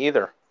Alabama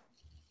either.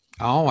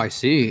 Oh, I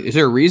see. Is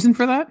there a reason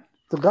for that?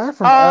 The guy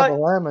from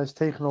Alabama has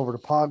taken over the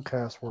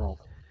podcast world.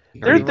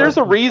 There's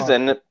a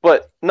reason,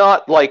 but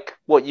not like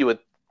what you would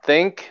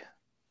think.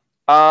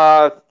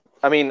 I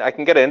mean, I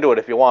can get into it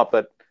if you want,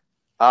 but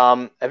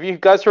have you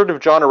guys heard of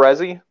John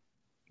Arezzi?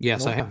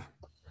 Yes, I have.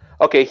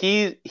 Okay,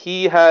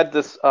 he had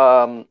this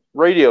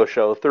radio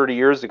show 30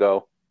 years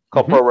ago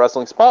called Pro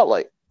Wrestling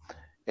Spotlight.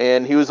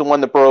 And he was the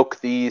one that broke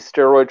the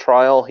steroid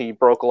trial. He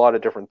broke a lot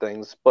of different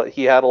things, but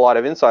he had a lot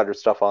of insider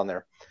stuff on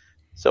there.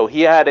 So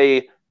he had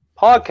a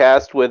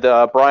podcast with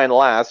Brian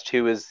Last,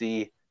 who is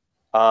the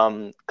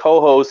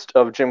co-host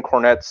of Jim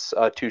Cornette's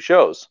two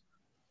shows.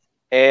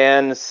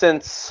 And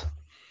since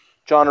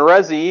John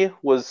Arezzi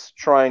was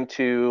trying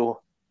to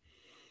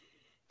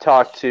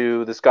talk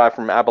to this guy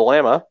from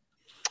Alabama,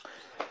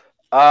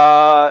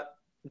 Brian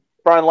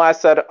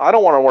Last said, "I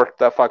don't want to work with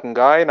that fucking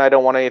guy, and I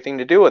don't want anything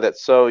to do with it,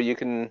 so you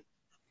can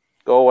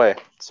go away."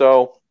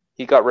 So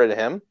he got rid of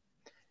him.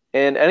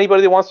 And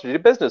anybody that wants to do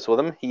business with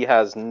him, he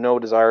has no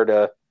desire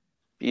to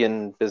be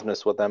in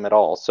business with them at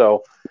all.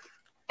 So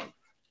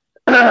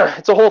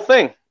it's a whole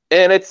thing.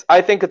 And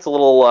I think it's a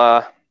little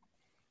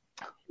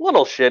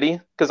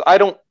shitty because I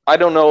don't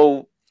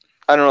know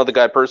the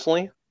guy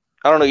personally.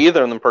 I don't know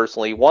either of them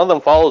personally. One of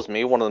them follows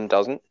me, one of them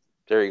doesn't.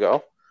 There you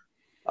go.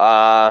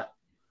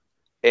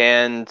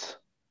 And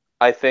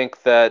I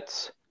think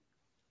that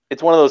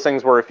it's one of those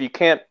things where if you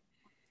can't,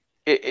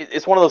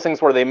 it's one of those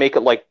things where they make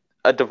it like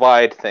a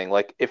divide thing.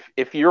 Like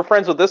if you're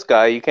friends with this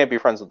guy, you can't be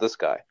friends with this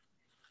guy.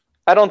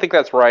 I don't think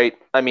that's right.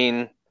 I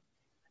mean,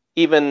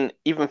 even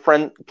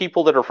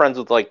people that are friends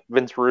with like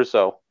Vince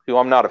Russo, who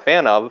I'm not a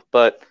fan of,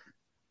 but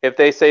if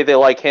they say they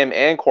like him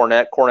and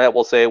Cornette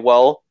will say,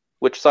 "Well,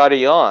 which side are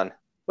you on?"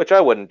 Which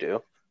I wouldn't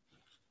do.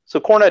 So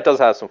Cornette does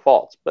have some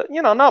faults, but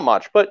not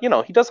much. But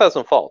he does have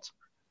some faults.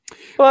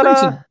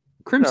 But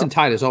Crimson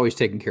Tide has always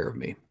taken care of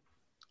me.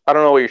 I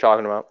don't know what you're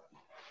talking about.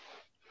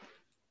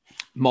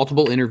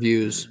 Multiple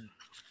interviews.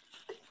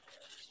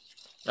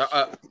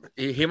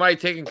 He might have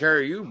taken care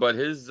of you, but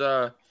his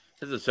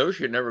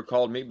associate never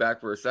called me back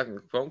for a second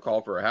phone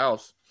call for a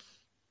house.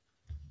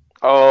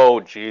 Oh,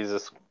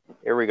 Jesus.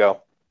 Here we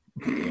go.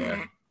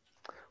 Yeah.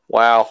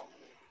 Wow.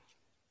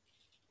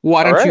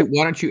 Why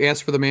don't you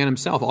ask for the man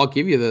himself? I'll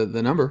give you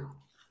the number.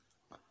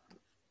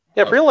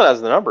 Yeah, Freeland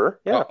has the number.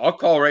 Yeah. I'll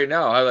call right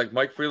now. I like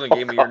Mike Freeland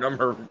gave me your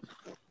number.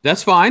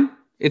 That's fine.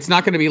 It's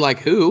not going to be like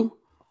who.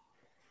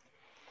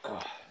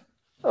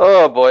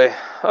 Oh boy.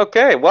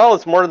 Okay. Well,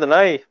 it's more than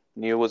I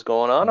knew was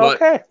going on.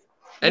 Okay.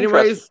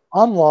 Anyways,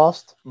 I'm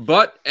lost.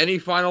 But any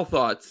final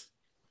thoughts?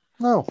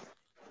 No.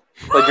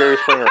 Like Jerry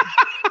Springer.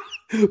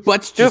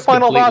 But do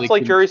final thoughts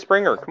like Jerry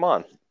Springer. Come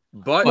on.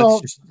 But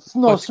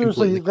no,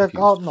 seriously.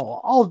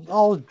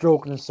 All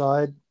joking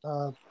aside,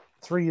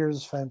 3 years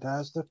is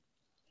fantastic.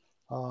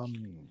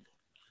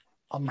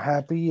 I'm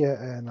happy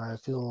and I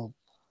feel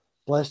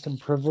blessed and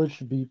privileged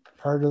to be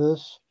part of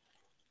this.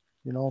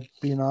 You know,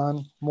 being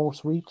on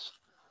most weeks.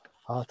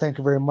 Thank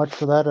you very much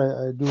for that.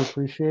 I do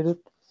appreciate it.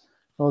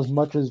 You know, as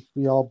much as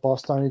we all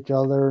bust on each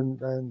other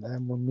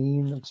and we're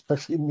mean,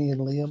 especially me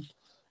and Liam,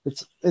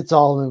 it's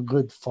all in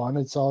good fun.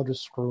 It's all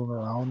just screwing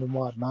around and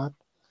whatnot.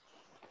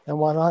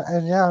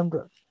 And yeah, I'm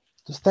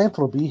just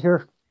thankful to be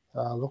here.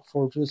 Look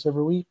forward to this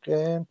every week.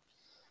 And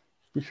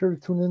be sure to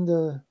tune in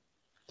to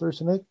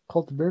Thursday night,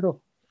 Cult of Beardo,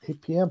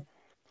 8 p.m.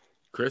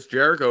 Chris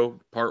Jericho,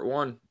 part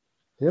 1.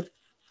 Yep.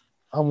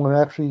 I'm going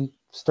to actually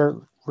start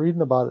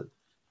reading about it.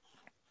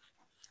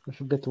 I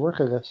should get to work,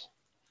 I guess.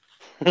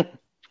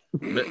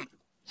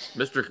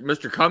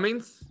 Mr.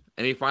 Cummings,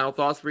 any final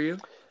thoughts for you?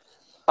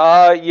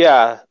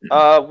 Yeah.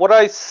 What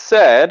I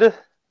said.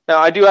 Now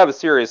I do have a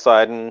serious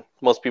side, and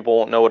most people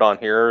won't know it on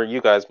here.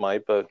 You guys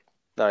might, but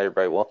not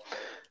everybody will.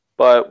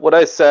 But what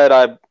I said,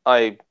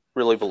 I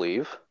really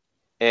believe,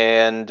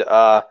 and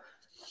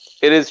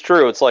it is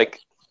true. It's like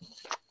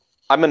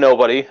I'm a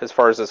nobody as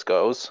far as this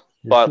goes,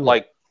 but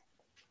like,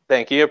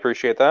 thank you,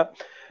 appreciate that.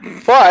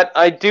 But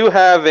I do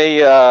have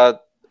a.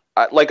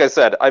 Like I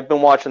said, I've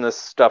been watching this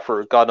stuff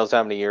for God knows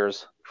how many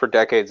years, for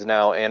decades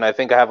now, and I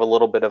think I have a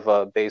little bit of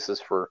a basis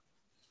for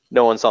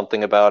knowing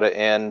something about it.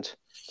 And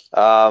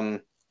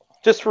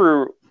just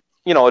through,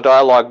 a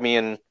dialogue me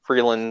and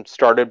Freeland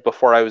started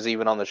before I was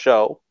even on the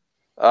show,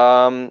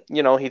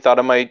 he thought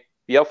I might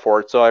be up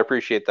for it, so I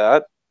appreciate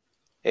that.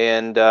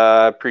 And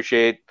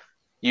appreciate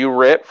you,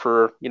 Rit,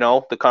 for,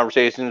 the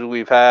conversations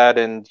we've had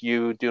and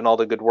you doing all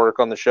the good work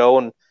on the show,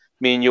 and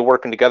me and you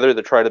working together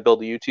to try to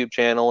build a YouTube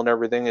channel and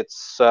everything.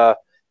 It's all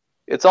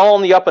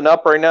on the up and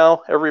up right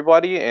now,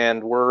 everybody,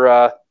 and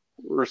we're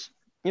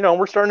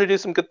starting to do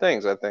some good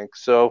things, I think.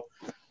 So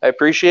I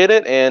appreciate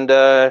it,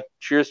 and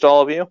cheers to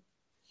all of you.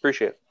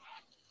 Appreciate it.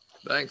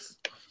 Thanks.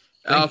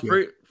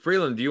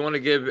 Freeland, do you want to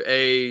give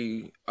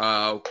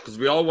because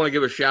we all want to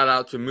give a shout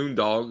out to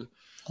Moondog.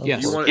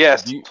 Yes.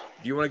 Do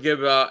you want to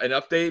give an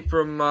update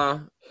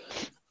from?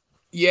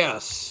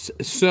 Yes.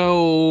 So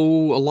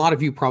a lot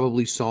of you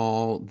probably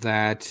saw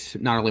that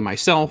not only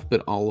myself,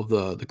 but all of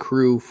the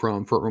crew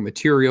from Front Row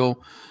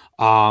Material.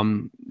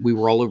 We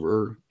were all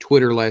over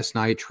Twitter last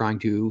night trying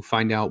to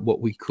find out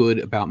what we could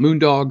about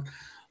Moondog.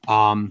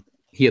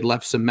 He had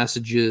left some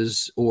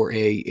messages or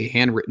a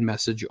handwritten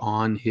message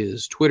on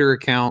his Twitter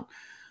account.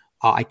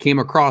 I came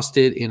across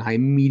it and I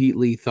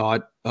immediately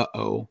thought,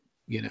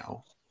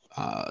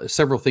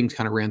 several things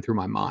kind of ran through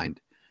my mind.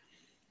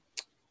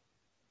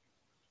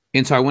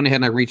 And so I went ahead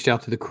and I reached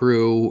out to the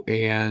crew,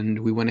 and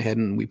we went ahead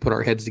and we put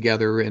our heads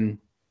together, and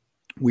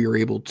we were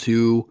able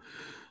to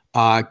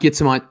get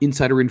some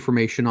insider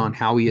information on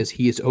how he is.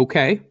 He is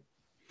okay.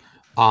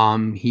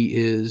 He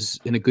is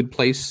in a good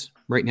place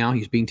right now.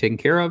 He's being taken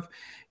care of.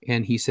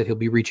 And he said he'll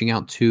be reaching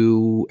out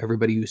to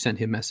everybody who sent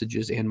him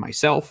messages and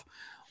myself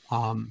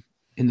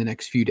in the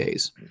next few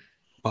days.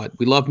 But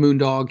we love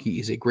Moondog. He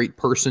is a great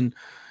person.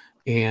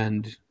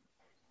 And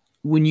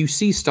when you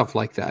see stuff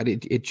like that,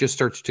 it just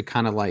starts to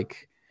kind of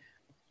like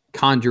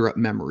conjure up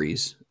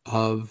memories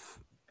of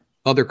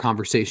other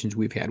conversations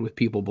we've had with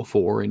people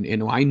before.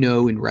 And I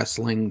know in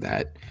wrestling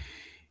that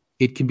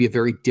it can be a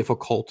very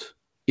difficult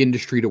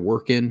industry to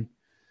work in.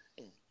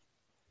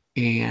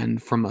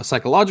 And from a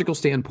psychological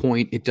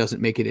standpoint, it doesn't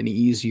make it any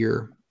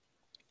easier.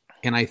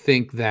 And I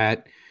think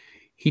that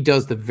he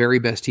does the very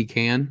best he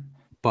can,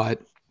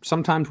 but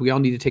sometimes we all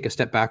need to take a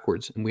step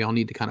backwards, and we all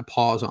need to kind of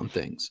pause on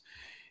things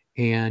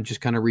and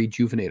just kind of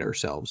rejuvenate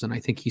ourselves. And I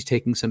think he's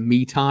taking some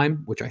me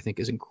time, which I think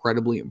is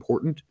incredibly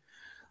important.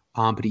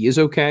 But he is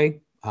okay.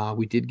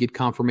 We did get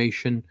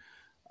confirmation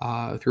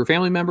through a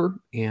family member,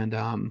 and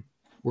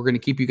we're going to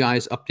keep you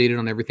guys updated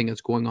on everything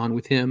that's going on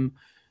with him.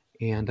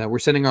 And we're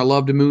sending our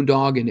love to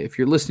Moondog. And if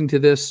you're listening to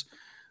this,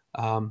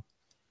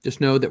 just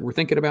know that we're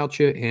thinking about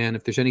you. And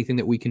if there's anything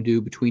that we can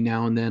do between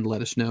now and then,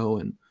 let us know.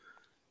 And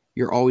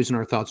you're always in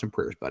our thoughts and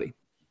prayers, buddy.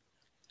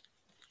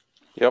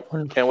 Yep.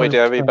 Can't wait to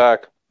have you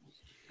back.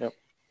 Yep.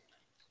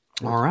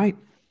 All right.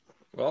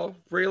 Well,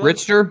 Freeland.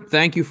 Ritster,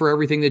 thank you for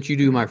everything that you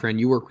do, my friend.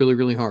 You work really,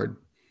 really hard.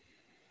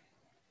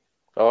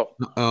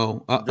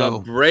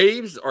 The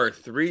Braves are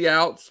 3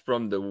 outs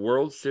from the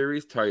World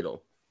Series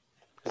title.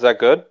 Is that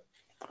good?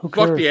 Fuck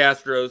the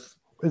Astros.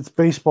 It's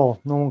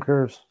baseball. No one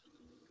cares.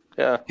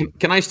 Yeah.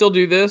 Can I still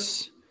do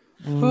this?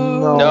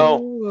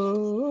 No.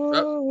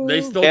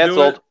 They still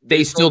Canceled. do it.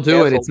 They still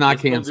do it. It's not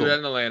They still canceled. do that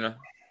in Atlanta.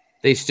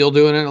 They still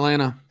do it in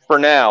Atlanta. For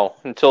now,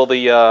 until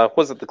the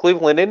the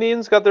Cleveland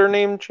Indians got their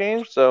name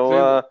changed.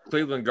 So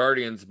Cleveland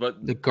Guardians,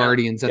 but the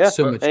Guardians. That's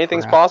so much.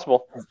 Anything's crap.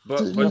 possible.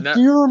 But Do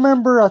you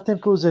remember? I think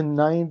it was in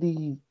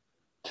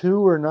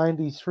 '92 or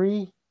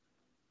 '93.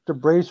 The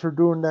Braves were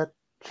doing that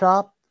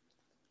chop,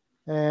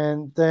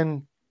 and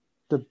then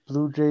the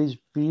Blue Jays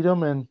beat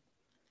them, and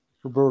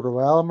Roberto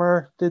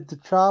Alomar did the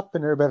chop,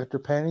 and everybody got their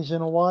panties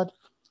in a wad.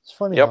 It's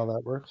funny how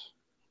that works.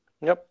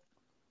 Yep.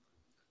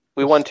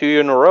 We won 2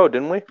 in a row,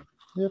 didn't we?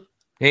 Yep.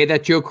 Hey,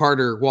 that Joe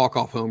Carter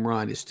walk-off home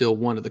run is still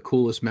one of the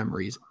coolest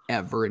memories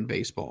ever in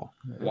baseball.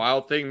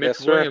 Wild thing, Mitch Yes,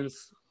 sir.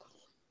 Williams.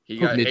 He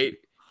got Mitch-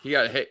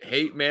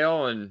 hate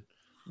mail and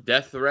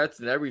death threats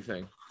and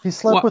everything. He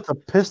slept with a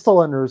pistol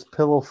under his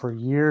pillow for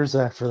years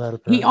after that.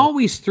 Apparently. He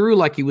always threw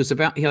like he was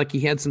like he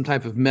had some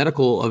type of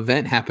medical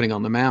event happening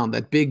on the mound.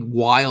 That big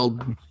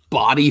wild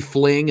body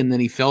fling, and then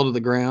he fell to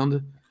the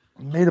ground.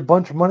 Made a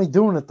bunch of money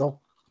doing it though.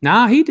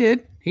 Nah, he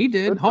did. He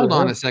did. Good Hold for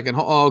on him. a second.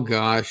 Oh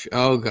gosh.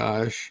 Oh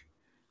gosh.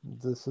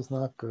 This is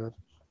not good.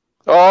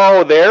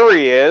 Oh, there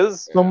he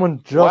is.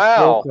 Someone just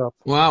Wow. woke up.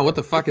 Wow. What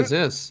the fuck is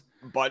this?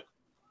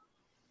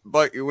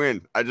 But you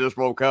win. I just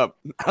woke up.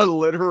 I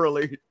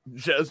literally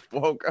just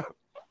woke up.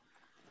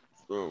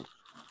 So,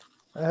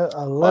 At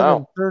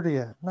 11:30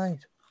 at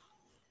night.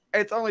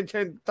 it's only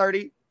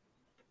 10:30.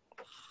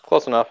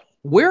 Close enough.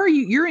 Where are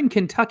you? You're in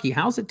Kentucky.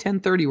 How's it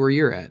 10:30 where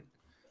you're at?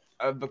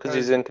 Because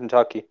he's in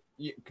Kentucky.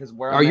 Because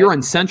where Are you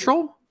on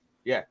Central?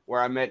 Yeah,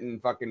 where I met in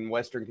fucking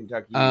Western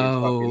Kentucky. is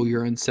Oh, fucking-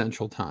 you're in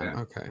Central Time.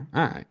 Okay.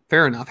 All right.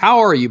 Fair enough. How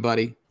are you,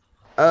 buddy?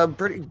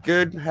 Pretty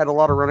good. Had a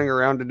lot of running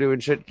around to do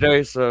and shit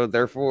today, so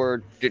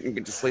therefore didn't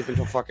get to sleep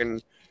until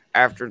fucking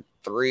after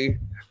 3.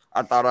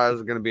 I thought I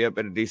was gonna be up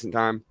at a decent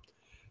time.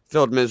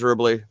 Failed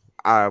miserably.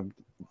 I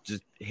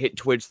just hit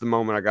Twitch the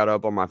moment I got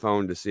up on my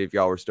phone to see if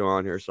y'all were still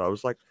on here. So I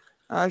was like,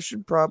 I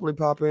should probably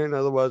pop in,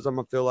 otherwise I'm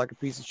gonna feel like a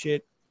piece of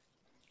shit.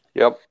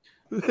 Yep.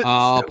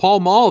 Paul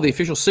Mall, the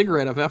official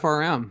cigarette of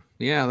FRM.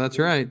 Yeah, that's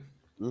right.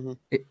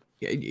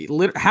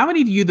 How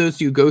many do you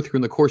go through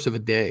in the course of a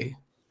day?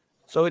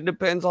 So it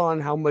depends on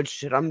how much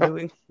shit I'm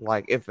doing.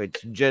 Like if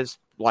it's just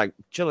like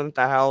chilling at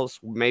the house,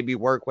 maybe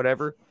work,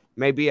 whatever,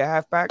 maybe a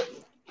half pack.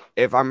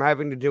 If I'm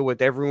having to deal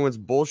with everyone's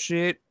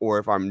bullshit, or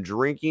if I'm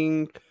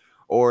drinking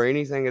or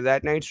anything of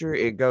that nature,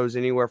 it goes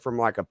anywhere from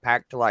like a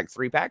pack to like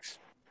 3 packs.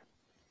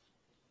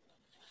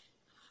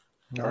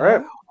 All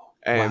right.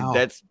 And Wow.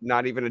 that's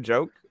not even a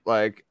joke.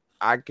 Like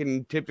I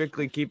can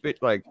typically keep it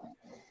like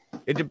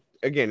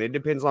again, it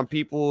depends on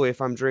people,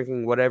 if I'm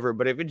drinking, whatever.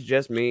 But if it's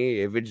just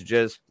me, if it's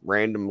just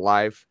random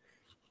life,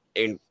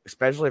 and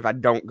especially if I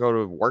don't go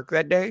to work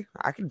that day,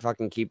 I can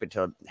fucking keep it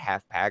to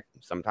half pack,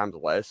 sometimes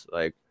less.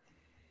 Like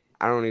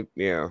I don't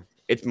even,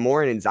 it's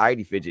more an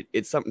anxiety fidget.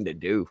 It's something to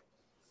do,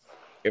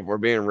 if we're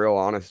being real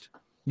honest.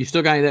 You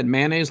still got any of that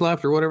mayonnaise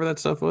left, or whatever that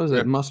stuff was?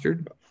 That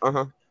mustard?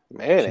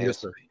 Mayonnaise. Yes,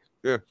 sir.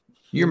 Yeah.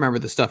 You remember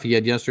the stuff you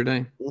had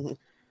yesterday?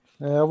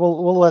 Yeah,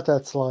 we'll let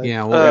that slide.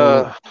 Yeah.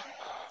 Well,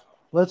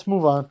 Let's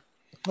move on.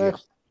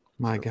 Next.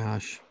 my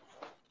gosh.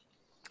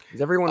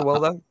 Is everyone well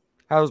though?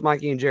 How's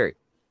Mikey and Jerry?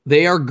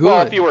 They are good.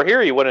 Well, if you were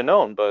here, you would have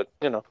known, but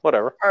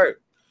whatever. All right.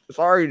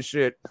 Sorry and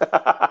shit.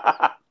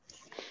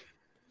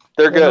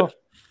 They're good.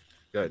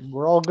 Good.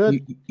 We're all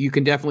good. You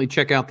can definitely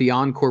check out the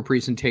encore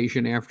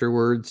presentation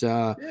afterwards.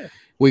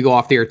 We go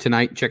off the air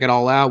tonight. Check it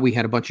all out. We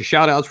had a bunch of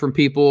shout outs from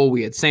people.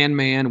 We had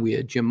Sandman. We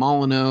had Jim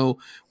Molyneux.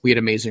 We had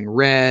Amazing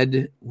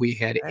Red. We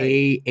had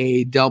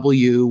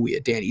AAW. We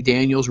had Danny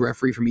Daniels,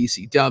 referee from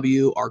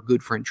ECW. Our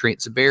good friend Trent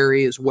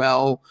Saberi as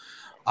well.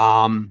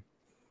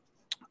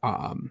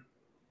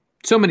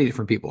 So many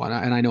different people.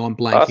 And I know I'm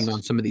blanking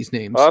on some of these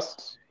names.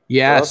 Us?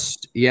 Yes. Us?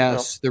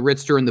 Yes. The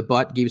Ritzter and the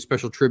Butt gave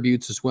special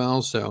tributes as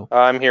well. So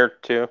I'm here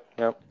too.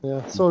 Yep.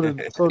 Yeah. So did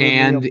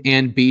and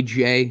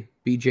Liam.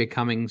 BJ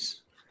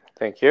Cummings.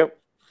 Thank you.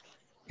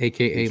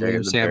 AKA BJ Liam and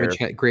the Savage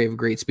Bear. had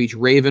great speech.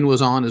 Raven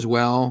was on as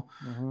well.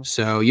 Mhm.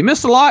 So you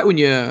missed a lot when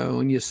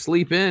you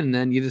sleep in, and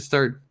then you just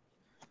start.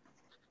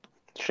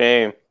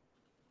 Shame.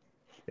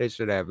 It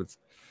shit happens.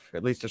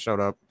 At least I showed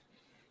up.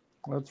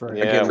 That's right.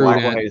 Yeah, Again, the True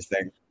Michael that. Hayes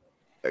thing.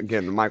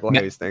 Again, the Michael Me-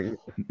 Hayes thing.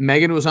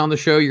 Megan was on the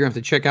show. You're gonna have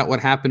to check out what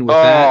happened with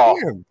that. Oh,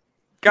 Damn. you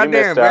Goddamn,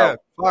 missed yeah. out.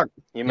 Fuck.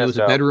 You It was missed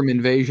a out. bedroom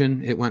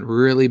invasion. It went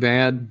really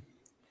bad.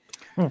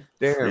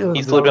 Damn.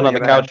 He's sleeping on the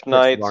couch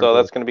tonight, so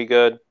that's going to be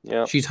good.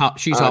 Yeah. She's Oh,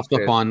 hopped up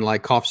shit. on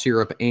like cough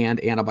syrup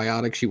and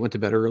antibiotics. She went to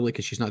bed early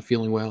because she's not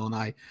feeling well, and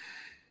I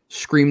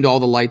screamed all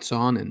the lights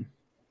on and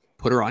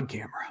put her on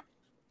camera.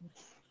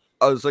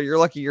 Oh, so you're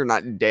lucky you're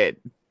not dead.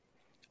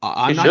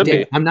 I'm You not should dead.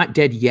 be. I'm not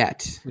dead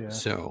yet. Yeah.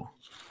 So,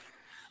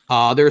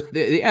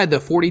 they had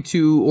the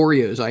 42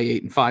 Oreos I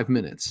ate in 5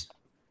 minutes.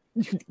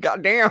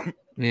 Goddamn.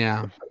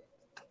 Yeah,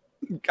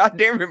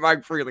 Goddamn it,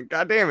 Mike Freeland.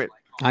 Goddamn it.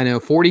 I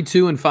know.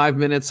 42 in 5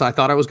 minutes. I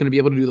thought I was going to be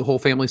able to do the whole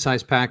family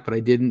size pack, but I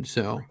didn't.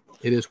 So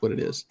it is what it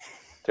is.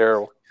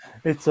 Terrible.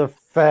 It's a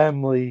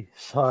family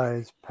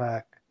size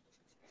pack.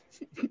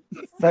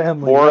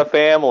 Family. For a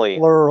family.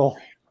 Plural.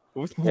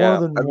 More Yeah.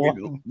 than I one.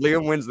 mean,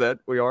 Liam wins that.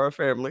 We are a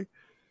family.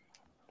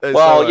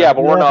 Well, yeah,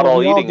 but we're Yeah, not but all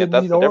we all eating it. didn't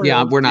That's eat the difference.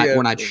 Yeah, we're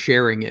Yeah. not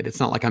sharing it. It's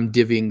not like I'm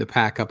divvying the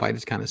pack up. I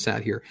just kind of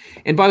sat here.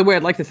 And by the way,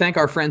 I'd like to thank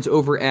our friends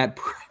over at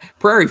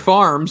Prairie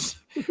Farms.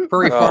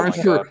 Prairie Oh, Farms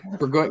my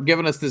for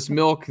giving us this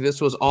milk.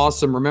 This was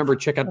awesome. Remember,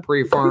 check out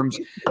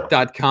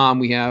prairiefarms.com.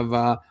 We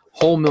have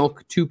whole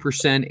milk,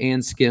 2%,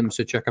 and skim.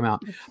 So check them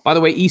out. By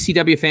the way,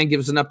 ECW fan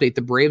gives us an update.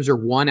 The Braves are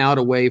 1 out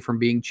away from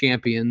being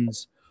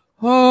champions.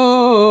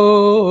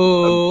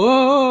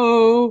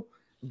 Oh,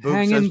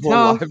 hanging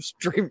tough. Live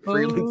stream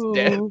Freeland's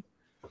dead.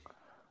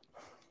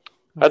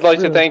 I'd like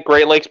to thank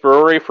Great Lakes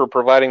Brewery for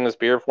providing this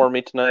beer for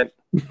me tonight.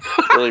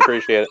 Really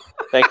appreciate it.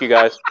 Thank you,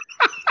 guys.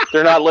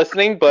 They're not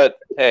listening, but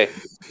hey.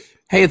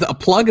 Hey, a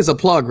plug is a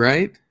plug,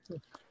 right?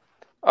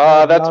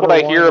 That's what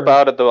I hear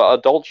about at the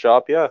adult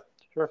shop. Yeah,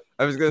 sure.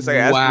 I was gonna say,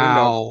 ask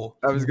wow,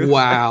 Moondog. I was gonna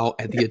wow,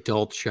 at the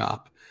adult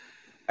shop.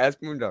 Ask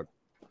Moondog.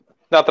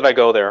 Not that I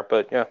go there,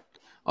 but yeah.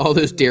 All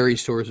those dairy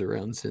stores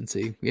around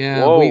Cincy.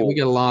 Yeah, Whoa. we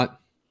get a lot.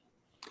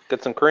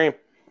 Get some cream.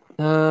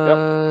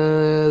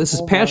 This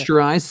is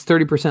pasteurized,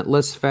 30%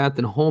 less fat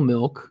than whole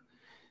milk.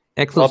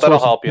 Excellent that'll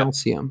source help of you.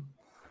 calcium.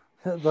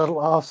 That'll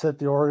offset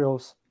the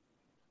Oreos.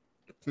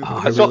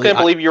 Oh, I still can't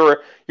believe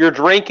you're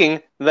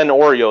drinking then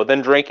Oreo,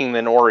 then drinking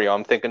then Oreo.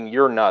 I'm thinking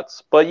you're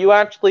nuts, but you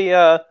actually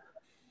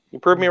you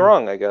proved me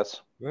wrong, I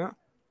guess. Yeah.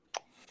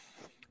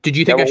 Did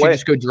you think I should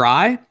just go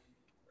dry?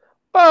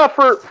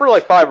 For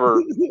like 5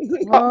 or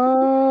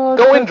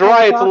going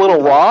dry, it's a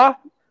little raw,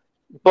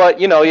 but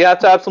you have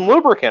to have some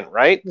lubricant,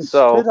 right?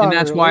 So and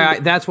that's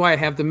why I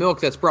have the milk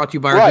that's brought to you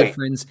by our good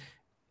friends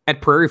at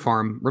Prairie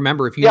Farm.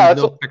 Remember, if you need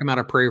milk, check them out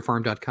at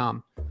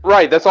prairiefarm.com.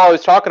 Right, that's all I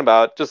was talking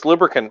about. Just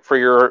lubricant for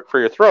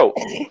your throat.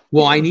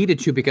 Well, I needed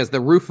to because the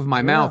roof of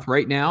my mouth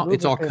right now,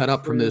 it's all cut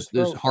up from those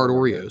hard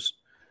Oreos.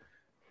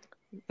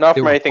 Not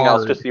from anything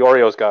else, just the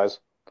Oreos, guys.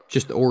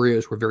 Just the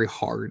Oreos were very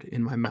hard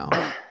in my mouth.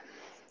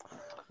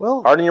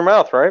 Well, hard in your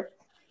mouth, right?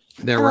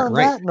 They're on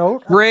right. that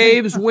note,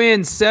 Braves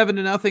win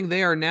 7-0.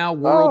 They are now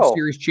World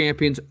Series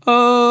champions.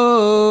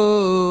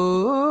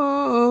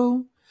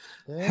 Oh,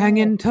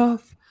 hanging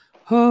tough.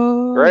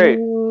 Oh, great.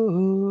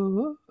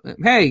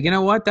 Hey, you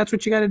know what? That's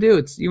what you got to do.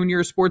 It's you and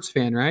you're a sports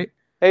fan, right?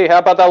 Hey, how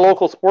about that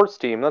local sports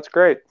team? That's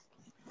great.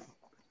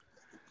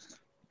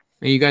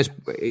 Are you guys?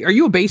 Are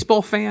you a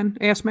baseball fan,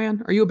 ass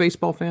man? Are you a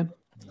baseball fan?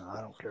 No,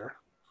 I don't care.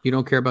 You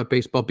don't care about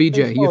baseball,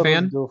 BJ? You a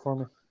fan? Do it for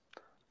me.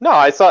 No,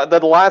 I saw the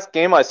last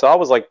game I saw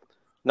was like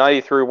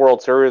 '93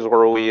 World Series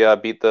where we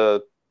beat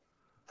the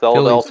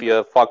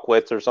Philadelphia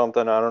Fuckwits or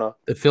something. I don't know.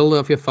 The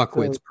Philadelphia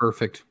Fuckwits.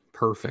 Perfect.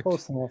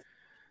 Close enough.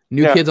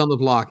 New Kids on the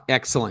Block.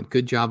 Excellent.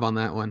 Good job on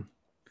that one.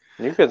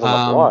 New Kids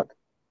on the Block.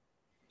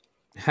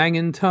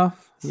 Hanging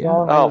tough. Yeah.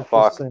 Oh,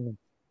 fuck.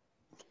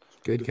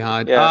 Good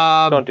God.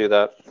 Yeah, don't do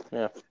that.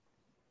 Yeah.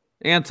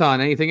 Anton,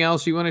 anything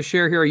else you want to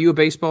share here? Are you a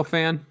baseball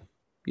fan?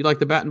 You like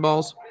the bat and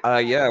balls?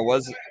 Yeah, I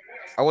was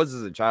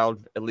as a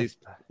child, at least.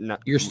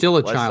 Not, You're still a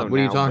less child. so What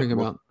are you now, talking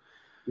but- about?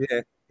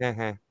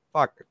 Yeah.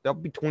 Fuck. They'll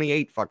be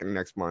 28 fucking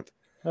next month.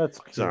 That's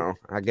cute. So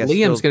I guess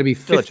Liam's still- going to be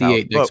still a child,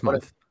 58 next but-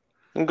 month.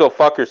 You can go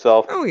fuck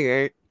yourself. No, he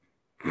ain't.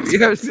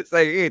 I was just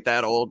saying, he ain't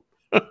that old.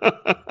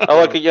 I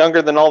look it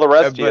younger than all the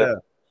rest of you.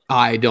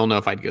 I don't know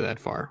if I'd go that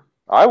far.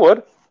 I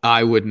would.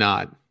 I would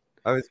not.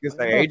 I was gonna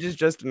say age is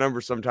just a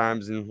number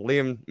sometimes, and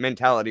Liam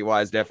mentality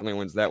wise definitely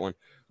wins that one.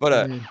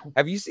 But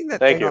have you seen that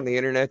Thank thing you. on the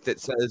internet that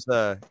says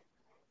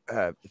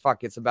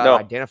it's about No.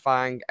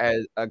 identifying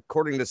as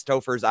according to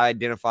Stouffer's, I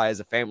identify as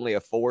a family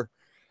of 4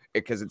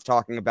 because it's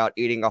talking about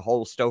eating a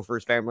whole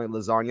Stouffer's family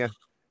lasagna.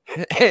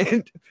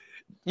 And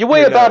You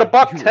weigh about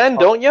 $110,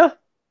 don't you?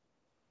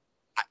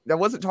 that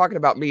wasn't talking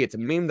about me. It's a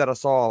meme that I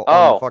saw on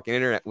Oh. the fucking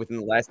internet within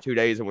the last 2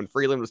 days. And when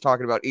Freeland was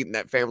talking about eating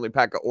that family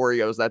pack of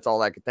Oreos, that's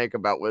all I could think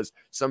about was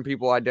some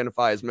people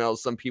identify as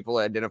males, some people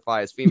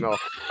identify as female.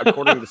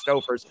 According to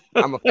Stouffer's,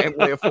 I'm a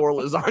family of 4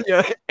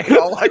 lasagna. And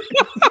all I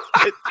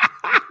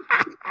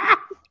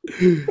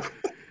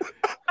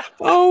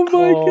Oh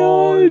my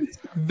God.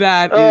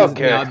 That is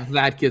Okay. now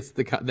that gets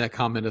that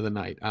comment of the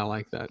night. I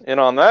like that. And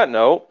on that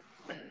note,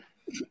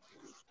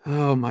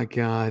 Oh my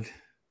God.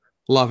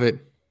 Love it.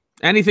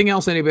 Anything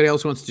else anybody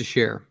else wants to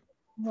share?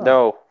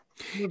 no.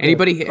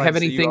 Anybody Glad have to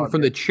see you anything on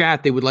from the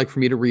chat they would like for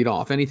me to read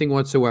off? Anything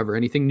whatsoever?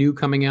 Anything new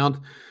coming out?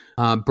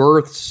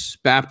 Births,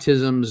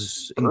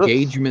 baptisms,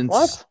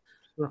 engagements,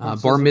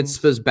 bar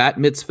mitzvahs, bat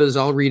mitzvahs.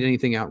 I'll read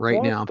anything out right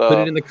What now. the Put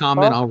it in the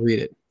comment. fuck? I'll read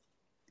it.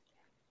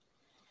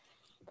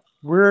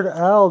 Weird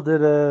Al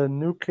did a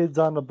New Kids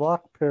on the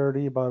Block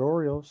parody about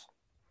Oreos.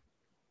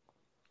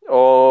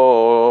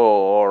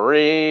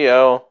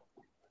 Oreo.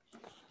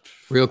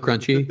 Real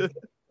crunchy.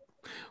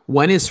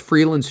 When is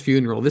Freeland's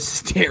funeral? This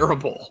is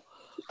terrible.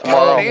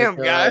 Tomorrow. damn,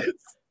 guys.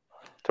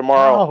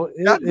 Tomorrow. Oh,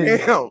 it God is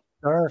damn.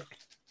 dark.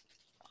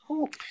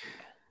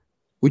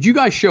 Would you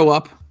guys show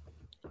up?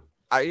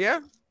 Yeah.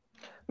 I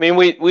mean,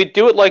 we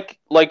do it like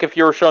if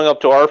you were showing up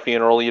to our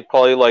funeral, you'd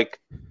probably like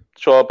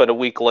show up at a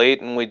week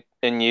late,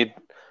 and you'd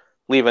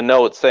leave a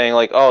note saying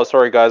like, "Oh,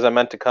 sorry guys, I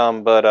meant to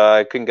come, but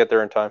I couldn't get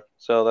there in time."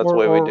 So that's the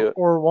way we do it.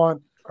 Or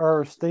want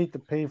our state to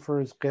pay for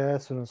his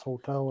gas and his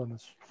hotel and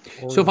his.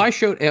 So if I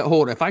showed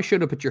if I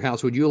showed up at your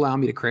house, would you allow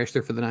me to crash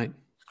there for the night?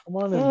 Come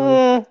on in,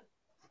 buddy.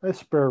 There's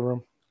spare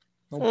room.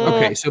 No problem.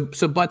 Okay,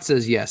 so Butt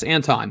says yes.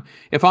 Anton,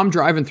 if I'm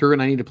driving through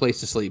and I need a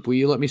place to sleep, will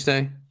you let me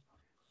stay?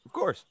 Of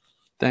course.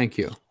 Thank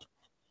you.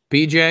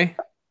 BJ?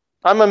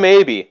 I'm a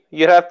maybe.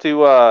 You'd have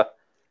to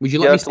Would you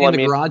let me stay in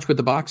the garage with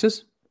the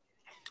boxes?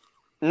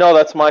 No,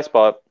 that's my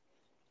spot.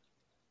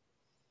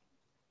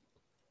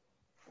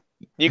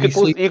 You could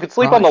sleep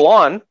on the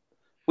lawn.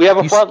 We have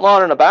a front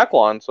lawn and a back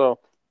lawn, so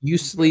you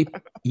sleep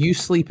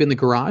in the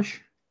garage?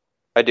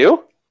 I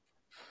do.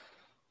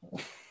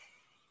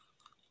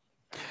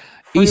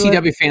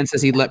 ECW fan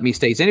says he'd let me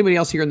stay. Is anybody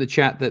else here in the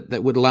chat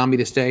that would allow me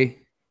to stay?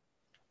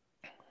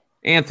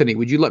 Anthony,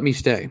 would you let me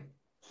stay?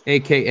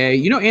 AKA,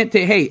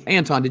 hey,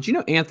 Anton, did you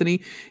know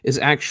Anthony is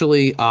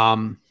actually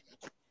the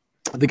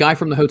guy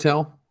from the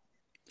hotel?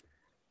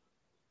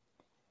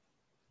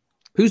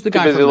 Who's the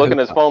guy? Busy looking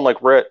at his phone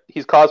like Rit.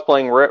 He's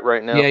cosplaying Rit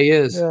right now. Yeah, he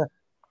is. Yeah.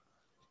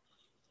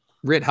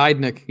 Rit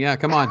Heidnick. Yeah,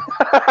 come on.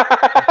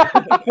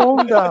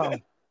 Calm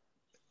down.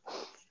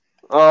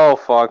 Oh,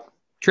 fuck.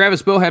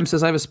 Travis Bohem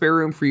says, I have a spare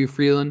room for you,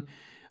 Freeland.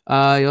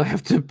 You'll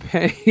have to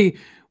pay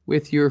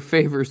with your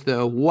favors,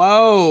 though.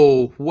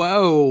 Whoa.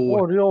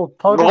 Oh, the old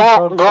tug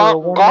and for a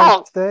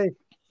one-night stay.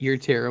 You're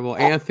terrible.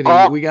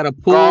 Anthony, we got a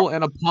pool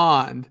and a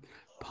pond.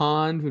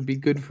 Pond would be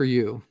good for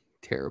you.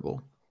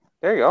 Terrible.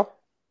 There you go.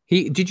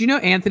 Did you know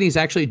Anthony's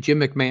actually Jim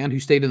McMahon who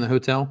stayed in the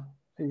hotel?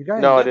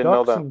 No, I didn't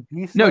know that.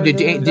 No,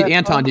 did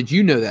Anton, did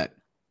you know that?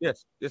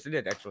 Yes, I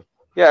did, actually.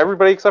 Yeah,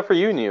 everybody except for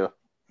you knew.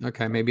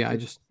 Okay, maybe I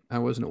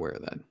wasn't aware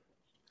of that.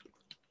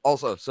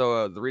 Also,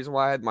 so the reason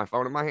why I had my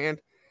phone in my hand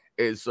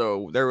is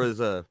so there was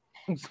a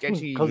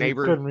sketchy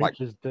neighbor, like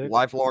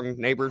lifelong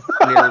neighbor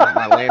near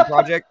my land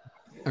project.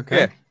 Okay.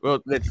 Yeah, well,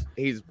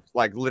 he's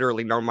like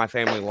literally known my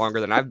family longer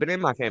than I've been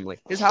in my family.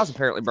 His house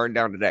apparently burned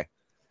down today.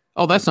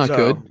 Oh, that's not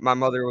good. My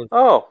mother was,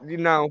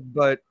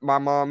 but my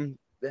mom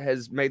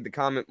has made the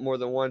comment more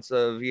than once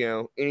of,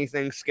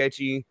 anything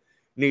sketchy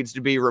needs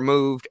to be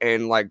removed.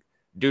 And like,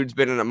 dude's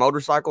been in a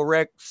motorcycle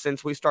wreck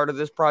since we started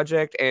this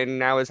project, and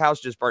now his house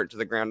just burnt to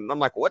the ground. And I'm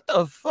like, what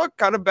the fuck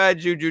kind of bad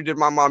juju did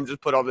my mom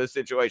just put on this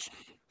situation?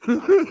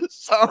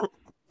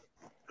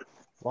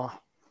 Wow.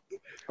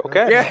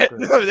 Okay.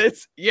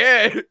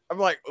 Yeah, I'm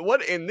like,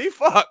 what in the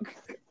fuck?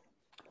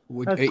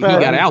 He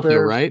got out though,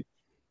 right?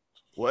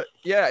 What?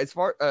 Yeah, as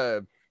far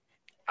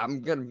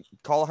I'm gonna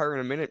call her in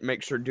a minute and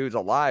make sure dude's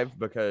alive,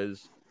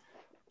 because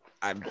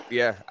I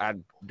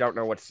don't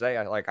know what to say.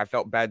 I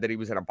felt bad that he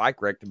was in a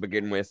bike wreck to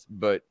begin with,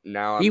 but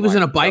now he was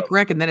in a bike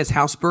wreck and then his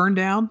house burned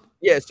down.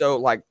 Yeah, so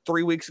like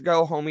 3 weeks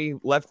ago, homie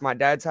left my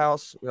dad's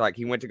house. Like,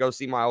 he went to go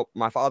see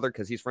my father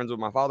because he's friends with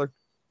my father.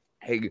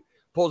 He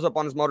pulls up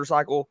on his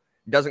motorcycle,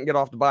 doesn't get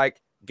off the bike,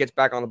 gets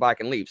back on the bike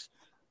and leaves.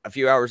 A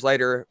few hours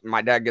later,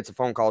 my dad gets a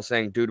phone call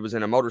saying dude was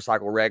in a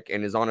motorcycle wreck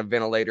and is on a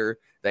ventilator.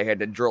 They had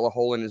to drill a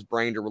hole in his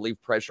brain to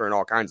relieve pressure and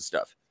all kinds of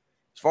stuff.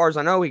 As far as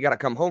I know, he got to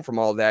come home from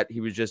all that. He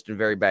was just in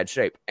very bad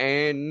shape.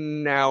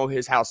 And now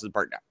his house is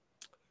burnt down.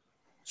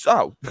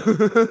 So,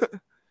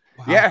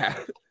 yeah.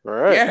 All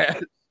right. Yeah.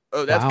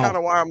 Oh, that's kind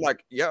of why I'm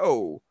like,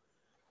 yo.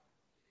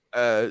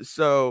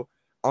 So,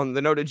 on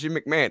the note of Jim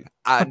McMahon,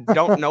 I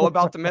don't know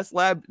about the meth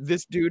lab.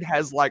 This dude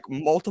has like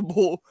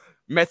multiple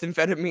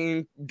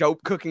methamphetamine,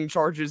 dope cooking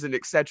charges, and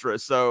etc.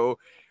 So,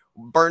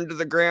 burned to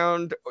the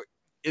ground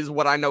is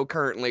what I know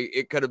currently.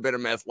 It could have been a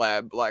meth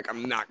lab. Like,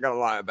 I'm not gonna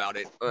lie about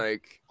it.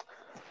 Like,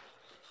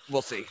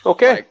 we'll see.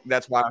 Okay. Like,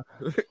 that's why.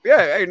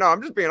 Yeah. Hey, no,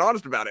 I'm just being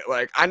honest about it.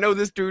 Like, I know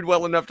this dude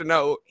well enough to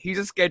know he's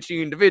a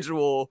sketchy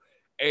individual,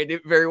 and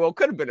it very well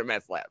could have been a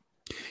meth lab.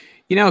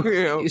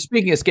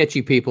 Speaking of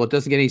sketchy people, it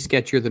doesn't get any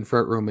sketchier than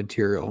Front Row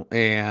Material.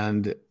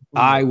 And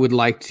I would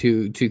like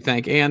to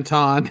thank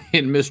Anton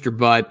and Mr.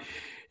 Butt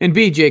and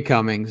BJ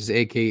Cummings,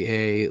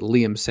 a.k.a.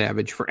 Liam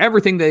Savage, for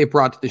everything they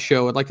brought to the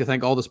show. I'd like to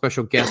thank all the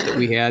special guests that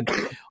we had,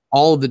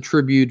 all of the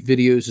tribute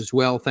videos as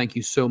well. Thank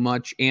you so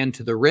much. And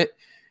to the Rit.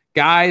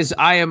 Guys,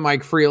 I am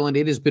Mike Freeland.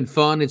 It has been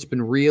fun. It's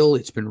been real.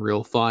 It's been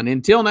real fun.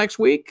 Until next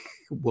week,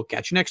 we'll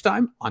catch you next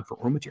time on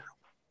Front Row Material.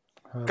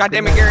 God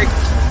damn it, Gary.